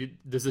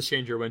 does this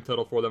change your win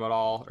total for them at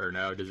all, or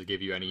no? Does it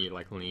give you any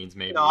like leans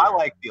maybe? No, I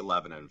like the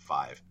 11-5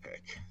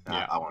 pick.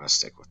 Yeah. I want to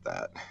stick with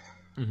that.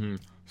 Mm-hmm.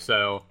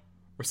 So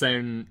we're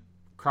saying.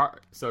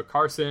 So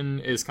Carson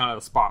is kind of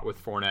the spot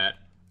with Fournette,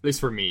 at least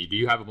for me. Do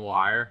you have him a little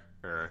higher?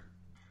 Or?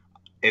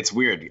 It's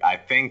weird. I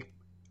think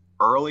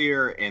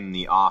earlier in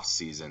the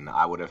offseason,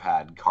 I would have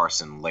had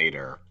Carson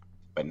later,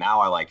 but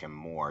now I like him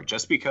more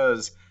just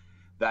because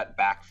that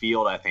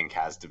backfield, I think,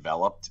 has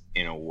developed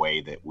in a way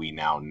that we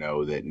now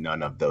know that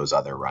none of those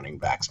other running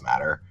backs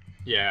matter.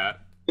 Yeah,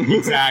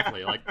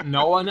 exactly. Like,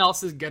 no one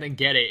else is going to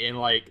get it. And,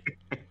 like,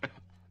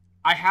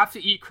 I have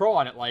to eat crow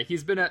on it. Like,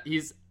 he's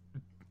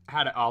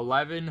had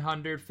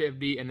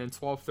 1,150 and then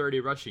 1,230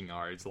 rushing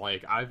yards.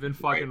 Like, I've been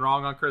fucking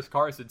wrong on Chris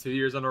Carson 2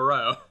 years in a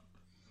row.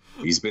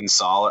 He's been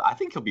solid. I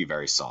think he'll be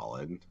very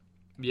solid.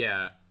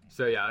 Yeah.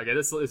 So yeah. Okay.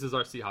 This is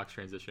our Seahawks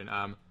transition.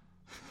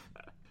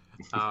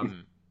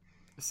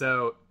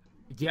 So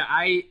yeah,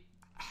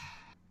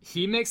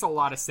 he makes a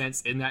lot of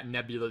sense in that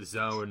nebulous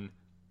zone.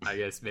 I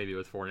guess maybe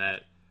with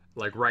Fournette,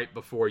 like right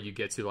before you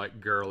get to like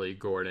Gurley,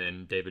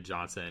 Gordon, David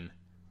Johnson,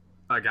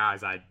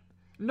 guys I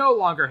no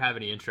longer have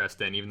any interest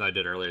in, even though I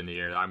did earlier in the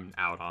year. I'm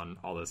out on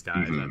all those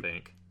guys, I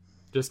think.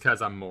 Just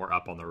because I'm more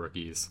up on the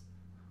rookies.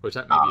 Which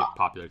that may be a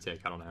popular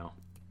take, I don't know.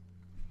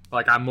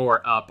 Like, I'm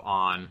more up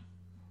on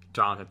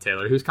Jonathan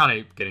Taylor, who's kind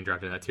of getting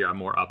drafted in that tier. I'm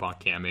more up on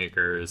Cam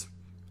Akers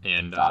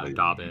and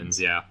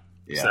Dobbins, yeah.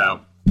 So,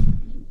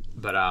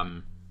 but,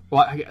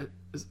 well,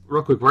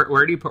 real quick,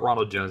 where do you put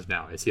Ronald Jones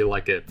now? Is he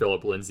like a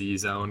Philip Lindsay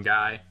zone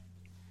guy?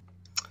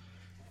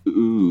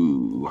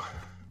 Ooh.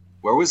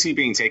 Where was he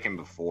being taken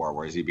before?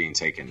 Where is he being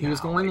taken now? He was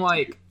going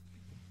like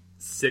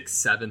 6th,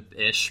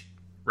 7th-ish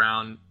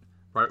round,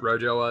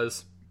 Rojo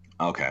was.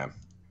 Okay.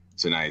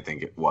 So now you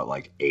think,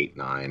 like 8,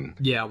 9?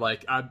 Yeah,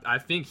 like I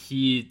think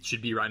he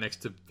should be right next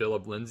to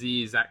Philip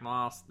Lindsay, Zach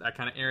Moss, that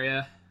kind of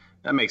area.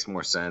 That makes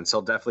more sense.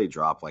 He'll definitely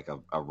drop like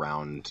a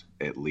round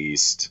at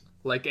least.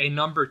 Like a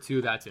number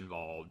 2 that's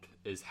involved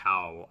is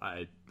how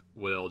I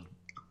will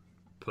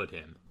put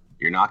him.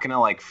 You're not going to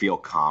like feel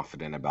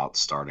confident about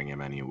starting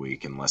him any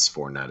week unless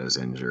Fournette is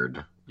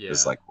injured. Yeah.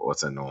 It's like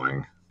what's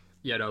annoying.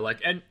 Yeah, no,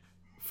 like, and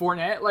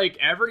Fournette, like,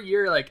 every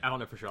year, like, I don't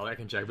know for sure, I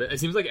can check, but it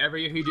seems like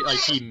every year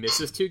he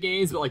misses 2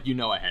 games, but, like,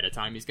 ahead of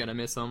time he's going to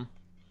miss them.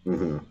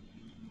 Mm-hmm.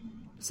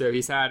 So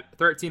he's had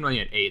 13 when he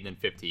had 8 and then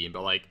 15,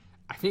 but, like,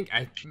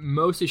 I'm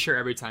mostly sure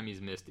every time he's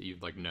missed that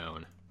you've, like,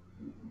 known.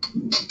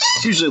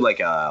 It's usually,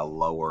 like, a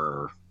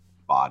lower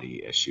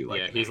body issue. Like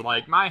yeah, he's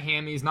like, my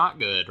hammy's not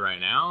good right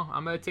now.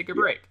 I'm going to take a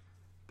break.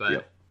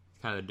 But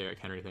kind of the Derrick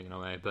Henry thing in a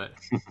way. But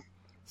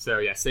so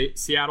yeah,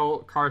 Seattle,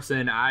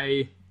 Carson.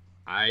 I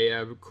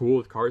am cool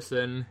with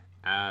Carson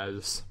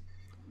as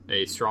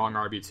a strong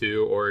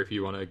RB2, or if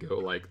you want to go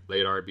like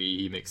late RB,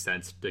 he makes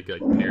sense to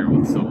like pair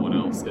with someone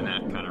else in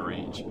that kind of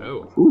range.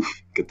 Oh, oof,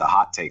 get the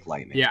hot take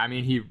lightning. Yeah, I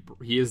mean he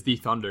is the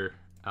thunder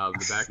of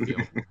the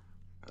backfield.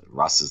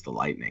 Russ is the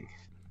lightning.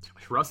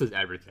 Russ is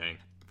everything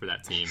for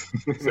that team.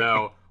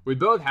 So we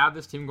both have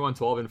this team going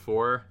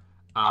 12-4.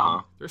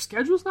 Their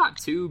schedule's not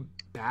too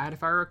bad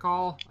if I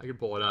recall. I can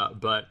pull it up,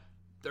 but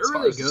they're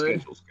really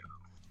good.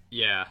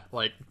 Yeah,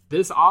 like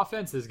this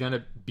offense is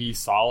gonna be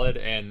solid,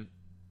 and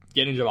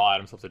getting Jamal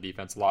Adams helps the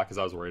defense a lot because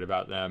I was worried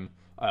about them.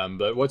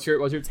 But what's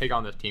your take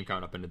on this team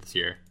coming up into this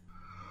year?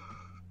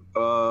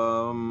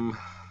 Well,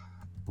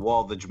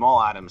 the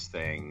Jamal Adams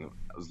thing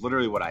was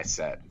literally what I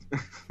said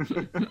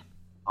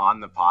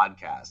on the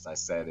podcast. I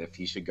said if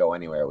he should go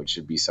anywhere, it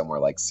should be somewhere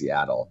like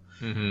Seattle.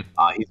 Mm-hmm.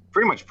 He's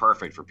pretty much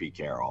perfect for Pete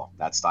Carroll.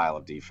 That style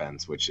of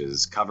defense, which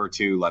is cover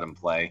 2, let him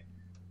play.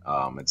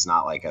 It's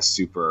not like a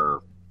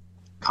super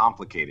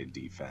complicated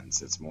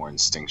defense. It's more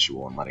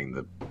instinctual and letting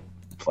the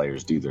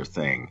players do their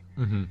thing,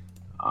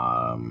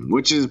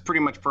 which is pretty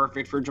much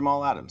perfect for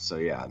Jamal Adams. So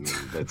yeah, I mean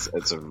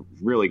it's a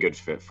really good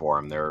fit for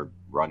him. Their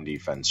run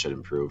defense should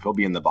improve. He'll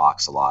be in the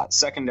box a lot.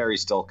 Secondary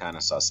still kind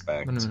of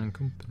suspect,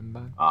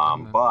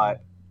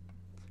 but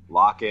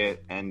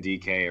Lockett and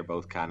DK are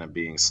both kind of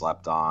being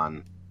slept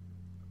on.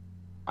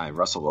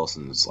 Russell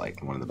Wilson's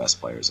like one of the best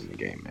players in the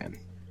game, man.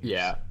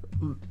 Yeah,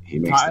 he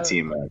makes the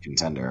team a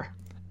contender.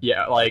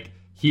 Yeah, like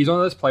he's one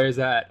of those players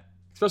that,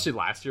 especially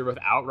last year,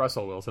 without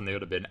Russell Wilson, they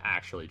would have been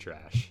actually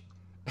trash.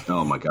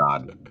 Oh my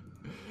god.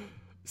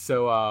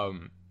 So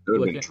it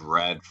would have been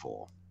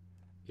dreadful.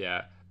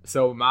 Yeah.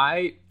 So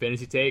my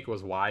fantasy take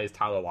was, why is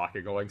Tyler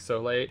Lockett going so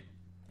late?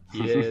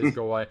 He is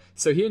going.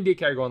 So he and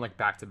DK are going like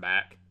back to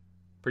back,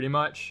 pretty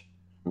much.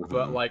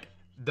 But like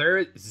there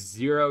is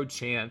zero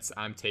chance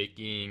I'm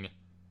taking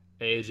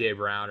AJ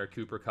Brown or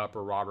Cooper Kupp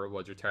or Robert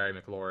Woods or Terry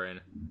McLaurin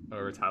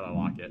over Tyler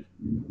Lockett.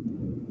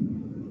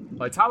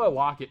 Like Tyler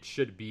Lockett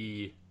should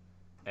be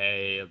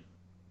a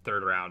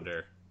third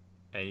rounder,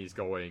 and he's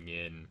going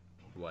in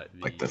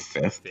like the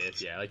fifth?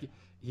 Yeah, like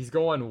he's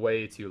going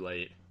way too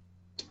late.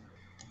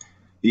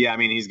 Yeah, I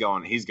mean he's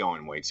going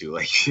way too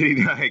late.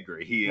 I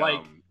agree. He's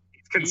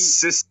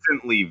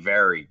consistently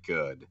very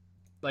good.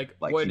 Like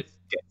he gets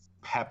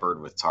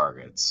peppered with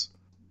targets.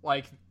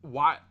 Like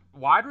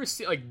wide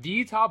receiver, like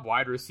the top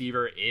wide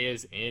receiver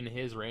is in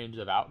his range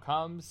of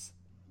outcomes,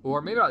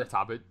 or maybe not the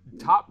top, but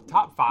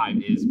top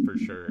 5 is for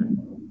sure.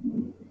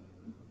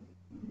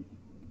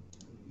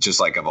 Just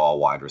like of all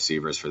wide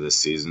receivers for this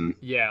season.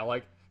 Yeah,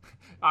 like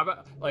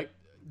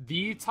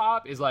the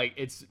top is like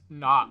it's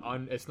not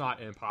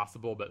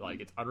impossible, but like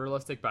it's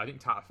unrealistic. But I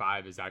think top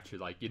 5 is actually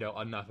like, you know,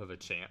 enough of a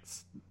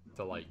chance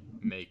to like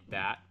make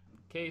that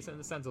case, in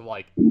the sense of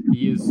like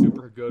he is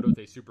super good with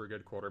a super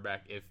good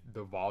quarterback. If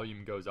the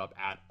volume goes up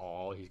at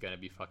all, he's gonna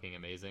be fucking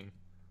amazing.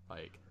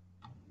 Like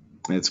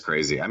it's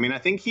crazy. I mean, I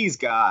think he's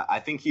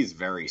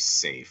very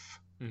safe.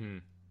 Mm-hmm.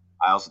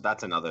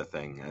 That's another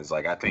thing is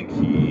like I think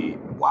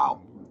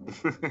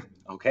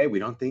okay, you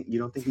don't think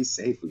he's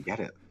safe. We get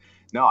it.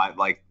 No,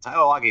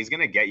 Tyler Lockett, he's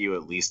going to get you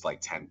at least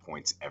like 10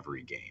 points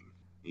every game.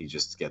 He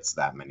just gets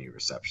that many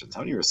receptions.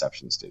 How many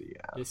receptions did he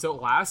have? Yeah, so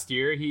last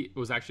year, he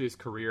was actually his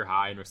career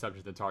high in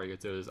receptions and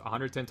targets. It was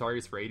 110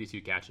 targets for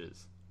 82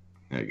 catches.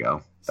 There you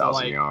go.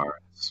 1,000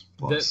 yards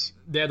plus.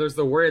 There's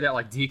the worry that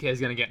like DK is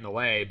going to get in the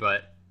way,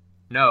 but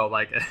no,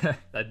 like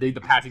I think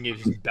the passing game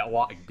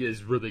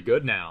is really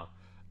good now.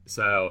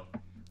 So,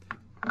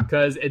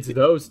 because it's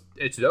those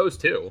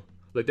two.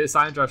 Like they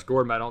signed Josh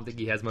Gordon, but I don't think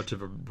he has much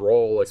of a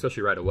role,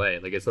 especially right away.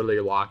 Like it's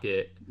literally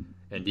Lockett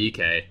and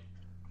DK.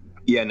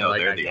 Yeah, no, like,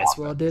 they're I guess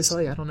well,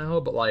 I don't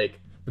know, but like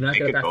they're not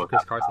going to back for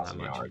Chris Carson that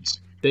much. Yards.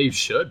 They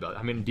should, but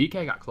I mean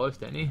DK got close,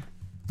 didn't he?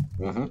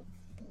 Mm-hmm.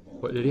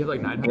 What did he have,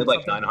 like 900? He had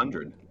like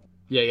 900.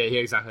 Yeah, he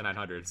had exactly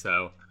 900.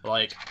 So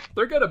like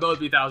they're going to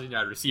both be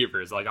 1,000-yard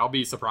receivers. Like I'll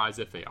be surprised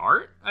if they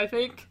aren't. I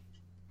think.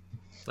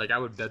 Like I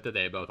would bet that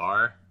they both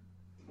are.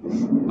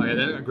 Like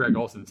then Greg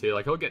Olsen too.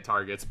 Like he'll get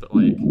targets, but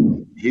like.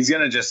 He's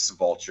going to just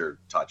vulture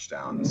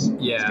touchdowns.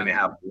 Yeah. He's going to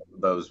have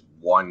those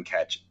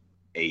 1-catch,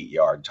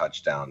 8-yard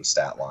touchdown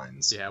stat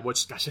lines. Yeah,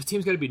 which, gosh, this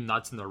team's going to be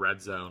nuts in the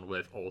red zone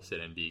with Olsen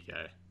and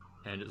DK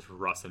and just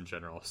Russ in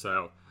general.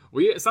 So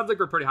it sounds like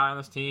we're pretty high on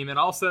this team. And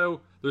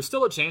also, there's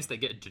still a chance they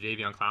get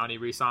Jadeveon Clowney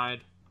re-signed.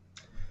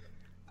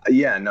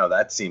 Yeah, no,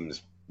 that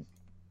seems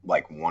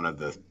like one of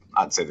the –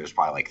 I'd say there's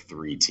probably like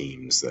 3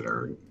 teams that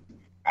are –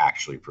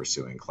 actually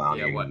pursuing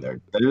Clowney. Yeah,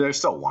 they're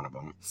still one of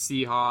them.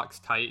 Seahawks,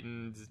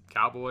 Titans,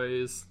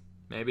 Cowboys,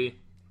 maybe.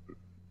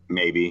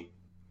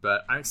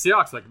 But I mean,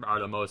 Seahawks are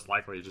the most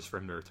likely just for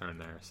him to return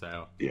there.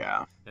 So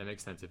yeah, it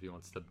makes sense if he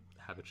wants to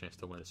have a chance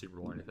to win a Super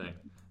Bowl or anything.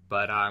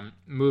 But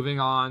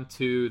moving on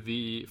to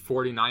the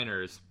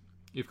 49ers,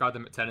 you've got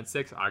them at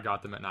 10-6. I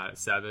got them at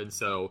 9-7.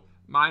 So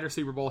minor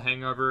Super Bowl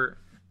hangover.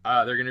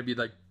 They're going to be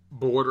like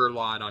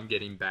borderline on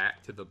getting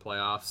back to the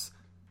playoffs.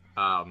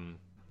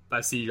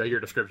 I see your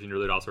description. You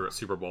really also wrote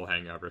Super Bowl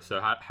hangover. So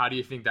how do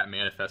you think that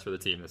manifests for the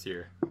team this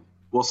year?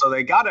 Well, so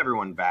they got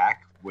everyone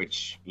back,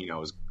 which,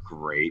 is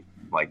great.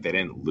 Like, they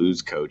didn't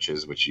lose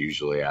coaches, which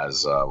usually,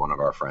 as one of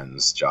our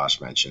friends, Josh,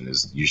 mentioned,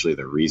 is usually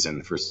the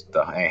reason for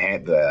the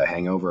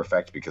hangover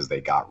effect, because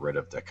they got rid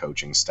of the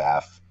coaching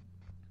staff.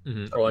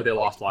 Mm-hmm. Or like they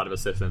lost a lot of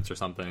assistants or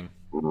something.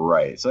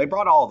 Right. So they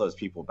brought all those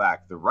people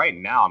back. Right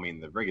now,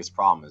 the biggest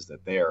problem is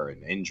that they are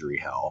in injury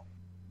hell.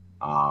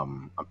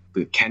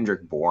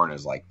 Kendrick Bourne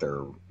is like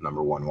their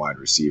number one wide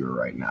receiver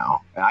right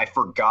now. And I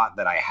forgot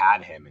that I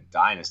had him in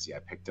Dynasty. I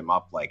picked him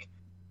up like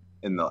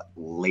in the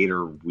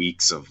later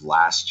weeks of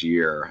last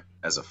year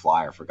as a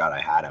flyer. Forgot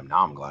I had him.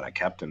 Now I'm glad I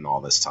kept him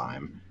all this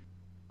time.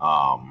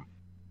 But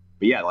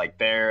yeah, like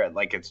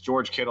it's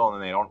George Kittle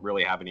and they don't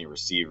really have any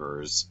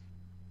receivers.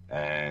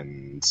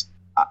 And,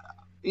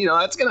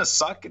 that's going to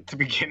suck at the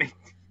beginning,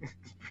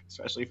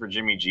 especially for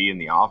Jimmy G in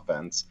the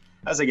offense.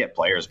 As they get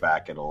players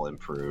back, it'll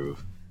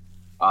improve.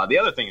 The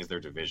other thing is their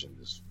division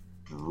is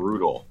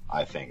brutal,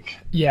 I think.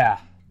 Yeah,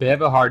 they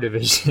have a hard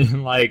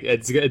division. Like,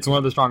 it's one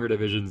of the stronger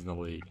divisions in the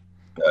league.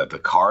 The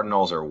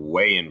Cardinals are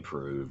way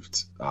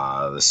improved.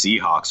 The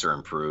Seahawks are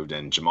improved,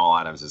 and Jamal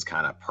Adams is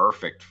kind of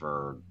perfect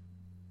for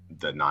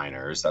the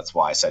Niners. That's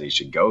why I said he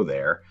should go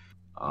there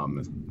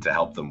to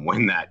help them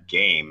win that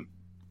game.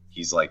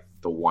 He's like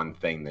the one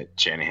thing that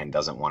Shanahan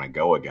doesn't want to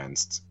go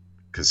against,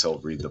 because he'll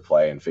read the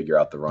play and figure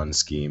out the run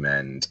scheme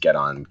and get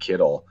on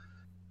Kittle.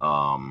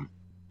 I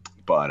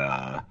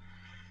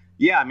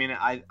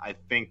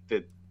think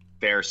that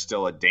they're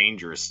still a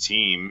dangerous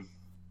team.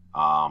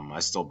 I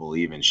still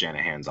believe in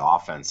Shanahan's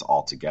offense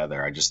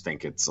altogether. I just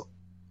think it's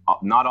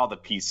not all the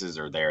pieces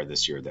are there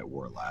this year that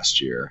were last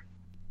year.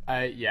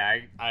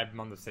 I'm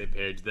on the same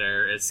page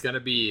there. It's going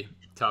to be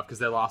tough because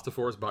they lost to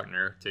Forrest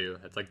Buckner too.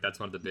 That's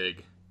one of the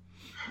big.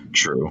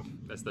 True.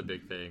 That's the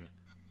big thing.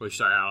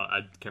 Which I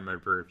can't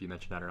remember if you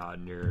mentioned that or not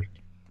in your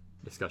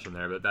discussion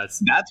there, but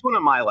that's one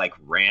of my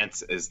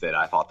rants, is that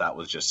I thought that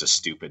was just a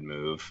stupid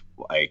move.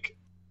 Like,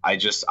 I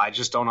just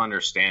don't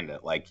understand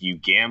it. Like, you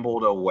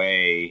gambled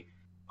away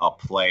a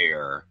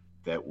player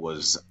that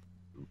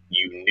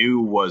you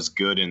knew was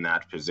good in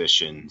that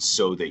position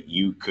so that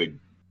you could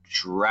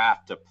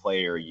draft a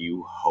player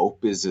you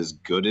hope is as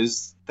good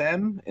as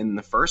them in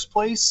the first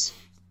place.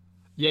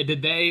 Yeah,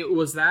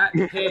 was that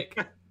pick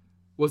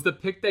was the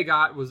pick they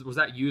got was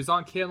that used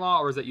on Kinlaw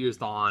or was it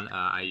used on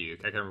Ayuk?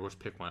 I can't remember which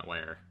pick went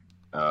where.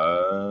 I'm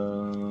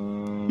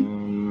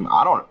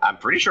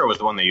pretty sure it was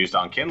the one they used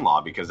on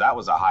Kinlaw, because that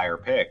was a higher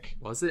pick.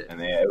 Was it?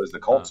 And it was the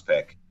Colts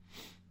pick.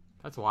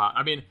 That's a lot.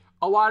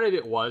 A lot of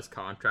it was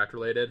contract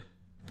related.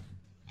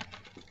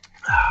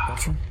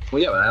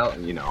 Well,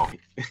 yeah,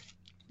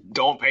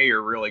 don't pay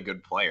your really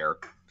good player.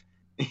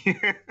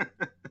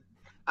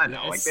 I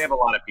know, they have a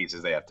lot of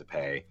pieces they have to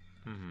pay.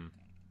 Mm-hmm.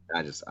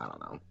 I don't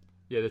know.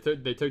 Yeah, they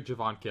took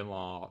Javon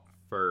Kinlaw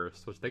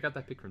first, which they got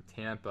that pick from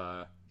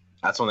Tampa.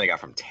 That's one they got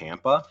from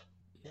Tampa?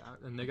 Yeah,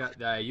 and they got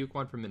the Ayuk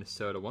one from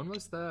Minnesota. One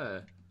was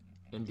the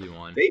Indy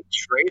one. They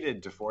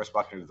traded DeForest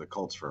Buckner to the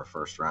Colts for a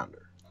first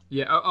rounder.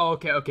 Yeah. Oh,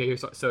 okay.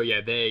 So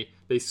yeah, they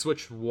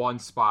switched one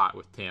spot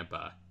with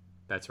Tampa.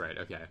 That's right.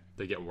 Okay,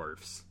 they get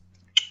Wirfs,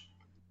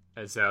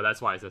 and so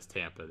that's why it says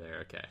Tampa there.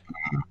 Okay.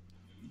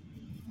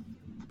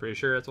 Pretty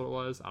sure that's what it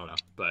was. I don't know,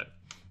 but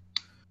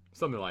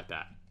something like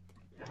that.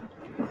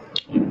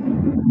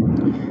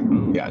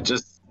 Yeah,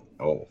 just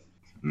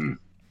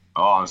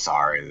I'm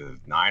sorry. The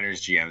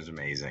Niners GM is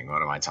amazing.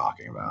 What am I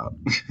talking about?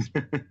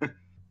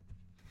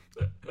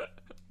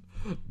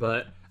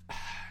 But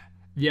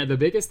yeah, the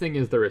biggest thing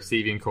is the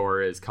receiving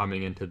core is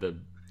coming into the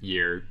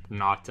year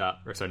knocked up.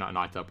 Not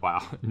knocked up.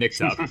 Wow,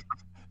 nicked up.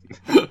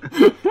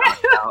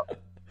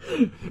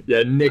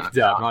 Yeah, nicked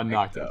up, not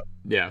knocked up.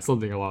 Yeah,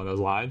 something along those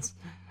lines.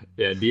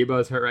 Yeah,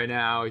 Debo's hurt right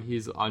now.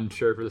 He's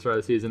unsure for the start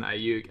of the season.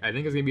 Ayuk, I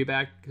think, is going to be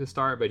back to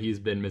start, but he's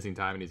been missing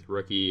time, and he's a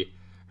rookie.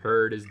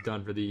 Hurd is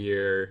done for the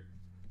year.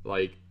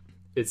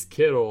 It's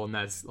Kittle, and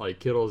that's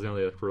Kittle's the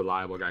only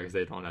reliable guy because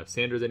they don't have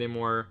Sanders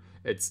anymore.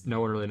 No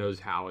one really knows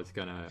how it's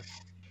gonna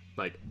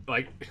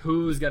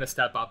who's gonna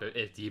step up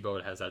if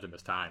Debo has had to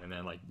miss time, and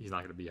then he's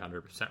not gonna be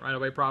 100% right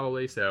away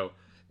probably. So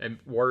it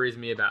worries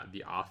me about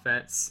the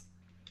offense.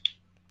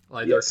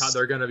 Yes.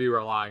 They're gonna be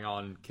relying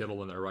on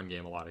Kittle in their run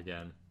game a lot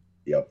again.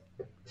 Yep,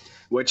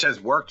 which has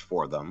worked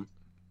for them.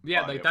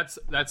 Yeah,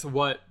 that's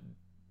what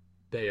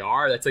they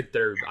are. That's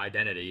their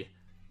identity.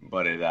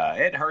 But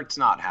it hurts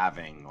not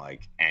having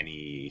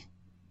any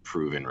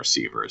proven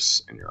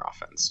receivers in your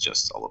offense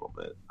just a little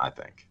bit, I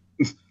think.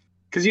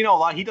 Because he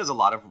does a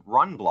lot of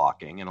run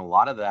blocking, and a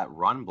lot of that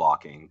run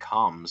blocking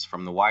comes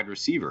from the wide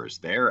receivers.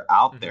 They're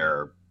out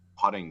there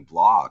putting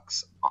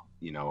blocks,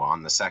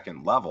 on the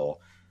second level,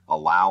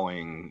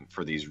 allowing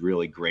for these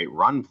really great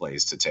run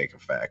plays to take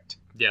effect.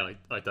 Yeah,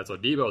 that's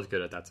what Debo is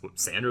good at. That's what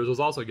Sanders was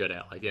also good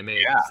at. It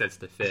made sense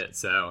to fit.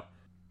 So.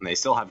 And they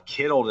still have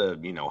Kittle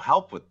to,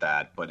 help with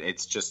that, but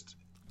it's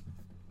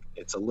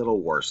a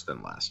little worse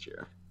than last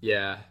year.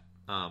 Yeah.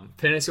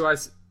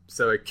 Fantasy-wise,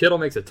 so Kittle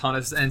makes a ton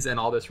of sense in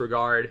all this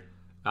regard.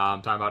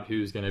 Talking about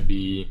who's going to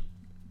be,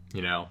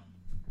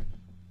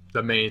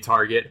 the main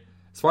target.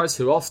 As far as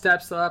who else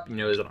steps up,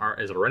 is a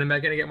running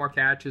back going to get more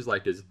catches?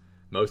 Like, does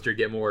Mostert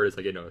get more? Is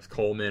is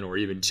Coleman or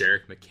even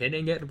Jerick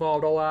McKinnon get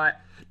involved a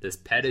lot? Does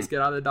Pettis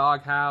get out of the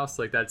doghouse?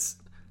 Like,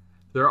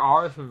 there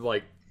are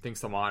some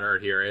things to monitor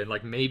here,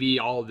 and maybe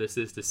all of this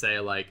is to say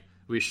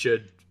we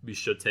should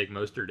take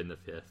Mostert in the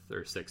 5th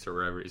or 6th or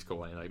wherever he's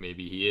going.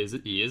 Maybe he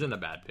isn't a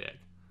bad pick.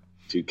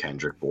 Dude,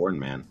 Kendrick Bourne,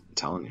 man, I'm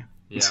telling you.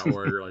 Yeah,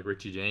 or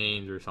Richie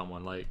James or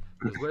someone where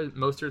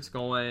Mostert's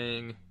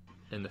going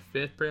in the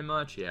 5th, pretty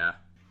much. Yeah.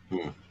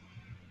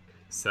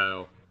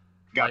 So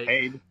got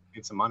paid,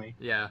 get some money.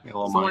 Yeah. Get a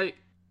little money.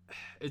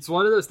 It's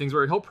one of those things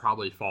where he'll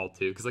probably fall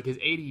too, because his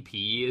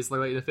ADP is in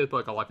the 5th. I feel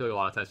like a lot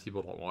of times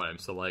people don't want him.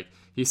 So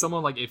he's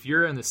someone if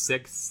you're in the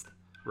 6th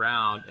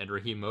round and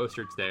Raheem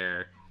Mostert's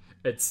there,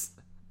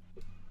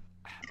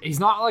 he's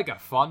not a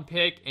fun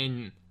pick,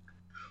 and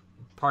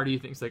part of you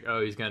thinks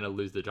he's gonna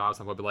lose the job at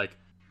some point, but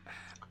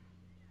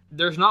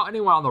there's not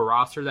anyone on the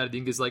roster that I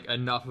think is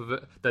enough of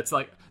it. That's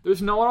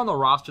there's no one on the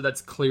roster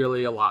that's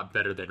clearly a lot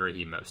better than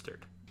Raheem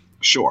Mostert.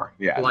 Sure,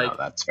 yeah, no,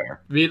 that's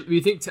fair.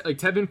 We think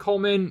Tevin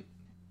Coleman,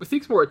 I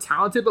think's more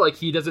talented, but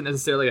he doesn't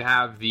necessarily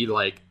have the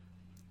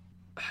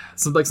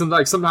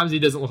sometimes he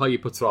doesn't look like he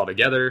puts it all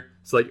together.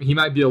 So he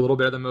might be a little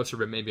better than Mostert,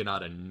 but maybe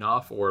not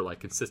enough or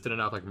consistent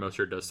enough.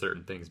 Mostert does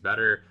certain things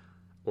better,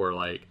 or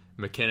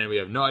McKinnon, we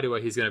have no idea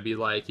what he's going to be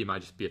like. He might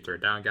just be a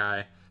third down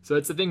guy. So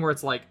it's the thing where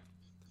it's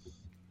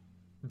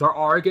there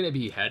are going to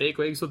be headache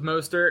weeks with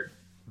Mostert,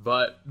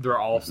 but there are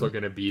also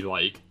going to be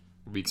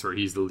weeks where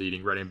he's the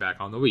leading running back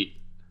on the week.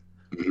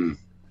 Mm-hmm.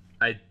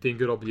 I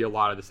think it'll be a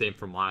lot of the same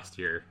from last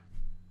year.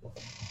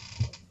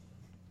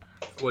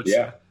 Which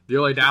the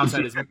only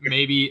downside is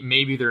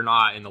maybe they're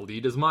not in the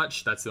lead as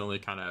much. That's the only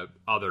kind of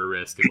other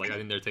risk. Is I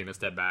think they're taking a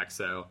step back,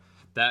 so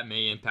that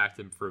may impact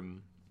them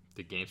from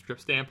the game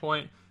script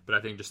standpoint. But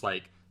I think just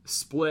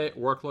split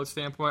workload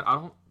standpoint, I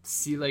don't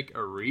see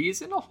a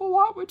reason a whole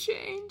lot would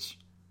change.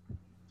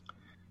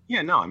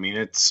 Yeah, no, I mean,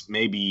 it's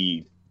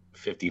maybe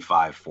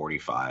 55-45,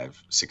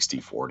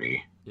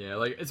 60-40.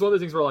 Yeah, it's one of those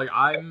things where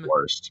I'm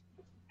worst.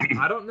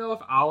 I don't know if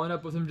I'll end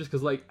up with him just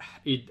because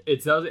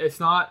it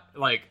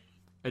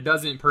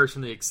doesn't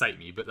personally excite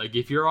me. But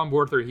if you're on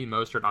board with Raheem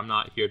Mostert, I'm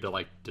not here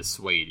to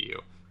dissuade you.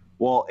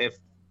 Well, if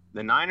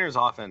the Niners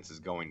offense is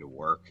going to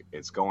work,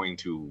 it's going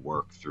to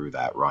work through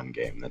that run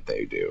game that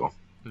they do.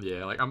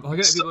 Yeah, I'm looking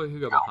at people who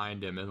go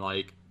behind him,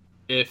 and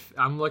if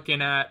I'm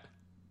looking at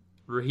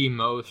Raheem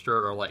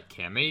Mostert or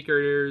Cam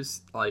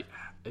Akers,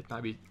 it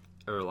might be,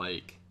 or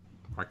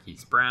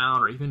Marquise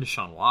Brown or even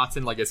Deshaun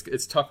Watson.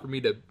 It's tough for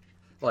me to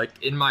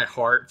in my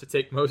heart to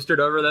take Mostert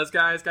over those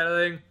guys, kind of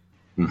thing.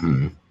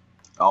 Mm-hmm.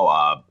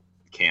 Oh,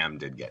 Cam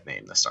did get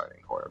named the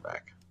starting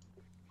quarterback.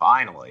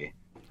 Finally.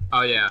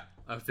 Oh yeah,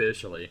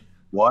 officially.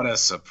 What a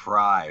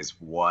surprise!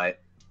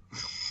 What?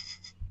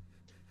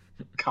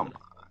 Come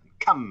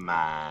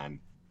on,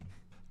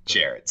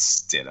 Jarrett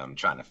Stidham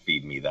trying to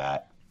feed me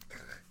that.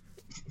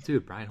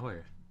 Dude, Brian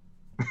Hoyer.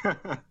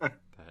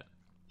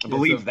 I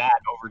believe that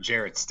over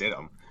Jarrett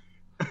Stidham.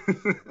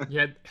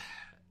 Yeah.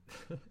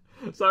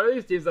 Some of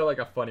these teams have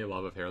a funny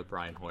love affair with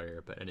Brian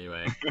Hoyer, but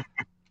anyway.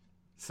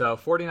 So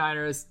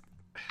 49ers,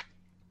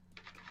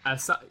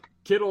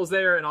 Kittle's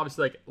there, and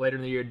obviously later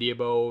in the year,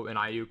 Deebo and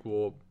Ayuk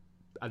will,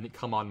 I think,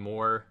 come on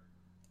more,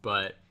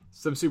 but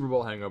some Super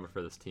Bowl hangover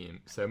for this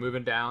team. So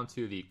moving down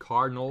to the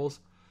Cardinals,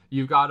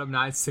 you've got them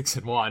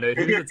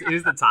 9-6-1.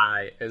 Who's the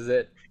tie? Is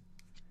it?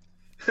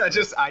 I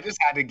just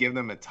had to give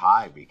them a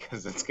tie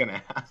because it's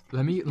gonna happen.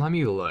 Let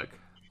me look.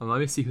 Let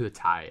me see who the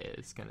tie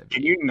is gonna be.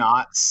 Can you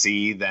not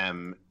see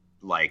them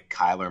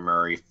Kyler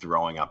Murray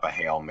throwing up a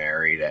Hail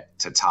Mary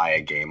to tie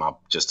a game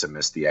up just to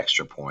miss the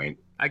extra point?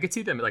 I could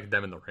see them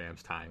them and the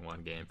Rams tying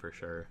one game for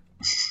sure.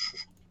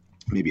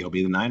 Maybe it'll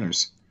be the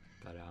Niners.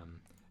 But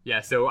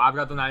yeah. So I've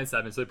got the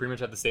 9-7, so they pretty much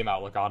have the same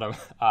outlook on them.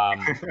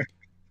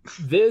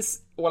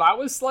 When I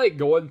was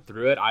going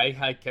through it,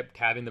 I kept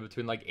having them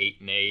between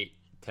 8-8.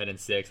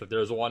 10-6. There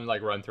was one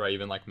run through I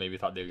even maybe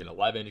thought they were going to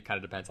 11. It kind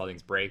of depends how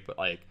things break, but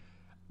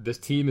this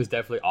team is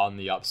definitely on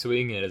the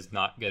upswing, and it's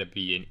not going to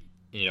be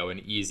an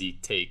easy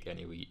take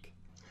any week.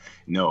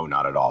 No,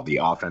 not at all.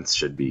 The offense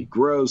should be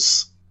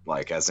gross,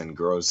 as in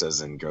gross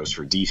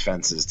for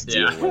defenses to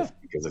deal with,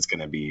 because it's going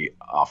to be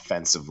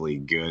offensively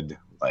good.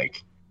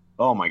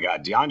 Oh my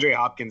God, DeAndre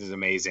Hopkins is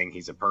amazing.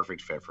 He's a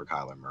perfect fit for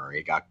Kyler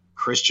Murray. Got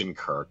Christian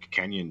Kirk,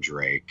 Kenyon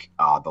Drake.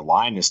 The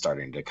line is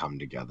starting to come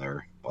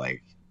together.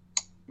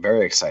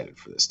 Very excited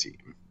for this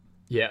team.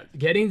 Yeah,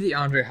 getting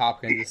DeAndre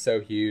Hopkins is so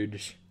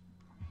huge.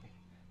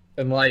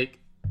 And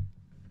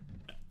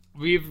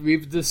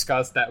we've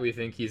discussed that we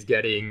think he's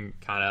getting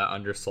kind of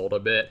undersold a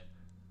bit.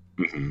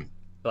 Mm-hmm.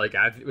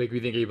 We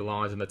think he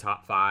belongs in the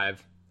top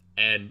 5.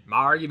 And my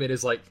argument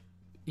is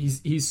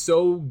he's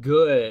so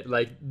good.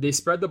 They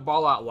spread the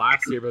ball out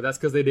last year, but that's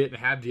because they didn't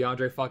have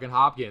DeAndre fucking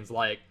Hopkins.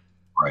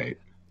 Right.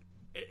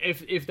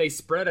 If they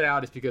spread it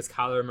out, it's because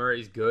Kyler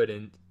Murray's good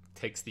and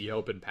takes the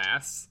open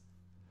pass.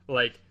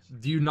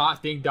 Do you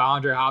not think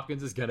DeAndre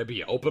Hopkins is going to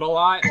be open a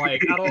lot? I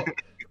don't.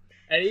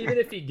 And even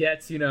if he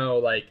gets,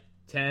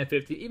 10,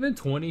 15, even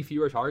 20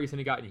 fewer targets than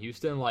he got in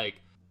Houston,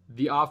 like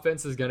the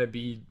offense is going to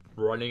be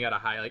running at a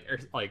high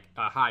like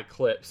a high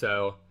clip.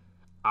 So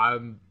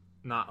I'm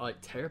not like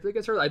terribly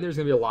concerned. I think there's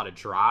going to be a lot of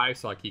drives,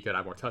 so like he could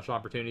have more touchdown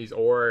opportunities,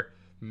 or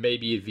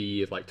maybe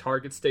the like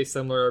targets stay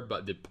similar,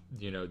 but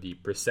the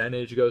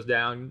percentage goes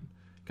down,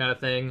 kind of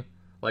thing.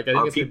 Like I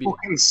think it's people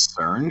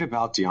concerned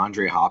about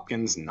DeAndre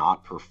Hopkins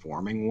not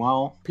performing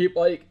well.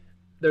 People like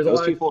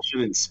those people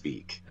shouldn't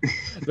speak.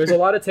 There's a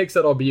lot of takes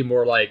that'll be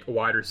more like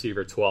wide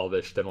receiver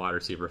 12-ish than wide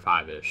receiver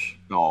 5-ish.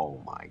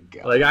 Oh my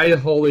god! Like I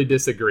wholly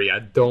disagree. I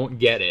don't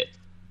get it.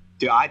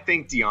 Dude, I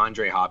think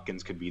DeAndre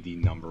Hopkins could be the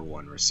number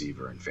 1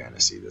 receiver in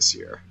fantasy this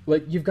year.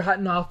 Like you've got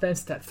an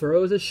offense that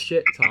throws a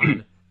shit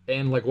ton,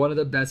 and like one of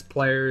the best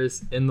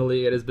players in the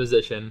league at his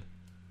position,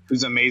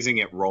 who's amazing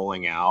at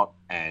rolling out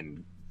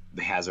and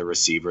has a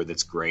receiver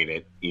that's great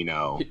at,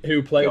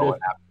 who played with,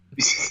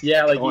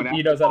 yeah, like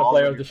he knows how to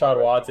play with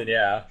Deshaun Watson,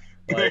 yeah.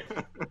 Like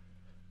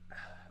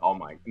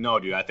no,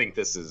 dude, I think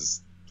this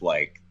is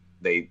like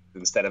they,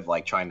 instead of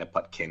like trying to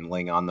put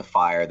kindling on the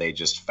fire, they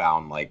just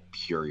found like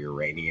pure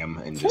uranium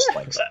and just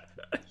like just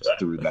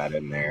threw that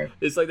in there.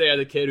 It's like they had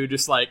the kid who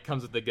just like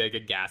comes with the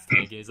gas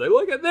tank and he's like,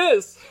 look at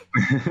this.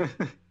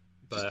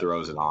 Just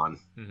throws it on.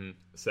 Mm-hmm.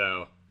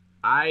 So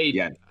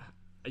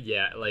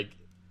like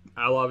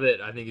I love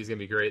it. I think he's gonna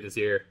be great this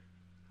year.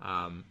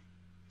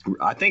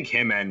 I think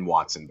him and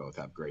Watson both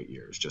have great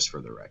years, just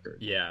for the record.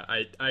 Yeah,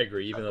 I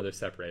agree. Even though they're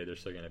separated, they're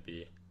still gonna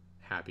be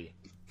happy.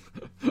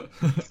 That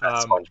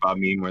SpongeBob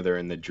meme where they're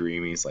in the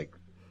dream, he's like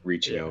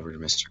reaching over to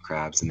Mr.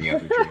 Krabs in the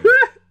other dream.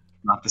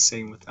 Not the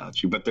same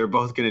without you, but they're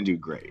both gonna do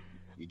great.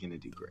 You're gonna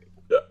do great.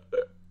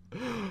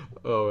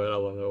 Oh man, I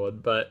love that one.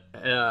 But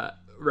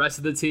rest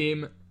of the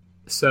team,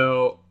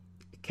 so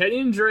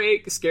Kenyon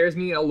Drake scares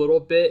me a little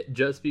bit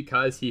just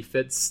because he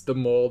fits the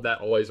mold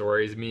that always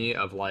worries me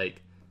of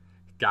like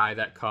guy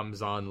that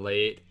comes on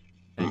late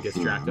and gets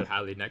drafted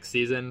highly next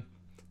season.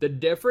 The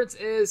difference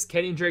is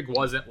Kenyon Drake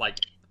wasn't like,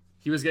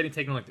 he was getting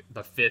taken like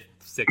the 5th,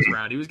 6th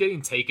round. He was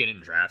getting taken in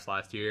drafts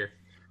last year,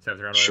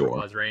 7th round, whatever it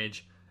was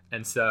range.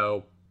 And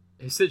so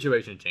his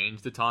situation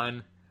changed a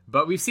ton.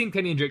 But we've seen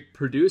Kenyon Drake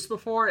produce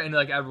before, and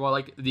like everyone,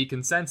 like the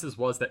consensus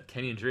was that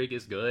Kenyon Drake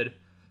is good.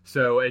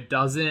 So it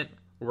doesn't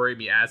worry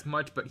me as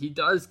much, but he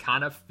does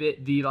kind of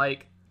fit the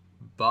like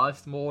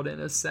bust mold in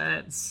a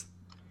sense.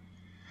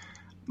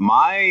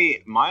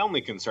 My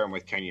only concern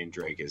with Kenyon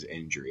Drake is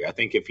injury. I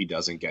think if he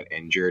doesn't get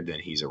injured, then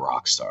he's a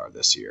rock star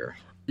this year.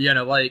 Yeah,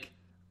 no, like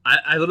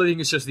I literally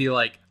think it's just the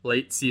like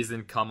late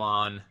season come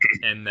on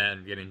and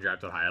then getting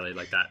drafted highly.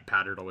 Like that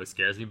pattern always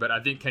scares me. But I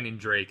think Kenyon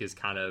Drake is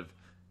kind of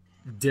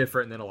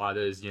different than a lot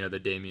of those, the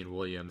Damian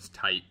Williams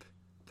type.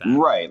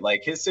 Right,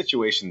 like his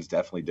situation's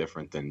definitely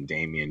different than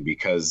Damian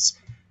because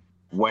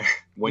when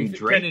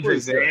Drake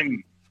was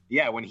in.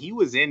 Yeah, when he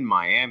was in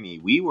Miami,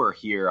 we were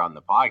here on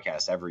the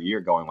podcast every year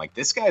going like,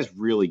 this guy's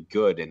really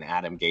good and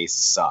Adam Gase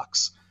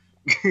sucks.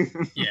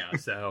 Yeah,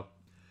 so.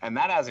 And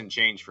that hasn't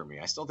changed for me.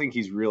 I still think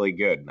he's really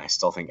good, and I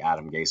still think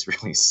Adam Gase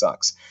really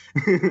sucks.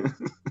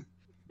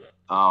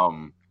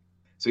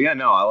 So yeah,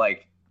 no,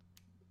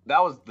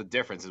 that was the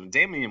difference.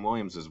 Damian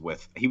Williams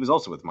he was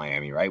also with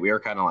Miami, right? We were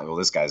kind of like, well,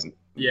 this guy's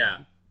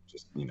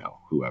just,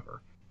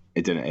 whoever.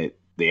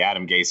 The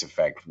Adam Gase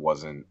effect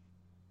wasn't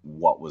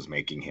what was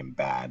making him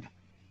bad.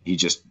 He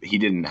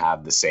didn't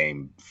have the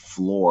same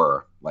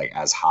floor like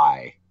as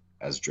high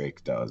as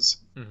Drake does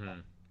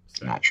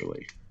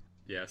naturally.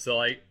 Yeah, so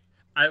like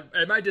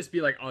it might just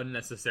be like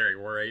unnecessary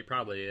worry. It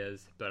probably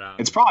is, but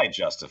it's probably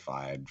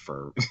justified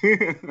for.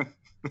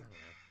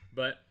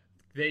 But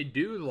they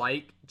do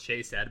like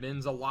Chase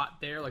Edmonds a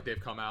lot there. Like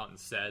they've come out and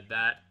said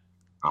that.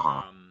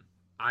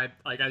 I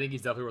think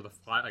he's definitely worth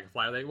a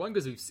fly one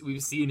because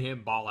we've seen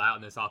him ball out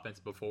in this offense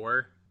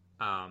before.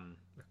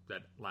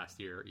 That last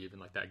year, even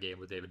like that game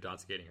with David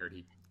Johnson getting hurt,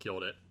 he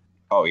killed it.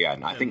 Oh yeah,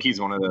 and I think he's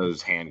one of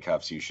those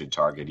handcuffs you should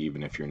target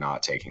even if you're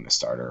not taking the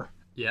starter.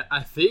 Yeah,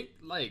 I think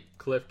like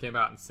Cliff came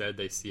out and said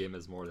they see him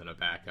as more than a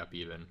backup.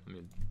 Even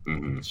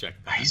check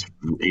that.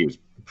 He was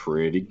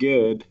pretty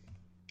good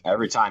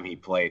every time he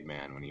played.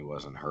 Man, when he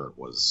wasn't hurt,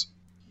 was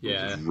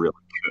really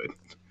good.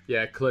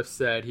 Yeah, Cliff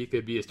said he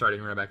could be a starting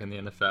running back in the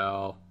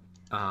NFL.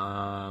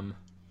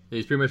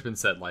 He's pretty much been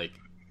said like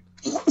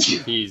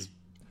he's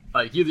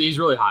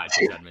really high at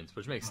Chase Edmonds,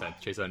 which makes sense.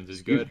 Chase Edmonds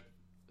is good.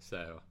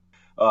 So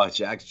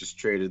Jags just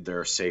traded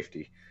their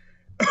safety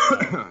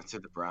to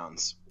the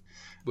Browns.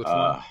 Which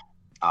one?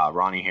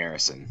 Ronnie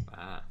Harrison.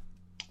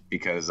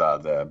 Because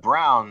the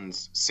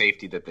Browns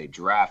safety that they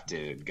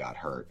drafted got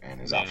hurt and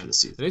is out for the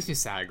season. It makes me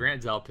sad.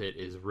 Grant Delpit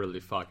is really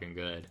fucking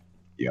good.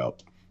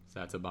 Yep. So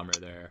that's a bummer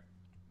there.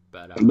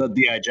 But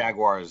the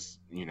Jaguars,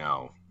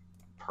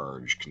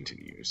 purge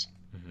continues.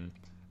 Mm-hmm.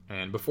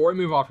 And before we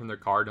move on from the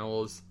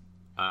Cardinals,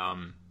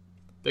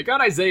 they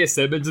got Isaiah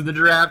Simmons in the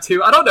draft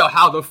too. I don't know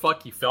how the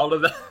fuck he fell to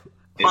that.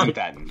 Isn't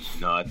that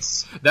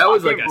nuts? That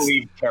was I can't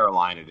believe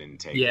Carolina didn't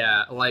take it.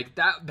 Yeah, like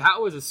that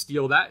was a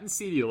steal. That and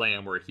CeeDee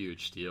Lamb were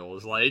huge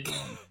steals. Like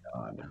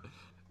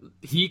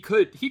he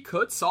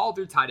could solve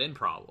their tight end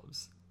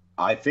problems.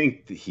 I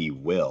think that he I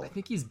will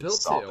think he's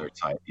built solve to. their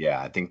type.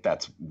 Yeah, I think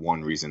that's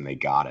one reason they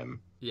got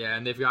him. Yeah,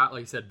 and they've got,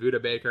 like you said, Buda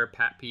Baker,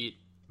 Pat Pete,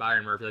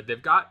 Byron Murphy. Like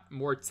they've got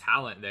more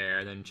talent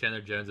there than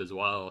Chandler Jones as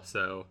well.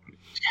 So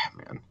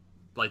Yeah, man.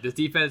 like this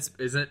defense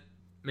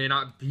may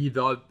not be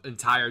the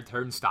entire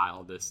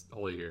turnstile this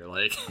whole year.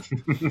 Like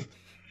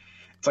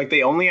It's like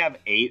they only have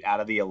 8 out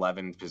of the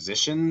 11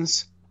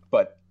 positions,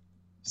 but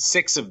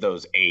 6 of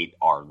those 8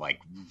 are like,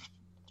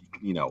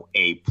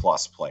 A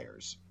plus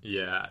players.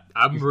 yeah,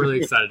 I'm really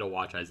excited to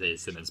watch Isaiah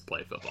Simmons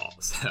play football.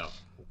 So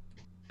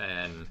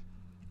and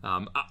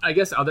I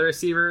guess other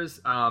receivers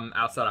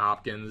outside of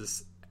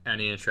Hopkins,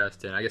 any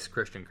interest in? I guess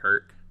Christian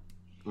Kirk.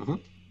 Mm-hmm.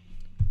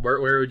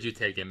 Where would you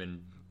take him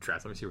in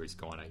draft? Let me see where he's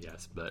going. I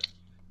guess, but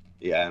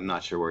Yeah, I'm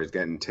not sure where he's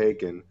getting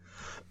taken.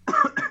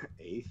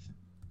 8th.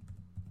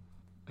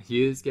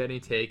 he is getting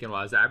taken.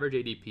 Well, his average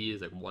ADP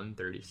is like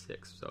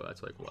 136, so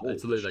that's like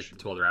it's literally like the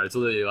 12th round. It's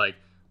literally like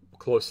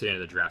close to the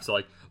end of the draft. So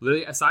like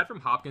literally, aside from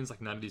Hopkins,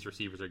 like none of these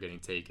receivers are getting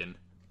taken.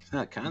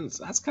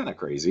 That's kind of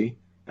crazy.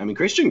 I mean,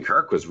 Christian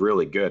Kirk was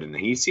really good, and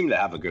he seemed to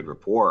have a good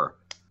rapport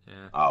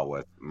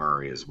with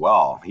Murray as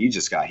well. He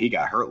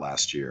got hurt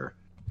last year.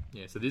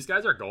 Yeah, so these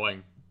guys are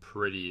going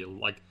pretty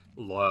like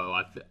low.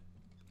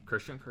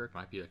 Christian Kirk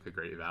might be like a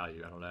great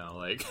value. I don't know.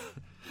 Like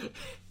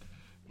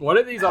one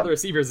of these other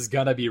receivers is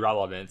gonna be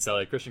relevant. So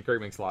like Christian Kirk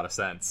makes a lot of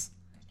sense.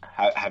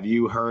 Have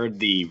you heard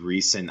the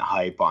recent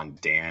hype on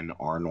Dan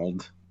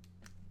Arnold?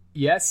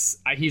 Yes,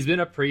 he's been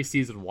a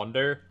preseason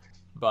wonder,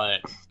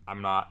 but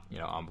I'm not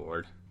on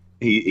board.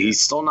 He's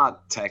still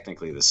not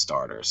technically the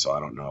starter, so I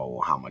don't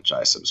know how much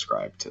I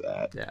subscribe to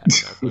that. Yeah,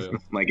 exactly.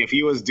 Like if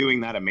he was doing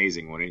that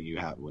amazing, wouldn't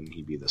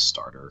he be the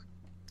starter?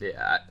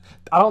 Yeah,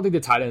 I don't think the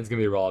tight end is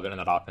gonna be relevant in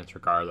that offense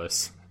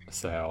regardless.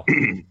 So,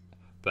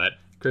 but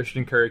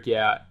Christian Kirk,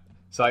 yeah.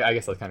 So I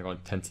guess that's kind of going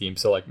 10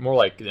 teams. So like more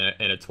like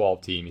in a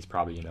 12 team, he's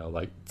probably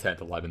like 10th,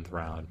 11th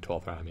round,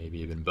 12th round maybe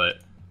even. But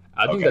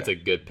I think that's a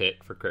good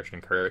pick for Christian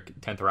Kirk.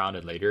 10th round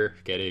and later,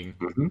 getting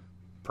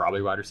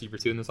probably wide receiver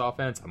 2 in this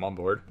offense. I'm on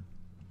board.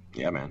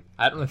 Yeah, man.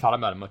 I hadn't really thought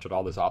about it much at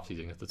all this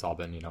offseason because it's all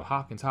been,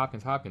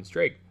 Hopkins,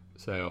 Drake.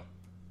 So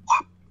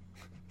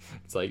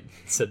it's like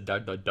it's a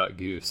duck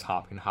goose.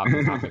 Hopkins,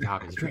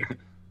 Drake.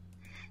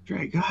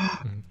 Drake.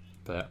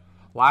 But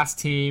last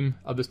team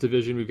of this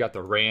division, we've got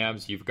the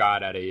Rams. You've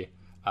got at a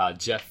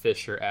Jeff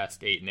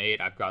Fisher-esque 8-8.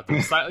 I've got them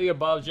slightly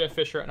above Jeff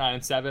Fisher at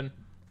 9-7.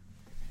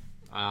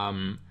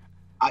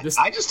 I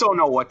just don't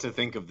know what to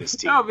think of this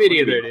team. No, me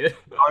neither, dude.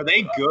 Are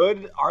they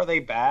good? Are they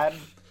bad?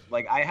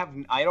 Like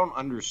I don't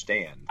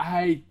understand.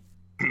 I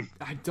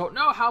don't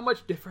know how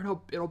much different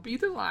it'll be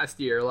than last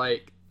year.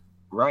 Like,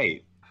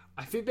 right.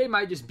 I think they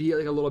might just be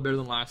like a little better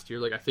than last year.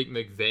 Like, I think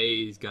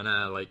McVay's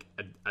gonna like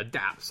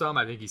adapt some.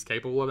 I think he's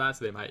capable of that,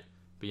 so they might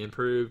be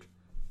improved.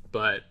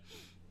 But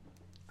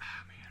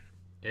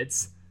man,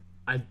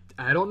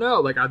 I don't know.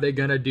 Like, are they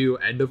gonna do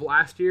end of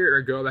last year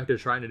or go back to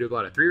trying to do a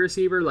lot of 3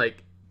 receiver?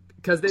 Like,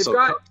 because they've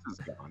got Cooks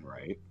is gone,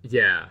 right?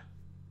 Yeah,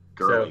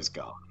 Gurley's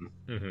gone.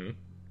 Mm-hmm.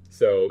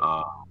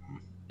 So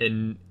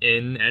in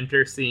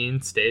enter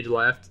scene stage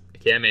left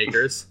Cam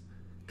Akers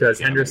because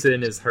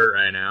Henderson is hurt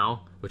right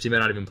now, which he may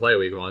not even play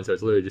week 1. So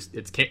it's literally just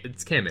it's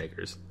Cam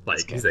Akers.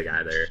 Like he's the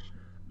guy there.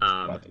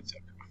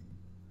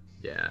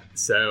 Yeah.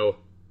 So.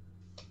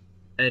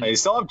 And they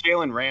still have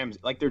Jalen Ramsey.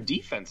 Like their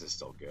defense is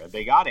still good.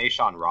 They got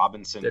Ashawn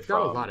Robinson. They've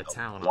got a lot of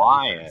talent.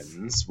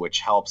 Lions, which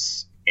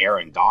helps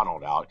Aaron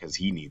Donald out because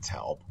he needs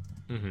help.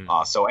 Mm-hmm.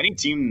 So any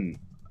team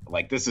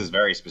like this is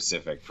very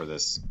specific for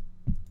this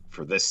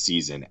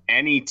season.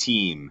 Any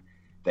team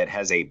that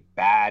has a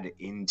bad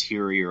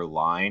interior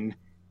line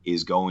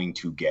is going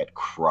to get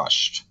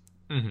crushed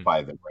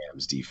by the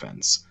Rams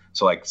defense.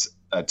 So like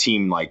a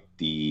team like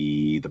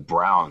the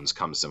Browns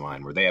comes to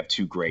mind where they have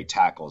 2 great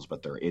tackles,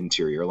 but their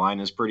interior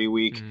line is pretty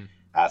weak.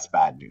 That's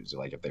bad news.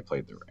 Like if they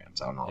played the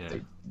Rams, I don't know if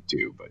they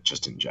do, but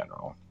just in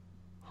general.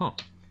 Huh.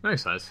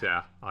 Makes sense.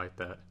 Yeah, I like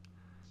that.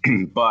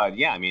 But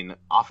yeah, I mean,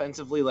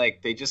 offensively,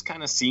 like they just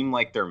kind of seem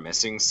like they're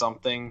missing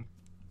something.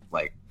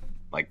 Like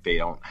they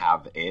don't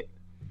have it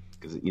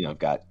because I've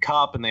got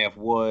Kupp and they have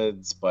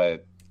Woods,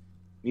 but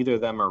neither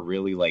of them are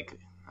really like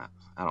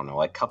I don't know.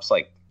 Like Kupp's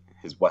like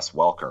his Wes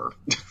Welker.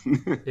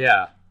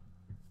 Yeah,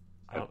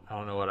 I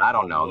don't know what I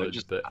don't know.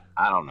 Woods, but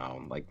I don't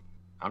know. Like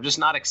I'm just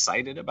not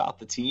excited about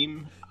the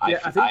team. Yeah,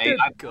 I think they're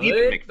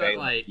good, McVay but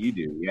like you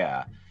do,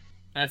 yeah.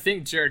 And I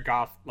think Jared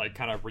Goff like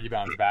kind of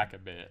rebounds back a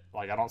bit.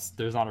 Like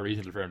there's not a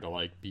reason for him to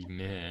like be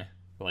meh.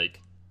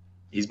 Like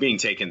he's being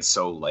taken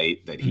so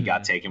late that he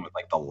got taken with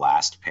like the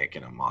last pick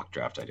in a mock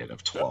draft I did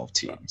of 12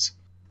 teams.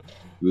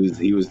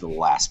 He was the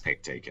last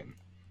pick taken.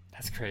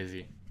 That's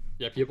crazy.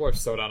 Yeah, people are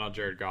so down on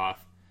Jared Goff.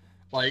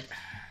 Like,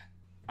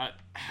 I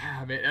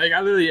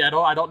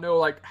don't know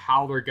like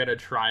how they're gonna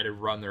try to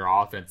run their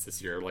offense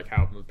this year. Like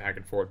how back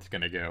and forth it's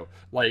gonna go.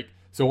 Like,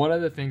 so one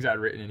of the things I'd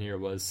written in here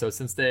was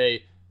since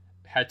they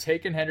had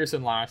taken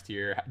Henderson last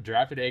year,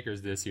 drafted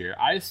Akers this year,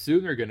 I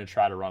assume they're gonna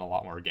try to run a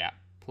lot more gap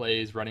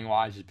plays running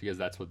wise, just because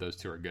that's what those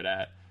 2 are good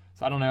at.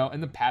 So I don't know.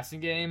 In the passing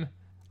game,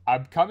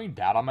 I'm coming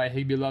down on my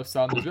Higbee Love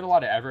some. There's been a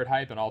lot of Everett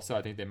hype, and also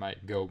I think they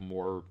might go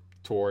more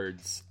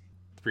towards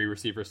 3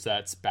 receiver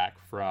sets back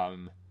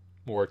from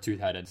more 2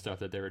 tight end stuff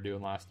that they were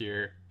doing last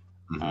year.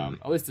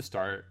 At least to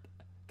start,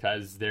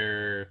 because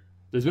there's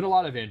been a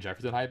lot of Van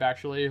Jefferson hype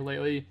actually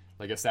lately.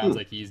 Like, it sounds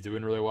like he's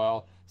doing really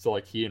well. So,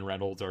 like, he and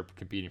Reynolds are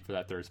competing for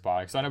that 3rd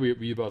spot. Because I know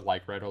we both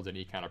like Reynolds, and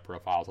he kind of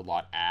profiles a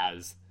lot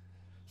as...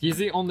 He's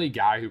the only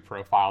guy who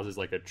profiles as,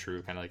 like, a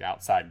true kind of, like,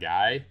 outside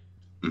guy.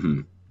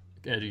 Mm-hmm.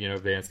 And, you know,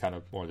 Van's kind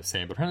of more the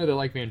same. But apparently they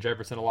like Van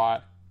Jefferson a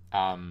lot.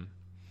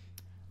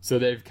 So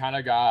they've kind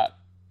of got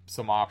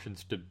some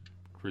options to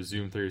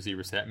resume 3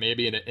 receiver set.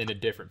 Maybe in a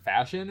different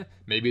fashion.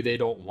 Maybe they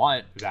don't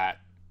want that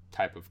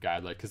type of guy.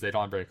 Like, because they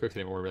don't have Brandon Cooks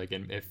anymore. Like,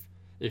 and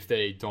if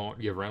they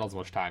don't give Reynolds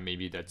much time,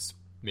 maybe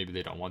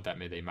they don't want that.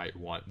 Maybe they might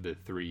want the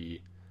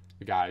 3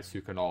 guys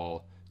who can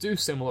all do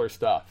similar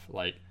stuff.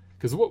 Like,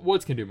 because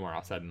Woods can do more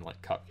outside than,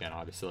 like, Kupp can,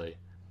 obviously.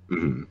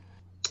 Mm-hmm.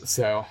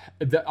 So,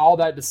 all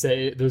that to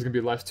say, there's going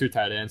to be less 2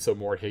 tight ends, so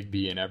more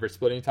Higbee and Everett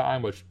splitting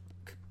time, which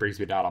brings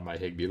me down on my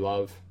Higbee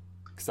love.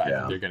 Because I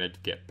think they're going to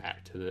get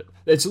back to the...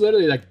 It's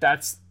literally, like,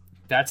 that's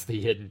the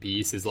hidden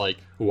piece, is, like,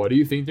 what do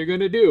you think they're going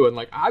to do? And,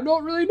 like, I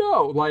don't really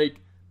know. Like,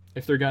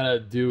 if they're going to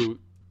do,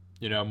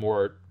 you know,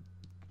 more,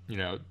 you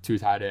know, 2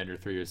 tight end or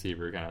 3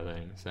 receiver kind of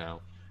thing, so...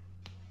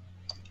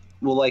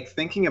 Well, like,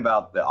 thinking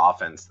about the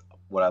offense,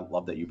 what I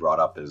love that you brought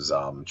up is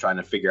trying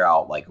to figure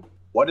out, like,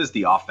 what does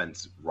the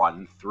offense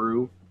run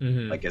through?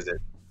 Mm-hmm. Like, is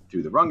it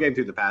through the run game,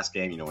 through the pass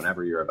game, you know,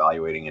 whenever you're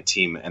evaluating a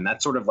team? And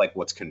that's sort of like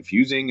what's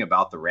confusing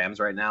about the Rams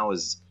right now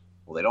is,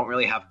 well, they don't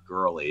really have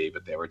Gurley,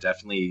 but they were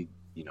definitely,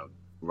 you know,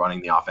 running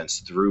the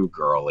offense through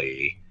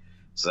Gurley.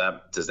 So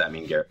does that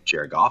mean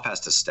Jared Goff has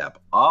to step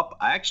up?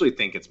 I actually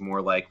think it's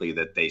more likely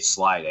that they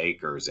slide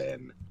Akers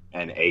in,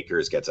 and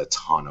Akers gets a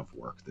ton of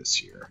work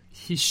this year.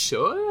 He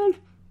should?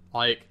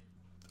 Like,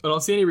 I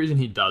don't see any reason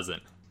he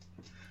doesn't.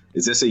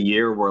 Is this a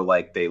year where,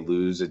 like, they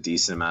lose a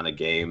decent amount of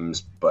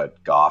games,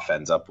 but Goff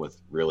ends up with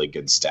really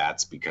good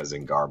stats because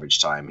in garbage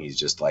time he's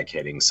just, like,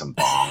 hitting some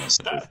bombs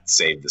to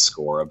save the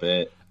score a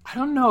bit? I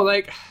don't know,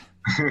 like,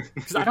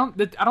 because I don't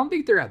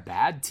think they're a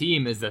bad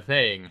team is the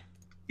thing.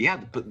 Yeah,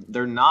 but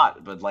they're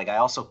not. But, like, I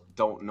also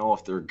don't know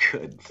if they're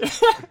good.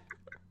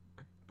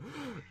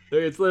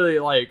 It's literally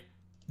like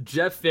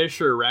Jeff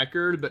Fisher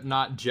record, but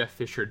not Jeff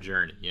Fisher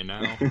journey, you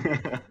know?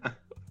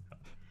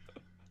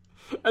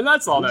 And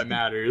that's all that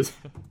matters.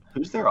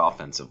 Who's their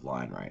offensive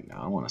line right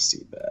now? I want to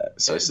see that.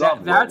 So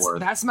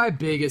that's my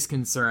biggest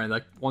concern.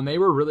 Like, when they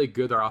were really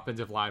good, their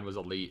offensive line was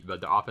elite,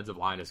 but the offensive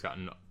line has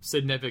gotten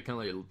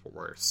significantly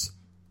worse.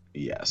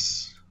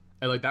 Yes.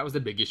 And, like, that was the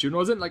big issue. It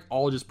wasn't, like,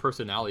 all just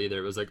personality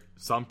there. It was, like,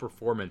 some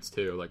performance,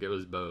 too. Like, it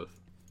was both.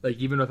 Like,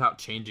 even without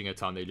changing a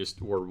ton, they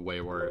just were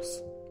way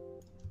worse.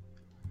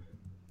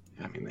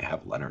 I mean, they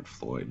have Leonard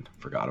Floyd.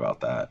 Forgot about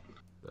that.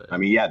 But, I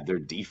mean, yeah, their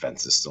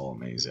defense is still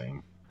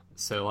amazing.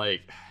 So,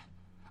 like,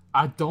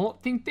 I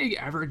don't think they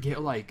ever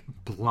get, like,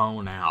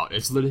 blown out.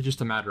 It's literally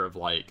just a matter of,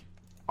 like,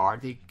 are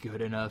they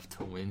good enough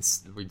to win?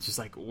 Just,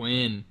 like,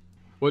 win.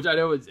 Which I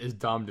know is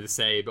dumb to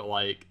say, but,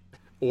 like,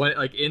 when,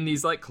 like, in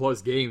these, like,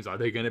 close games, are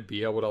they going to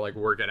be able to, like,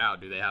 work it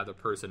out? Do they have the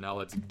personnel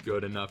that's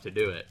good enough to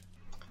do it?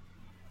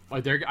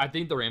 Like, I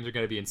think the Rams are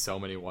going to be in so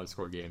many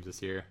one-score games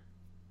this year.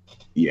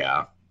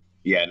 Yeah.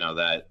 Yeah, no,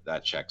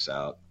 that checks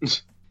out.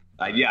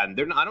 Yeah,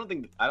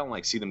 I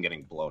don't see them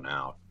getting blown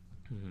out.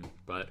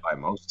 But by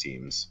most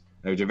teams.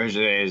 Their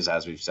division is,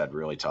 as we've said,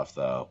 really tough,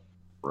 though.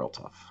 Real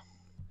tough.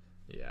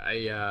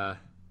 Yeah,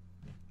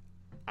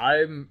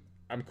 I'm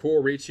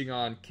cool reaching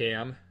on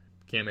Cam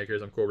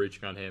Akers. I'm cool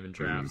reaching on him in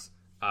drafts.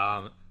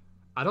 I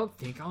don't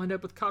think I'll end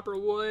up with Copper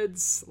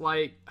Woods.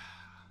 Like,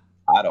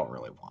 I don't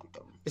really want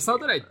them. It's not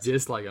that I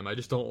dislike them. I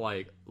just don't,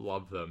 like,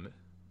 love them,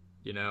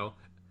 you know?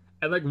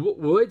 And, like,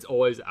 Woods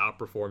always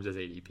outperforms his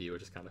ADP,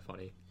 which is kind of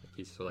funny.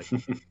 He's so, like,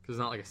 because it's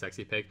not like a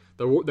sexy pick.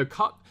 The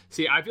Kupp.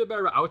 See, I feel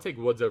better. I would take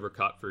Woods over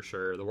Kupp for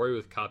sure. The worry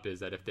with Kupp is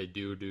that if they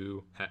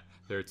do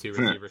their 2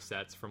 receiver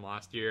sets from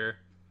last year,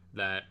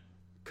 that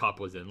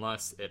Kupp was in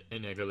less. It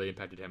negatively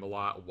impacted him a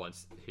lot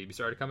once he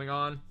started coming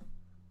on.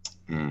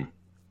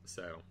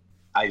 So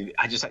I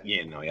just,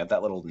 you know, you have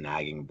that little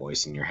nagging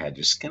voice in your head,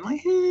 just kind of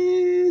like,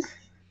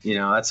 you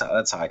know, that's how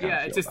I kind of feel.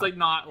 Yeah, it's just like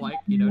not like,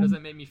 you know, it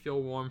doesn't make me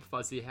feel warm,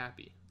 fuzzy,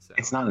 happy. So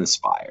it's not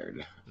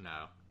inspired.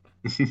 No.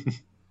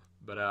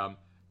 But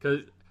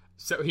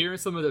so hearing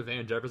some of the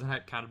Van Jefferson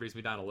hype kind of brings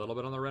me down a little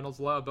bit on the Reynolds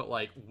love, but,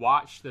 like,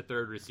 watch the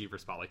 3rd receiver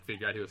spot, like,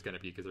 figure out who it's going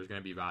to be, because there's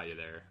going to be value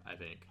there, I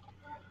think.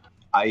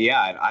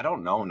 I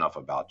don't know enough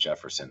about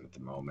Jefferson at the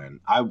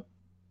moment.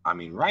 I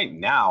mean, right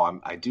now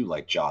I do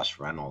like Josh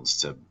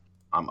Reynolds.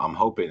 I'm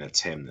hoping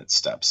it's him that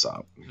steps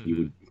up.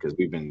 Because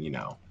we've been, you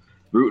know,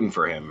 rooting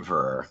for him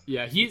for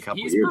a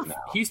couple years now.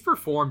 He's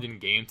performed in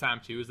game time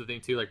too, is the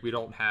thing too. Like, we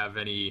don't have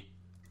any,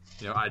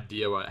 you know,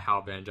 idea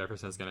how Van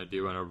Jefferson's going to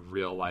do in a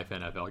real life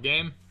NFL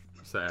game.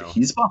 So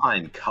he's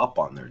behind Kupp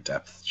on their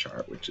depth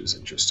chart, which is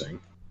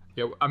interesting.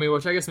 Yeah, I mean,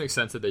 which I guess makes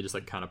sense that they just,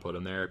 like, kind of put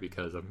him there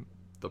because of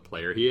the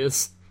player he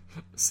is.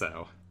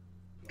 So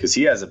because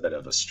he has a bit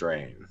of a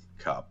strain,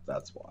 Kupp.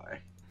 That's why.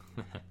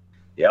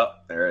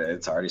 Yep,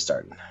 it's already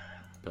starting.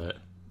 But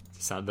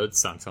that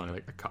sounds sounding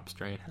like a cup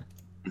strain.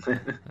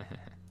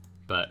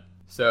 But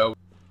so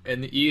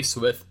in the East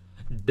with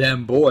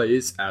them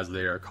boys, as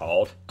they are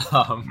called.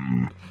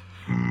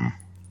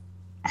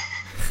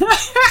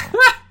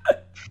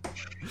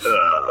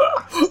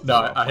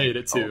 No, I hate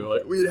it too.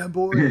 Like, we them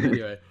boys.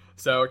 Anyway,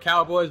 so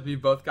Cowboys, we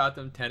both got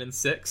them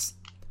 10-6.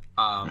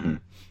 I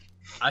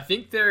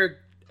think they're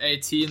a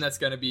team that's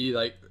going to be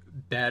like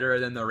better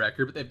than the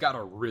record, but they've got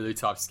a really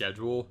tough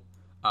schedule.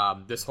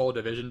 This whole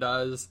division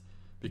does,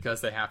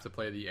 because they have to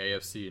play the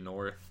AFC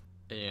North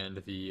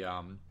and the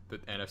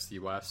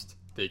NFC West.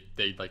 They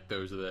like,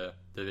 those are the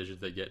divisions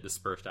they get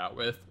dispersed out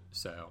with,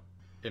 so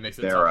it makes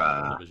it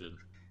tough division.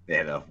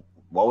 Yeah,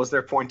 what was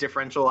their point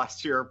differential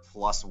last year?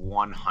 Plus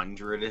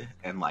 100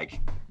 and like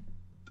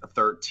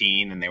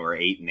 13, and they were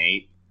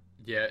 8-8.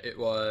 Yeah, it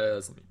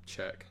was. Let me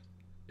check.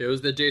 It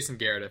was the Jason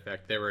Garrett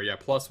effect. They were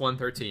plus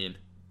 113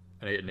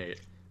 and 8-8.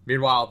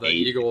 Meanwhile, the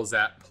Eagles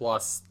at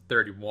plus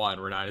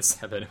 31 were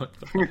 9-7.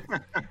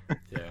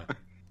 Yeah.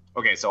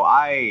 Okay, so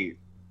I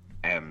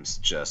am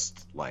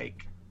just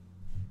like,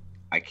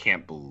 I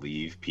can't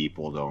believe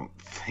people don't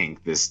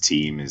think this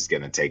team is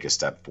going to take a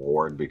step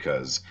forward,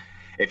 because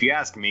if you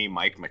ask me,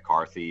 Mike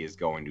McCarthy is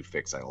going to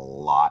fix a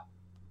lot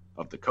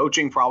of the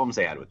coaching problems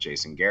they had with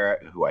Jason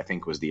Garrett, who I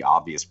think was the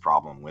obvious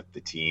problem with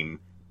the team.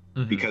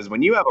 Mm-hmm. Because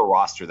when you have a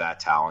roster that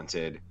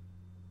talented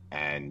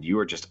and you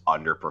are just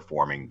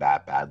underperforming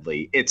that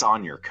badly, it's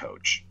on your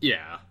coach.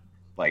 Yeah.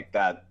 Like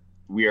that,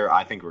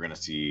 I think we're going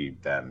to see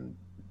them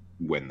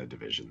win the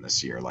division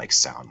this year, like,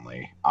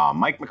 soundly.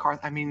 Mike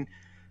McCarthy, I mean,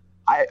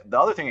 the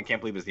other thing I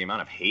can't believe is the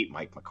amount of hate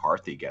Mike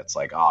McCarthy gets.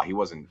 Like, he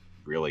wasn't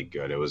really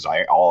good. It was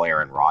all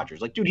Aaron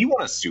Rodgers. Like, dude, he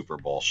won a Super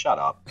Bowl. Shut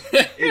up.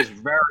 It is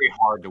very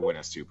hard to win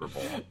a Super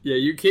Bowl. Yeah,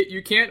 you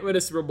can't win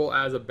a Super Bowl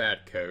as a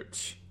bad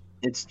coach.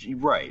 It's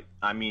right.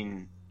 I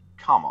mean,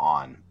 come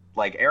on.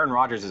 Like, Aaron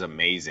Rodgers is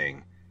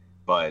amazing,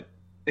 but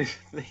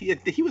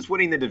he was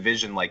winning the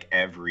division like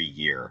every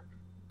year.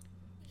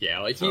 Yeah,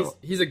 like,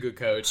 he's a good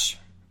coach.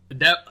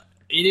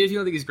 Even if you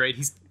don't think he's great,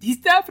 he's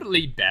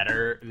definitely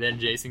better than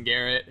Jason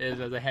Garrett is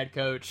as a head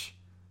coach.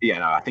 Yeah,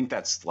 no, I think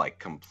that's like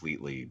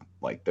completely,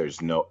 like,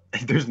 there's no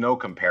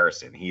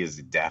comparison. He is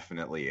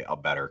definitely a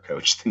better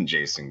coach than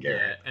Jason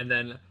Garrett. Yeah, and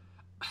then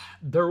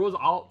there was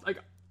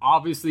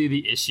obviously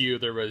the issue.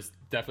 There was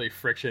definitely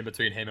friction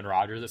between him and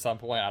Rodgers at some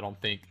point. I don't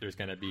think there's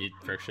going to be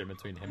friction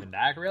between him and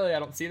Dak. Really, I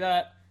don't see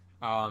that.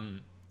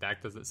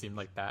 Dak doesn't seem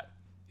like that.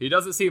 He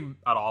doesn't seem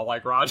at all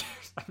like Rodgers.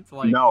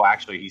 No,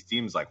 actually, he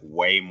seems like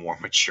way more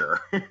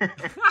mature.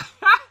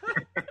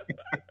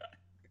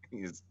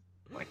 He's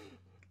like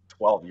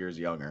 12 years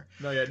younger.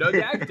 No,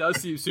 Dak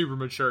does seem super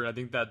mature. I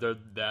think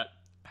that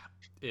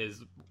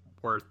is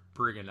worth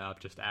bringing up,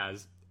 just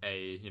as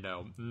a,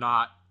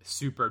 not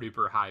super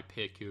duper high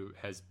pick who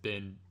has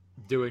been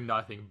doing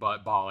nothing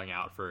but balling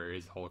out for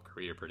his whole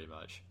career, pretty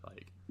much.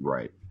 Like,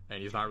 right.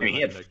 And he's not really. He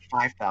had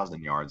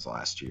 5,000 yards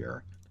last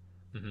year.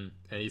 Mm-hmm.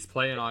 And he's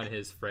playing on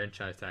his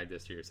franchise tag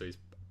this year, so he's,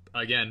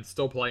 again,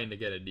 still playing to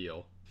get a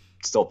deal.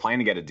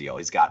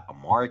 He's got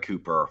Amari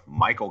Cooper,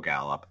 Michael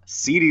Gallup,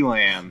 CeeDee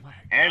Lamb,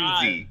 and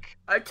Zeke.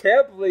 I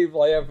can't believe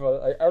Lamb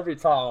every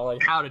time.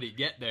 Like, how did he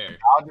get there?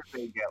 How did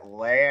they get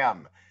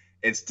Lamb?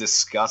 It's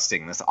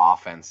disgusting. This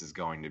offense is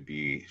going to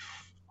be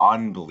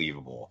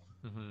unbelievable.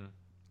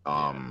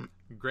 Mm-hmm.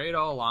 Great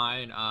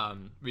O-line.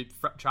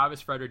 Travis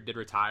Frederick did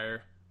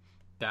retire.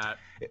 That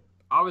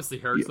obviously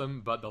hurts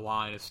them, but the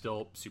line is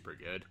still super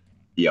good.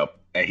 Yep.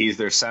 And he's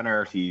their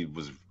center. He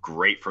was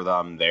great for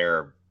them.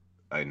 Their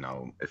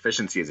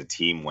efficiency as a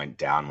team went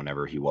down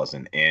whenever he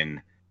wasn't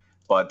in.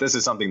 But this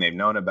is something they've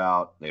known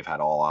about. They've had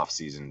all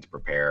offseason to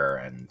prepare,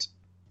 and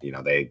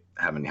they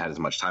haven't had as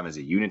much time as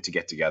a unit to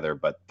get together,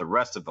 but the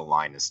rest of the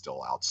line is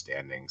still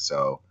outstanding.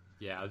 So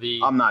yeah,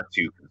 I'm not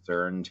too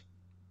concerned.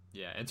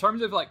 Yeah, in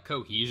terms of like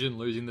cohesion,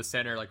 losing the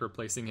center, like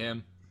replacing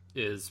him,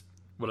 is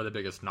one of the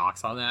biggest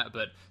knocks on that.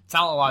 But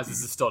talent-wise,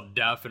 this is still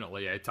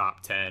definitely a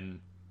top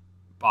 10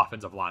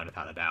 offensive line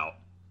without a doubt.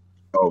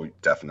 Oh,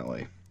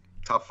 definitely.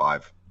 Top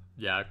 5.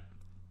 Yeah,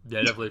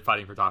 definitely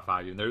fighting for top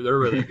 5. Even they're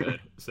really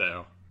good.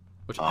 So,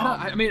 which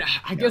I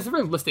guess if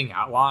we're listing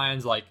out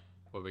lines, like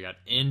what we got,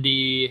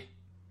 Indy,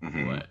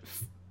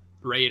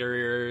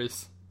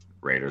 Raiders.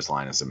 Raiders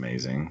line is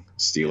amazing.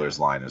 Steelers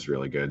line is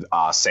really good.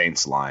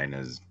 Saints line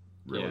is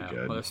really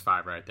good. Well, there's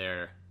 5 right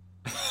there.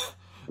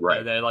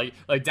 Right. And then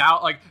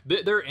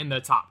they're in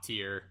the top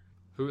tier.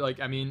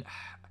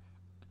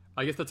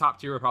 I guess the top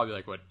tier are probably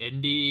like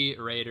Indy,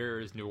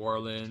 Raiders, New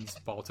Orleans,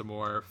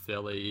 Baltimore,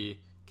 Philly,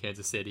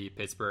 Kansas City,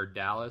 Pittsburgh,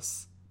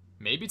 Dallas,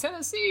 maybe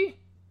Tennessee.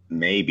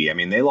 Maybe. I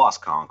mean, they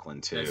lost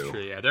Conklin too. That's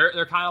true. Yeah,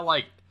 they're kind of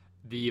like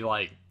the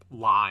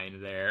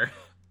line there.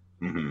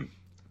 Mm-hmm.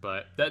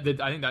 But I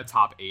think that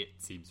top 8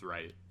 seems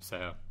right.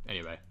 So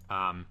anyway,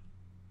 kind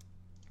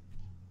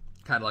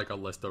of like a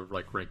list of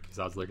like rankings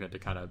I was looking at to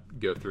kind of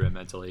go through it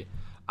mentally.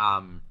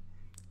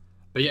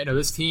 But yeah, no,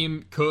 this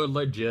team could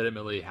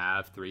legitimately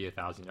have 3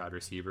 1,000-yard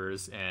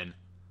receivers, and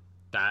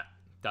that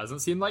doesn't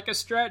seem like a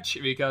stretch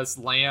because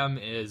Lamb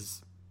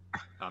is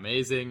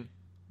amazing.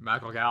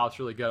 Michael Gallup's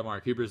really good.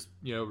 Amari Cooper's,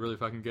 really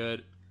fucking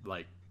good.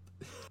 Like,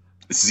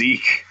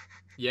 Zeke.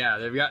 yeah,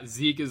 they've got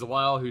Zeke as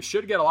well, who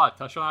should get a lot of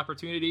touchdown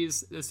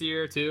opportunities this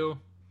year too,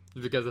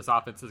 because this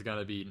offense is going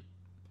to be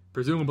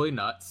presumably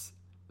nuts.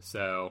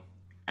 So,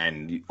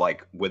 and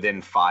like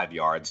within 5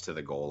 yards to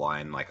the goal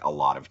line, like a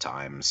lot of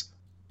times.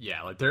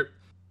 Yeah, like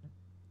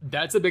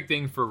that's a big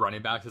thing for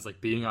running backs, is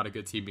like being on a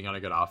good team, being on a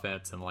good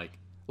offense, and like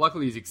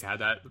luckily Zeke's had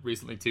that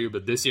recently too,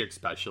 but this year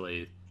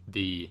especially,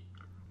 he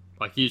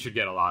should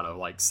get a lot of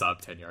like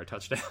sub 10-yard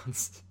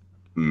touchdowns.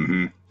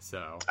 Mm-hmm.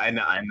 So and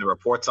the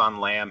reports on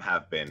Lamb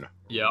have been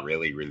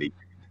really, really.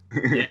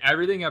 Yeah,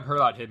 everything I've heard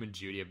about him and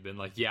Judy have been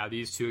like, yeah,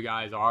 these two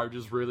guys are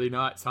just really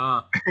nuts,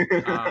 huh?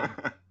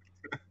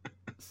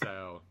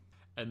 So,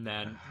 and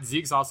then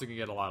Zeke's also gonna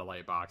get a lot of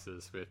light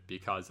boxes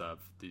because of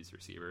these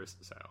receivers.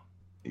 So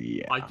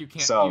yeah, like you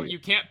can't you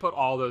can't put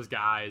all those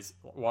guys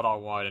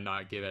 1-on-1 and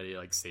not give any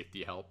like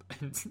safety help.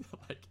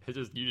 Like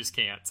you just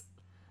can't.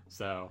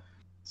 So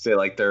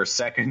like their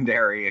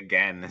secondary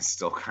again is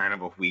still kind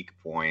of a weak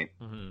point.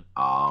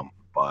 Mm-hmm.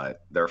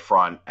 But their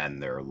front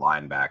and their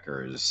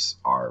linebackers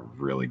are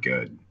really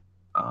good.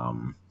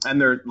 And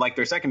their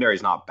secondary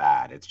is not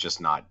bad. It's just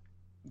not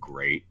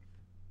great.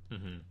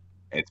 Mm-hmm.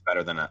 It's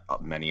better than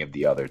many of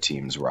the other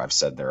teams where I've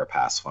said they're a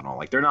pass funnel.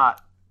 Like they're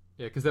not.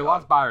 Yeah, because they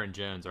lost Byron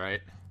Jones,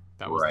 right?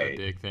 That was right. the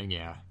big thing.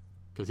 Yeah,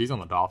 because he's on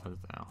the Dolphins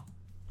now.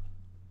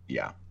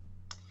 Yeah.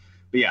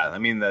 But yeah, I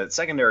mean, the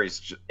secondary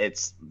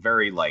it's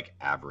very like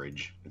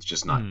average. It's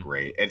just not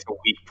great. It's a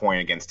weak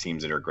point against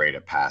teams that are great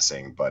at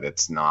passing, but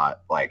it's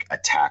not like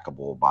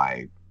attackable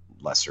by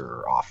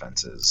lesser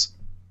offenses.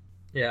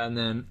 Yeah, and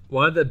then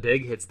one of the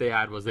big hits they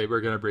had was they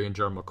were going to bring in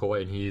Jerome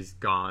McCoy, and he's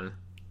gone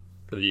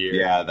for the year.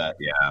 Yeah.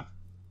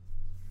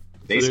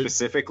 They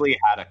specifically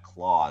had a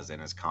clause in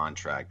his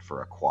contract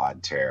for a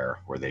quad tear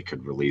where they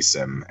could release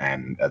him,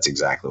 and that's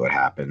exactly what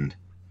happened.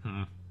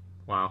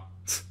 Wow.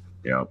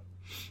 Yep.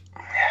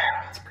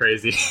 It's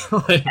crazy.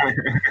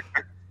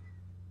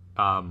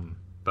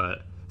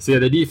 But so yeah,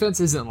 the defense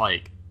isn't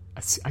like,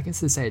 I guess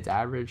they say it's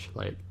average,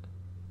 like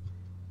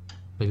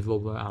maybe a little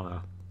bit, I don't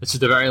know. It's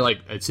just a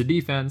very it's a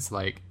defense,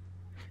 like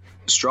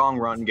strong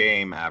run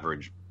game,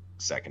 average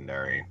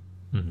secondary.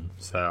 Mm-hmm.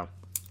 So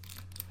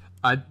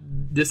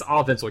this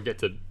offense will get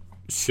to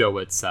show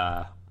its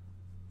stuff.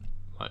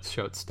 I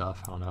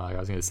don't know. I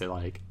was gonna say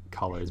like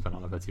colors, but I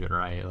don't know if that's even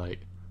right. Like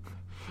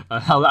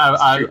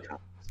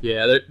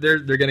yeah,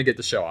 they're gonna get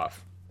to show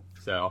off.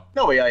 So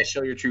no, but yeah,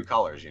 show your true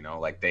colors.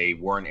 Like they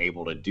weren't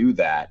able to do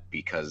that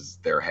because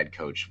their head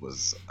coach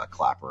was a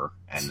clapper,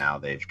 and now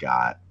they've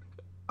got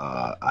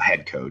a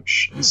head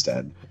coach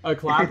instead. A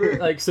clapper,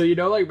 like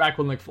back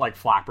when like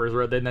flappers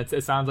were, then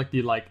it sounds like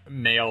the like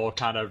male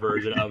kind of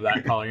version of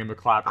that, calling him a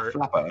clapper.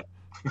 Clapper.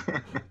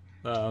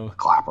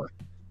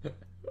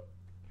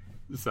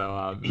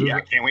 So yeah,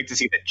 I can't wait to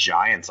see the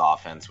Giants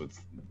offense with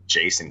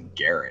Jason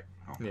Garrett.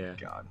 Oh my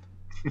god.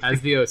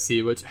 As the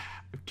OC, which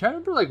I'm trying to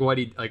remember like what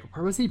he like.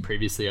 Where was he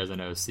previously as an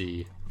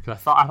OC?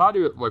 Because I thought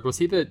he was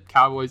he the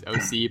Cowboys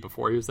OC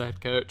before he was the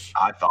head coach?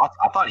 I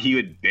thought he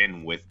had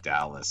been with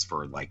Dallas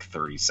for like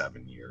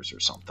 37 years or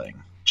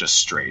something, just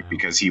straight,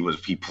 because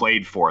he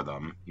played for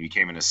them. He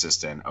became an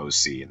assistant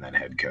OC and then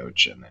head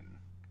coach, and then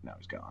now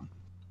he's gone.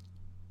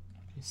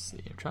 Let me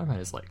see. I'm trying to find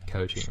his like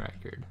coaching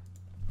record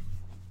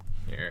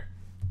here,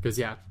 because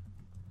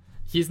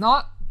he's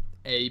not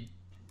a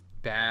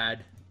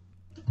bad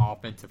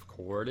offensive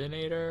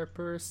coordinator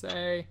per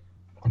se.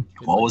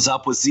 What was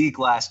up with Zeke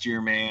last year,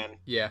 man?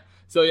 Yeah.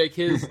 So like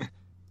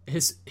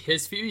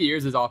his few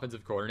years as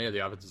offensive coordinator,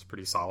 the offense is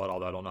pretty solid,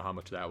 although I don't know how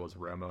much of that was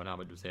Romo and how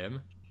much was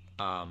him.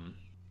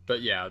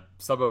 But yeah,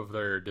 some of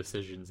their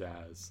decisions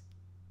as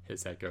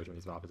his head coach when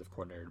he's an offensive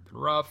coordinator have been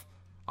rough.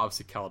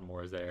 Obviously Kellen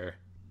Moore is there.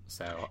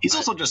 So he's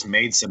also just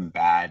made some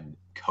bad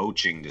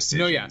coaching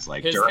decisions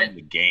during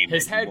the game.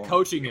 His head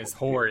coaching is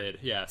horrid,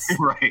 yes.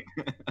 Right.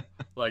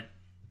 Like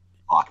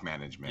clock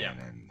management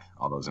and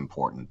all those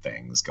important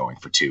things, going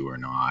for two or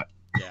not.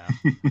 Yeah,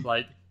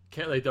 like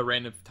the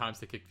random times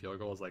to kick field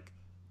goals. Like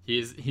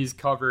he's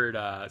covered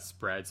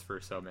spreads for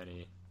so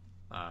many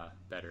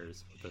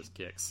bettors with those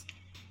kicks.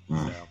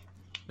 So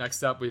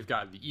next up, we've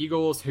got the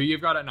Eagles, who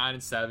you've got at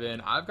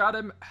 9-7. I've got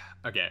him.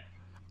 Okay,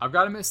 I've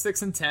got him at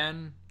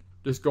 6-10.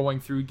 Just going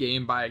through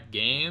game by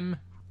game.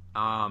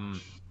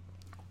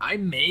 I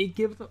may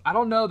give them. I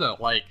don't know though.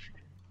 Like,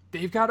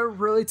 they've got a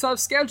really tough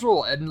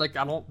schedule, and like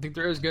I don't think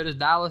they're as good as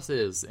Dallas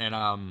is,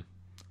 and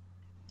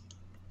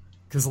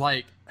because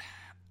I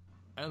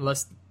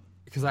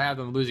have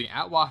them losing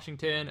at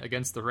Washington,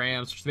 against the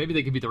Rams, which maybe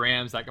they could beat the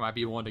Rams. That might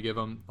be one to give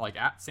them, like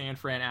at San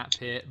Fran, at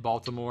Pitt,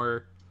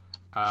 Baltimore.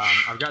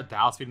 I've got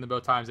Dallas beating them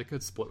both times. They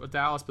could split with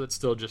Dallas, but it's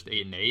still just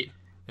 8-8.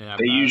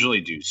 They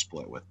usually do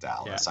split with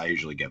Dallas. Yeah. I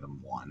usually give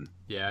them one.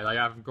 Yeah, like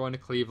I'm going to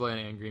Cleveland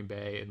and Green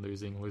Bay and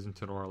losing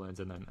to New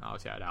Orleans, and then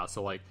obviously at Dallas.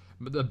 So like,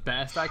 but the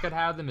best I could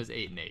have them is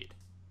 8-8.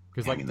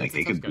 Because they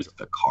could beat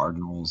the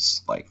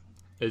Cardinals. Like,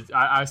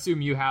 I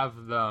assume you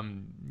have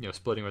them,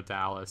 splitting with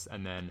Dallas,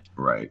 and then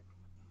right.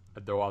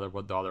 the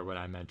other one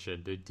I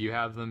mentioned. Do you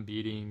have them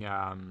beating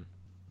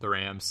the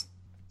Rams?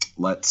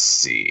 Let's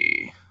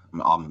see.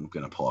 I'm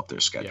gonna pull up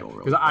their schedule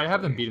because I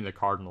have them beating the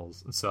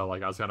Cardinals, and so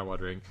like I was kind of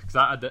wondering because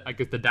I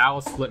guess the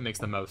Dallas split makes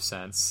the most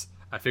sense.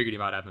 I figured you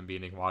might have them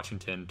beating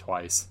Washington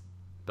twice,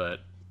 but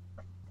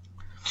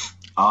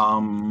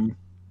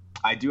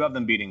I do have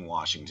them beating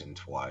Washington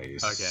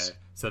twice. Okay,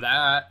 so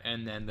that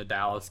and then the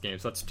Dallas game.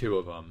 So that's 2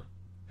 of them.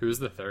 Who's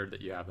the third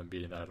that you have them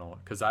beating that I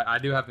don't? Because I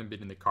do have them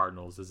beating the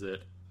Cardinals. Do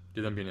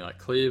them beating like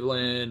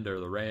Cleveland or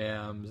the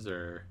Rams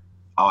or?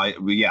 I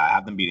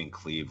have them beating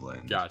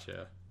Cleveland.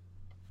 Gotcha.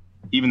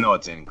 Even though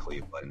it's in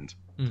Cleveland.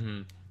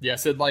 Mm-hmm. Yeah,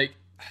 so like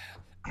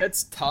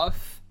it's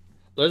tough.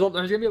 There's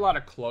gonna be a lot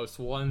of close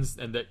ones,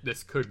 and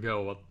this could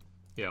go,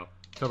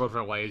 several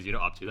different ways.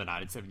 Up to the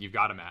 9-7 you've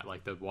got them at.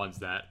 Like the ones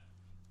that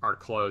are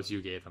close,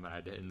 you gave them, and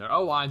I didn't. Their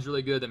O-line's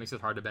really good. That makes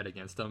it hard to bet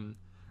against them.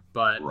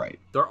 But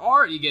they're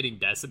already getting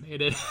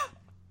decimated.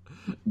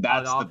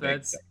 That's on the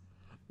offense. big thing.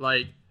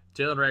 Like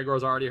Jalen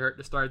Rager's already hurt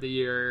to start the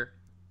year.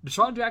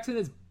 Deshaun Jackson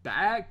is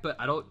back, but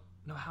I don't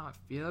know how I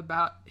feel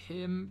about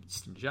him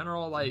just in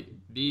general. Like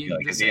being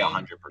is he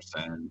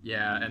 100%?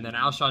 Yeah, and then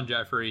Alshon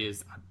Jeffrey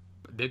is.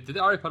 Did they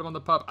already put him on the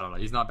pup? I don't know.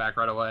 He's not back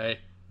right away.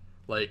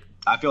 Like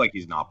I feel like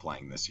he's not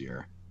playing this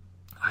year.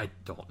 I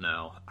don't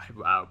know.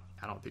 I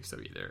don't think so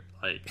either.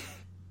 Like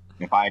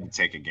if I had to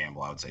take a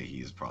gamble, I would say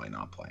he's probably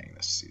not playing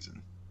this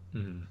season.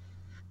 Mm-hmm.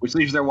 Which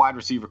leaves their wide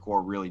receiver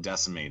core really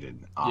decimated,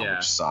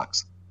 which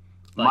sucks.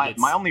 Like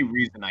my only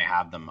reason I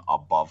have them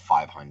above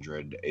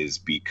 500 is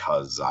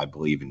because I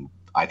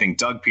think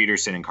Doug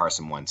Peterson and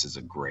Carson Wentz is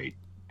a great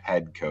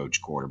head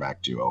coach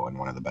quarterback duo and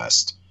one of the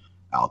best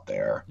out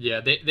there. Yeah,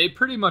 they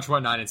pretty much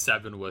went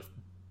 9-7 with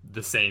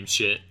the same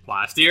shit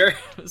last year.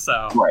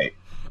 So right.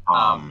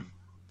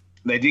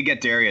 They did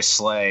get Darius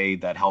Slay.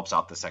 That helps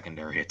out the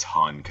secondary a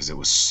ton because it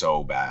was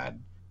so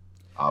bad.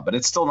 But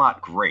it's still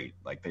not great.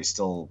 Like they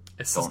still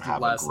don't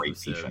have a great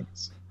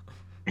defense.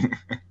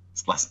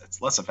 It's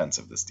less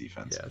offensive, this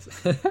defense.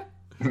 Yes.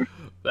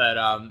 But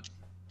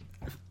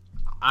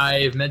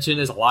I've mentioned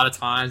this a lot of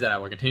times, and I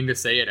will continue to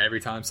say it every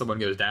time someone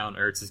goes down.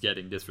 Ertz is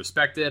getting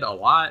disrespected a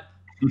lot.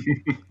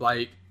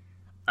 Like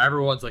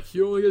everyone's like,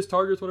 he only gets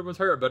targets when everyone's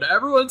hurt, but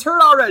everyone's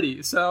hurt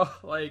already. So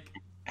like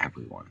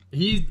everyone,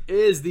 he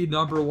is the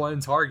number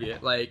 1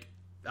 target. Like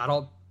I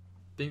don't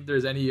think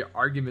there's any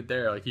argument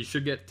there. Like he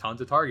should get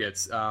tons of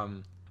targets.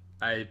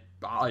 They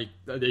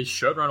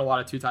should run a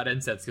lot of 2 tight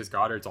end sets because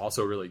Goddard's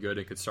also really good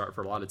and could start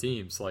for a lot of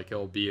teams. Like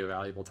he'll be a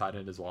valuable tight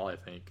end as well, I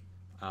think.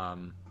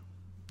 And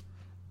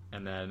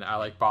then I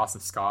like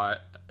Boston Scott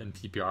in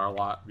PPR a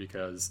lot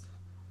because,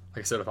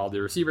 like I said, with all the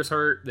receivers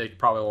hurt, they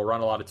probably will run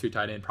a lot of 2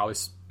 tight end, probably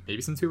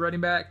maybe some 2 running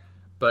back,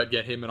 but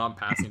get him in on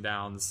passing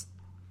downs,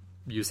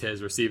 use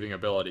his receiving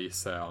ability.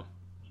 So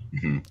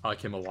I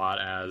like him a lot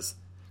as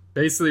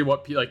basically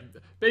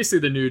basically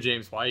the new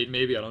James White.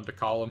 Maybe I don't want to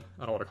call him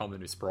the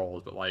new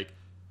Sproles, but like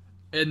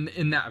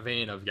in that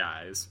vein of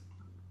guys.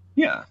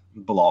 Yeah,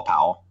 Bilal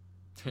Powell.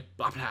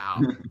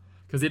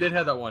 Because he did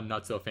have that one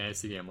Nutso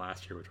fantasy game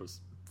last year, which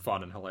was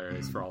fun and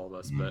hilarious for all of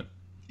us. But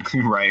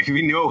right,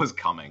 we knew it was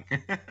coming.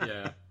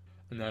 Yeah,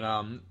 and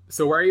then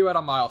so where are you at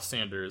on Miles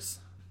Sanders?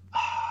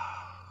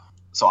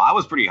 So I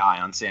was pretty high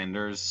on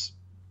Sanders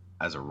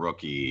as a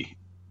rookie.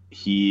 Were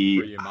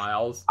you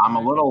Miles?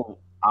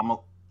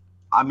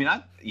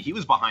 He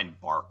was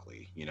behind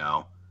Barkley,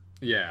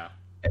 Yeah.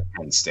 At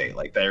Penn State.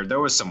 Like there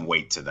was some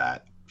weight to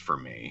that for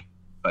me.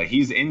 But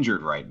he's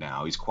injured right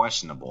now. He's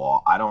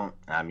questionable.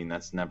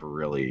 That's never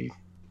really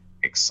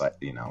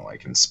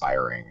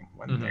inspiring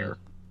when they're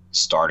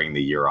starting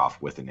the year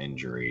off with an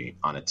injury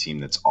on a team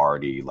that's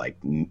already like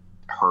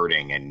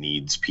hurting and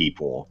needs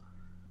people.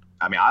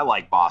 I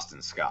like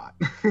Boston Scott.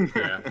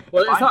 Yeah.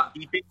 Well, if I'm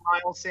keeping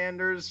Miles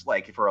Sanders,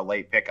 like for a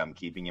late pick, I'm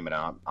keeping him, and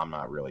I'm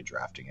not really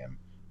drafting him.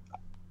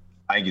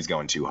 I think he's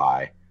going too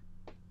high.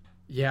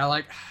 Yeah,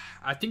 like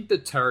I think the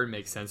turn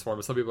makes sense for him,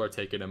 but some people are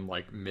taking him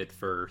like mid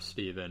first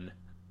even.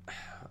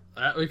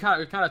 We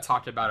kind of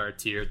talked about our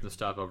tiers and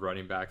stuff of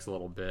running backs a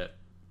little bit.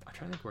 I'm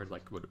trying to think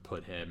where would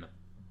put him,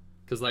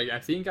 because like I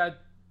think I'd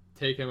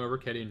take him over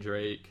Kenny and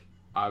Drake.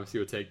 Obviously,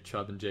 would take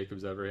Chubb and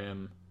Jacobs over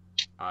him.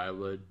 I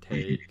would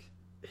take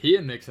he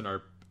and Mixon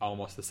are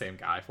almost the same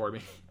guy for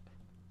me.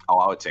 Oh,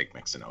 I would take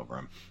Mixon over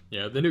him.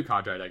 Yeah, the new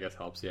contract I guess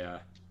helps. Yeah,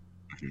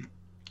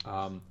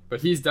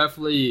 but he's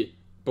definitely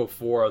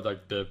before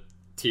like the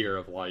tier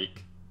of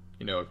like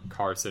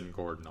Carson,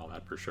 Gordon, all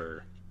that for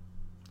sure.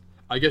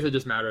 I guess it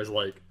just matters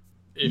like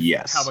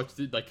how much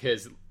like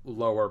his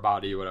lower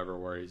body whatever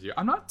worries you.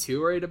 I'm not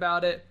too worried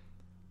about it,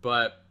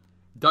 but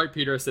Doug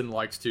Peterson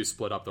likes to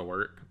split up the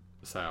work.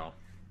 So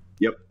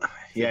yep,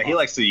 yeah, he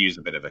likes to use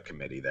a bit of a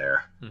committee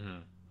there.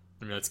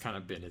 That's kind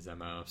of been his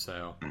MO.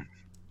 So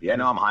yeah,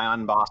 no, I'm high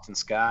on Boston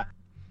Scott.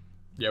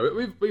 Yeah,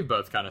 we've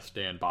both kind of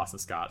stand Boston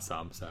Scott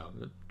some, so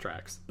it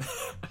tracks.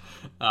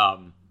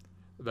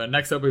 But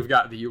next up, we've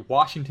got the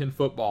Washington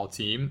football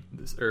team,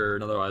 or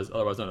otherwise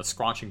known as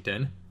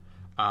Scronchington.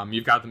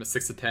 You've got them at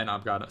 6-10.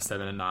 I've got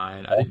them at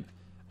 7-9.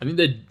 I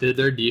think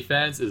their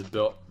defense is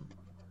built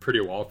pretty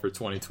well for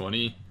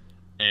 2020.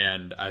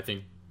 and I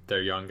think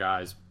their young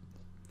guys,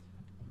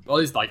 at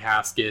least like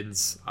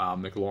Haskins,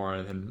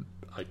 McLaurin, and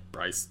like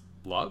Bryce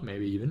Love,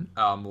 maybe even,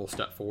 will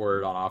step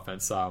forward on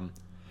offense.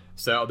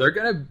 So they're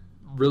gonna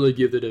really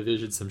give the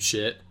division some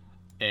shit,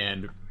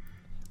 and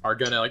are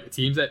gonna, like,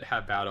 teams that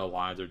have bad O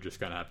lines are just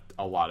gonna have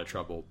a lot of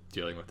trouble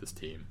dealing with this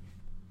team.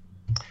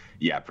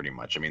 Yeah, pretty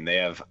much. I mean,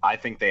 I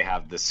think they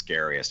have the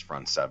scariest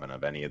front seven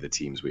of any of the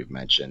teams we've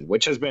mentioned,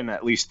 which has been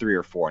at least 3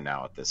 or 4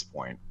 now at this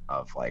point,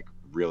 of like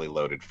really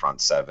loaded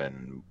front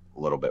seven, a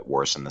little bit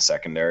worse in the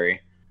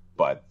secondary,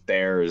 but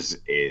theirs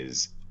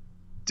is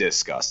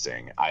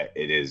disgusting.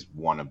 It is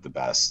one of the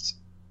best,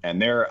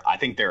 and I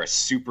think they're a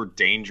super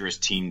dangerous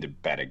team to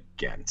bet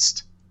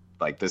against.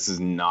 Like, this is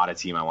not a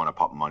team I want to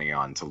put money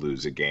on to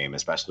lose a game,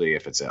 especially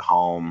if it's at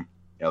home.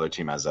 The other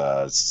team has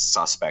a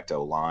suspect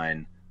O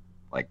line.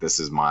 Like, this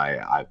is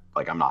I'm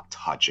not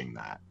touching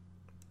that.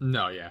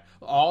 No, yeah.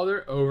 All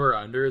their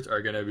over-unders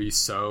are going to be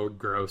so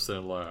gross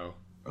and low.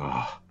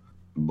 Ugh.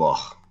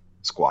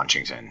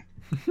 Squanchington.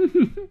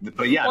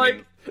 But yeah,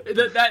 like, I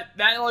mean,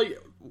 that like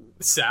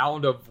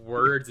sound of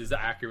words is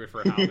accurate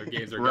for how their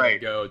games are going to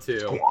go, too.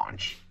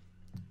 Squanch.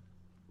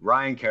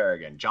 Ryan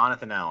Kerrigan,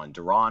 Jonathan Allen,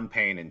 Deron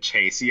Payne, and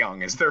Chase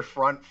Young is their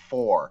front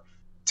 4.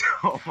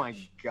 Oh my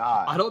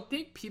God. I don't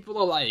think people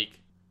are like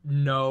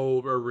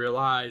know or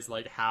realize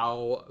like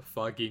how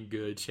fucking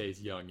good Chase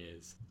Young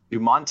is.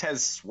 Dude,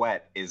 Montez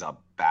Sweat is a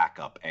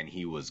backup, and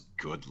he was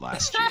good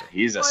last year.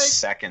 He's a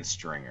second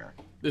stringer.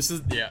 This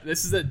is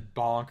a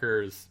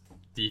bonkers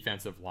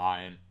defensive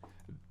line.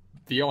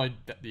 The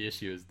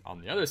issue is on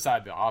the other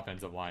side. The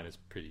offensive line is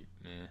pretty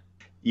meh.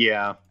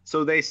 Yeah,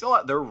 so they still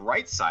have, their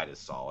right side is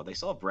solid. They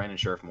still have Brandon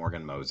Scherf,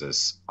 Morgan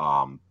Moses,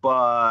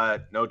 but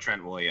no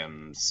Trent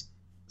Williams.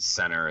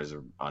 Center is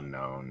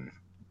unknown.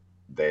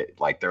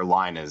 Their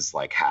line is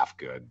like half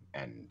good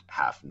and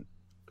half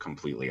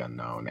completely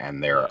unknown,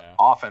 and their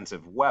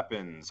offensive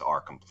weapons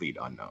are complete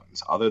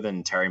unknowns. Other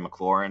than Terry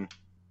McLaurin,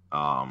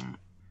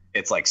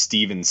 it's like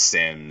Steven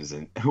Sims,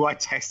 and who I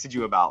texted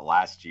you about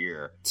last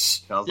year.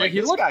 I was like,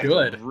 he looked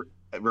good.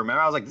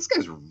 Remember, I was like, this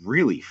guy's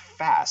really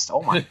fast.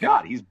 Oh my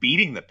God, he's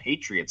beating the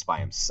Patriots by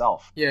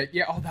himself. Yeah.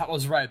 Oh, that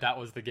was right. That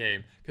was the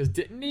game. Because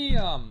didn't he?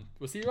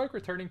 Was he like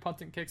returning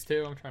punts and kicks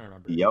too? I'm trying to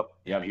remember.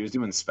 Yep. He was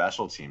doing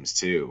special teams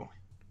too.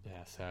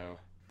 Yeah. So,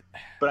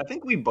 but I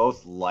think we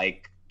both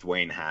like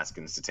Dwayne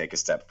Haskins to take a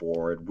step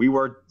forward. We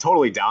were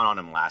totally down on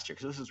him last year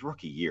because this was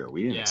rookie year.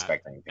 We didn't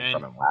expect anything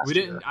from him last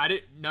year.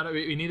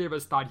 Neither of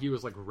us thought he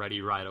was like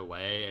ready right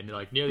away. And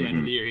like near the end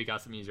of the year, he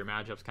got some easier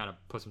matchups, kind of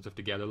put some stuff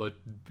together. Like,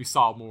 we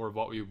saw more of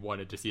what we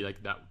wanted to see,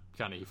 like that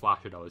kind of he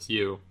flashed at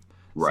OSU.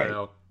 Right.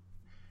 So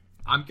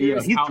I'm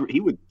curious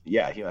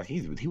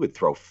he would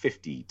throw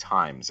 50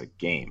 times a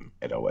game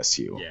at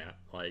OSU. Yeah,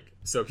 like,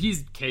 so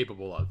he's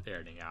capable of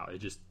airing out. It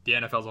just, the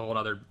NFL's a whole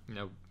other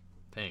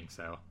thing.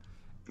 So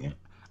yeah.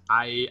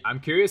 I'm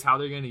curious how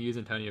they're going to use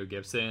Antonio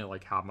Gibson,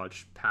 like how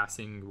much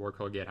passing work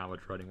he'll get, how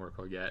much running work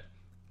he'll get.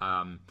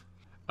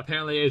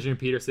 Apparently, Adrian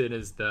Peterson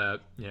is the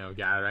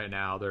guy right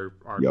now. They're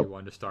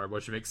RB1 to start,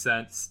 which makes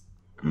sense.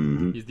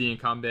 Mm-hmm. He's the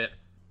incumbent.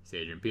 It's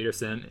Adrian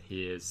Peterson.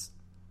 He is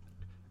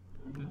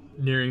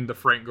nearing the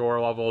Frank Gore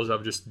levels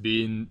of just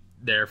being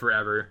there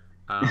forever.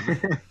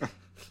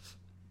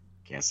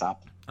 Can't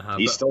stop.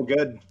 He's still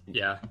good.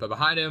 Yeah, but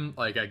behind him,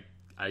 like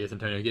I guess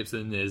Antonio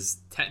Gibson is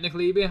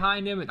technically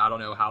behind him, and I don't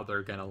know how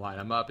they're going to line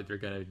him up. If they're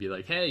going to be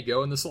like, hey,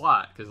 go in the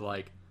slot, because,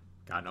 like,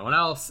 got no one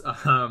else.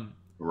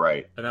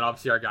 Right. And then,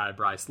 obviously, our guy,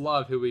 Bryce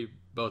Love, who we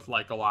both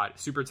like a lot.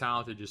 Super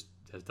talented, just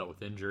has dealt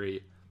with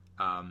injury.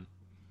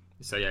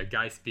 So, yeah,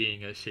 Geis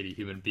being a shitty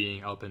human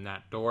being opened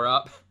that door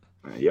up.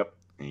 Yep.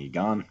 And he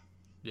gone.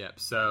 Yep.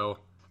 So,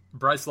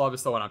 Bryce Love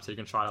is the one I'm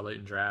taking a shot at late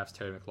in drafts.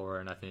 Terry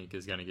McLaurin, I think,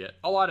 is going to get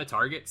a lot of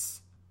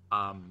targets.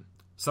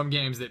 Some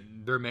games that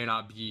there may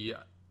not be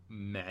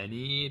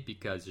many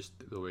because just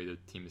the way the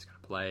team is going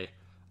to play.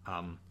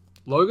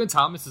 Logan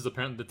Thomas is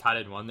apparently the tight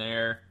end one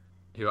there,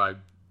 who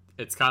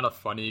it's kind of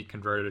funny,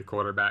 converted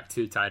quarterback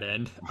to tight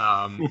end.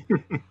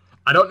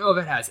 I don't know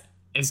if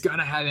it's going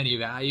to have any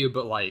value,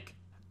 but like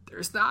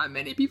there's not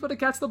many people to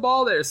catch the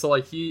ball there. So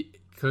like he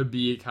could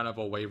be kind of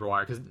a waiver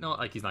wire, because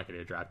he's not going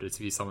to get drafted.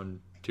 So he's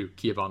someone to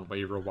keep on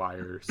waiver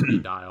wire,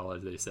 speed dial,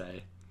 as they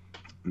say.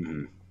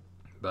 Mm-hmm.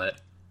 But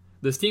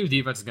this team's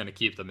defense is going to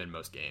keep them in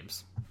most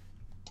games.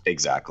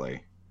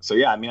 Exactly. So,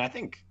 yeah, I mean, I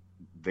think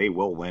they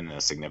will win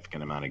a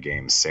significant amount of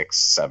games,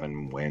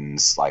 6-7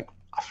 wins. Like,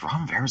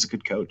 Ron Rivera's a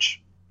good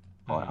coach.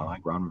 I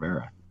like Ron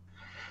Rivera.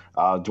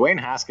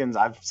 Dwayne Haskins,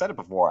 I've said it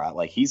before,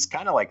 he's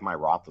kind of like my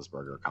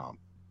Roethlisberger comp.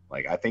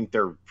 Like, I think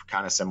they're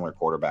kind of similar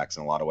quarterbacks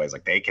in a lot of ways.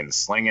 Like, they can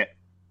sling it,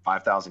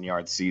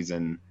 5,000-yard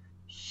season,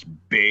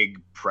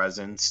 big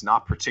presence,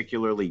 not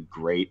particularly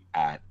great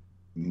at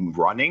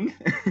running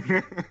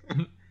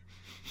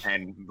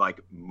and, like,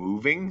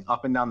 moving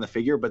up and down the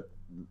field,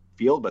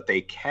 but they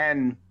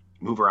can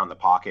move around the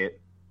pocket.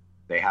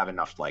 They have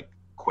enough like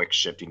quick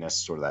shiftiness,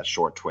 sort of that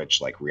short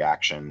twitch, like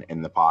reaction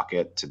in the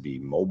pocket to be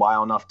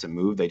mobile enough to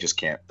move. They just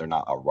can't, they're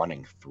not a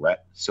running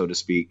threat, so to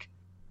speak.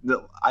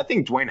 I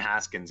think Dwayne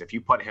Haskins, if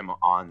you put him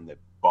on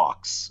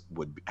Bucks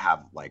would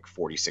have like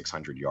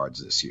 4,600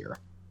 yards this year.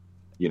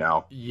 You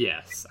know?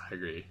 Yes, I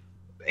agree.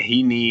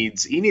 He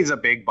needs a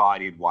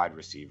big-bodied wide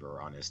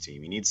receiver on his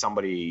team. He needs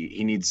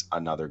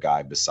another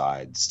guy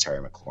besides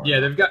Terry McLaurin. Yeah,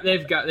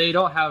 they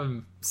don't have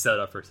him set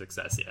up for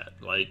success yet.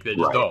 Like they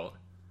just don't.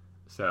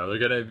 So they're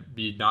gonna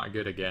be not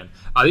good again.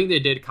 I think they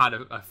did kind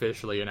of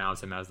officially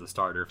announce him as the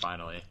starter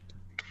finally.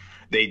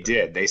 They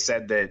did. They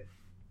said that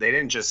they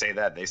didn't just say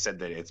that. They said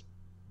that it's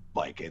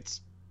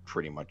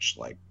pretty much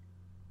like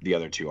the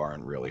other two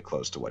aren't really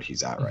close to what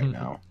he's at right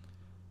now.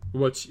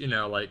 Which,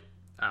 like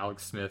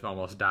Alex Smith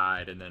almost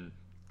died, and then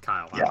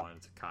Kyle Allen.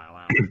 It's Kyle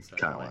Allen. So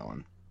Kyle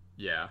Allen.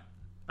 Yeah,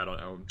 I don't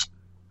know.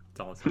 It's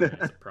almost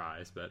a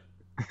surprise, but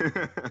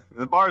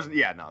the bar's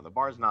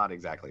not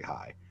exactly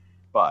high,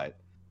 but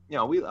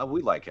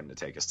we like him to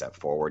take a step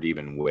forward,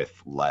 even with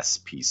less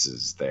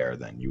pieces there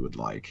than you would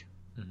like.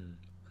 Mm-hmm.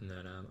 And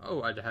then,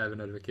 I had a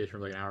notification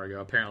from like an hour ago.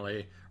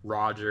 Apparently,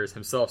 Rodgers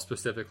himself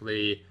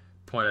specifically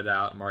pointed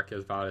out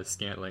Marquez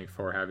Valdes-Scantling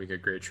for having a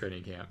great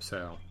training camp.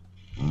 So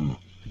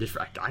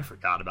I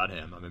forgot about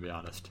him. I'm gonna be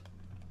honest.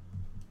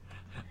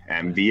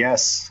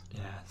 MVS.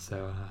 Yeah.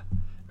 So,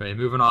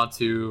 moving on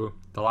to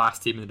the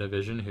last team in the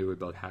division, who we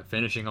both have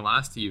finishing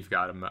last. You've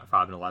got them at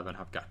 5-11.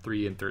 I've got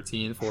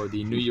 3-13 for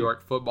the New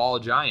York Football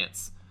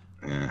Giants.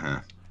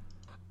 Yeah.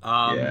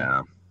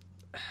 I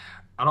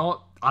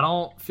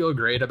don't feel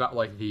great about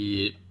like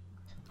the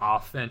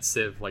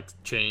offensive like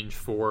change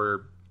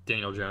for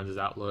Daniel Jones'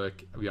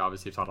 outlook. We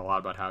obviously have talked a lot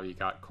about how he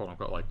got quote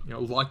unquote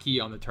lucky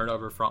on the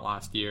turnover front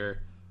last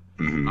year.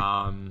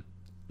 Mm-hmm.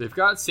 They've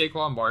got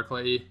Saquon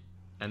Barkley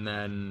and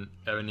then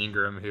Evan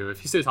Ingram, who if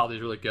he stays healthy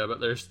is really good, but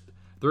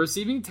the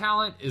receiving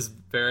talent is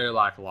very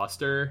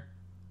lackluster.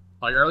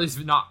 Like, or at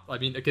least not. I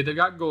mean, okay, they've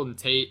got Golden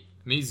Tate.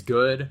 I mean, he's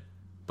good,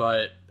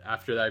 but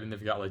after that,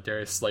 they've got like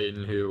Darius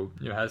Slayton, who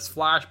has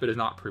flash but is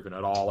not proven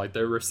at all. Like,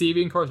 their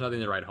receiving core is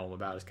nothing to write home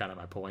about. Is kind of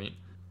my point.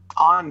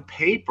 On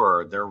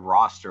paper, their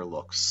roster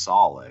looks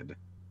solid.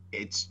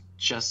 It's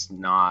just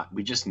not.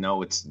 We just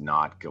know it's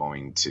not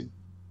going to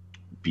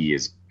be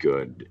as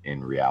good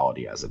in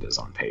reality as it is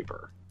on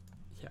paper.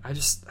 Yeah,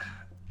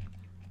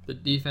 the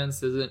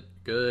defense isn't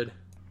good.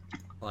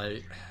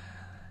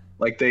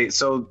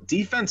 So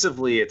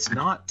defensively, it's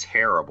not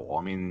terrible.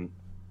 I mean,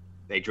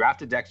 they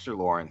drafted Dexter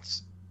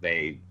Lawrence.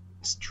 They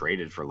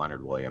traded for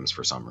Leonard Williams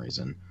for some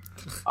reason.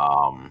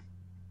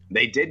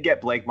 They did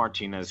get Blake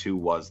Martinez, who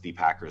was the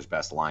Packers'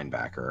 best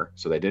linebacker.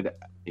 So they did,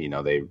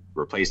 they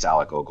replaced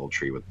Alec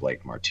Ogletree with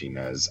Blake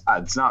Martinez.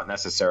 It's not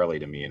necessarily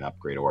to me an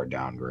upgrade or a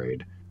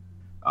downgrade.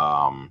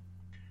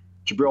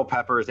 Jabril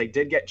Peppers, they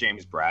did get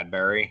James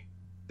Bradbury.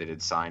 They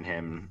did sign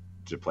him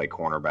to play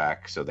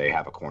cornerback, so they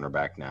have a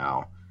cornerback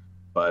now.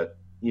 But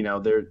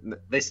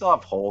they still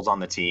have holes on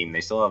the team.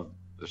 They're still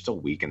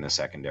weak in the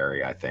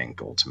secondary, I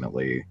think.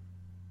 Ultimately,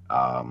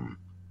 I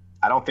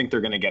don't think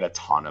they're going to get a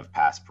ton of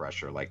pass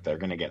pressure. Like, they're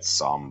going to get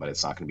some, but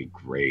it's not going to be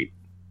great.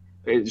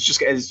 It's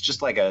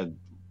just like a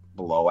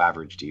below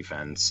average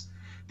defense.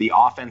 The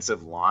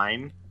offensive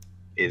line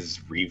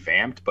is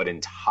revamped, but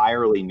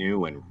entirely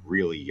new and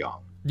really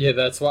young. Yeah,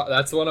 that's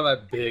one of my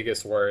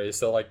biggest worries.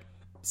 So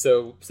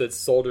since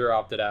Soldier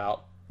opted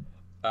out,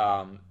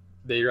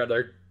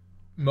 they're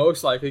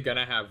most likely going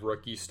to have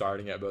rookies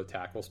starting at both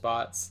tackle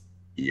spots.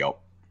 Yep.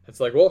 It's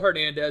like Will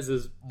Hernandez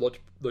has looked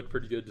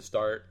pretty good to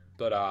start,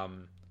 but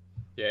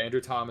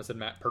Andrew Thomas and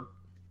Matt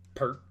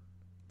Pert.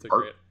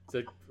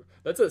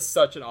 That's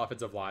such an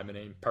offensive lineman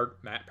name,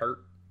 Matt Pert.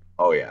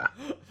 Oh yeah,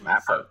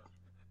 Matt Pert.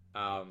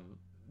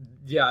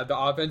 The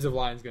offensive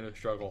line is going to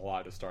struggle a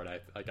lot to start.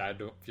 I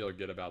don't feel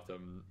good about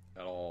them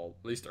at all,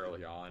 at least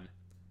early on.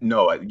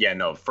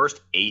 No. First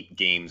 8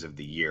 games of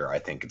the year, I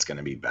think it's going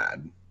to be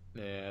bad.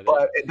 Yeah,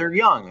 but they're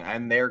young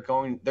and they're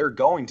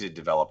going to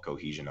develop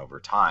cohesion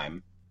over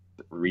time,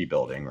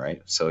 rebuilding,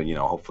 right? So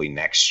hopefully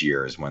next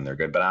year is when they're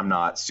good. But I'm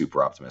not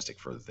super optimistic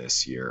for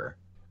this year.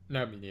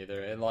 No, me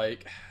neither. And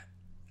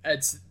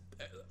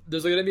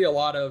there's going to be a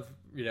lot of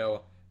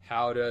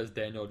how does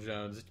Daniel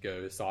Jones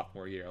go his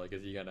sophomore year? Like,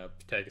 is he going to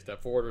take a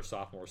step forward or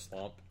sophomore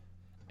slump?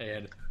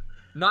 And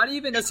not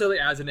even necessarily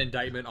as an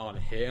indictment on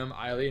him,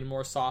 I lean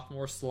more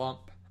sophomore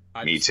slump.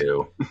 Me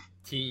too.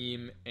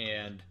 Team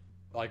and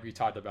like we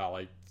talked about,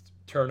 like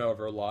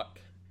turnover luck.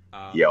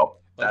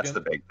 That's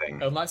the big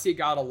thing. Unless he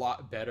got a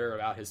lot better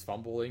about his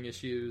fumbling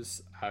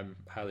issues, I'm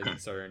highly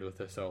concerned with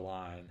this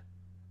O-line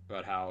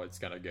about how it's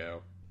going to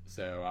go.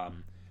 So,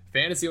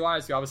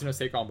 fantasy-wise, you obviously know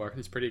Saquon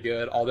Barkley's pretty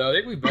good. Although I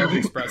think we both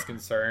expressed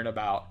concern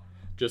about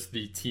just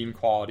the team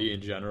quality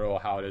in general,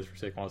 how it is for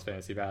Saquon's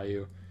fantasy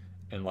value.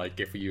 And,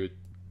 if we would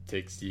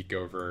take Zeke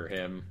over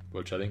him,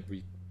 which I think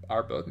we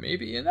are both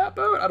maybe in that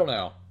boat. I don't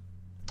know.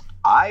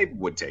 I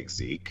would take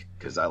Zeke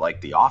because I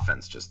like the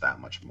offense just that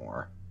much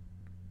more.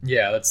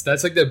 Yeah, that's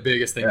the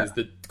biggest thing is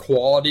the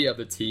quality of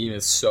the team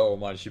is so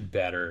much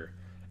better.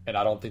 And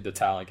I don't think the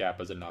talent gap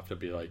is enough to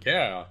be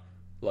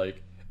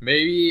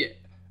maybe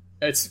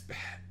it's...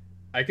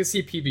 I could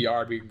see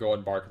PBR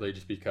going Barkley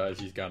just because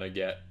he's going to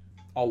get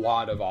a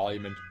lot of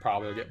volume and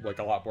probably get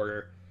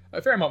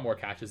a fair amount more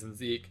catches than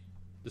Zeke.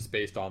 just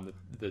based on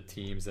the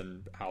teams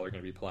and how they're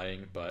going to be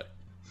playing. But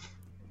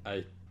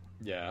I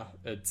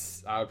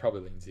would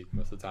probably lean Zeke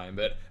most of the time.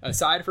 But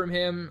aside from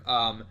him,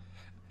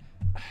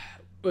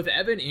 with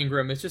Evan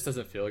Ingram, it just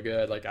doesn't feel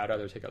good. Like, I'd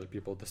rather take other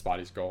people at the spot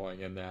he's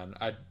going. And then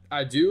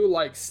I do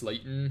like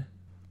Slayton,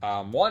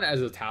 one,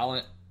 as a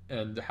talent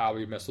and how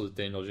he messes with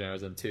Daniel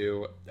Jones, and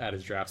two, at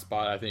his draft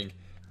spot. I think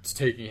just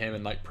taking him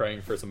and like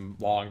praying for some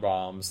long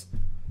bombs.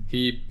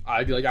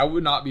 I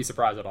would not be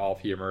surprised at all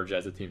if he emerged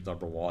as the team's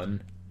number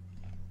one.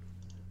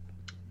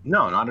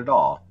 No, not at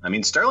all. I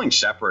mean, Sterling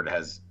Shepard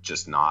has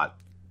just not.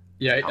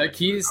 Yeah, like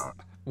he's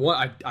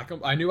one.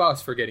 I knew I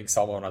was forgetting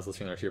someone when I was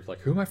listening to their year. Like,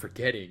 who am I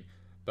forgetting?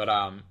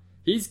 But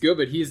he's good.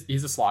 But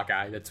he's a slot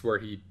guy. That's where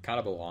he kind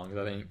of belongs.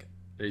 I think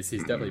he's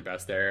definitely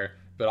best there.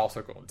 But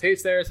also Golden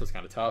Tate's there, so it's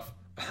kind of tough.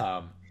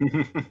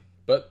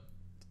 But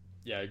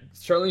yeah,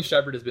 Sterling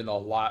Shepard has been a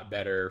lot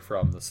better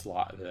from the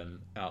slot than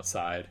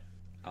outside.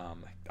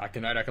 I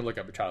can look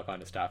up and try to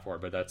find a stat for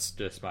it, but that's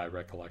just my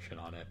recollection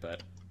on it.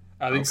 But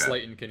I think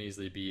Slayton can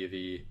easily be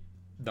the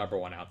number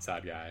one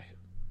outside guy.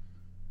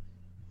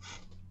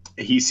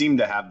 He seemed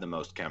to have the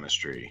most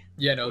chemistry.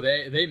 Yeah, no,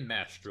 they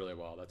meshed really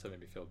well. That's what made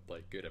me feel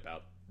like good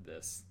about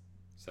this.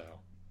 So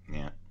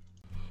yeah,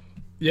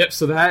 yep.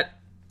 So that,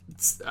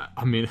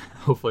 I mean,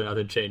 hopefully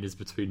nothing changes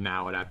between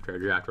now and after our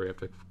draft. We have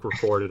to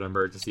record an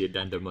emergency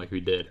addendum like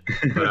we did.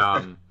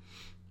 But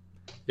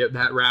yep,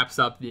 that wraps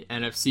up the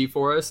NFC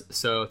for us.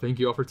 So thank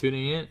you all for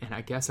tuning in, and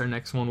I guess our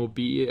next one will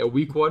be a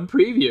Week 1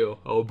 preview.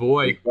 Oh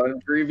boy, Week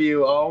 1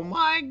 preview. Oh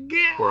my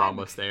god, we're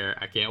almost there.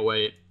 I can't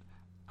wait.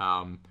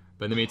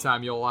 But in the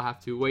meantime, you'll all have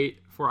to wait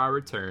for our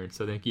return.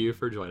 So thank you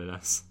for joining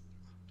us.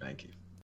 Thank you.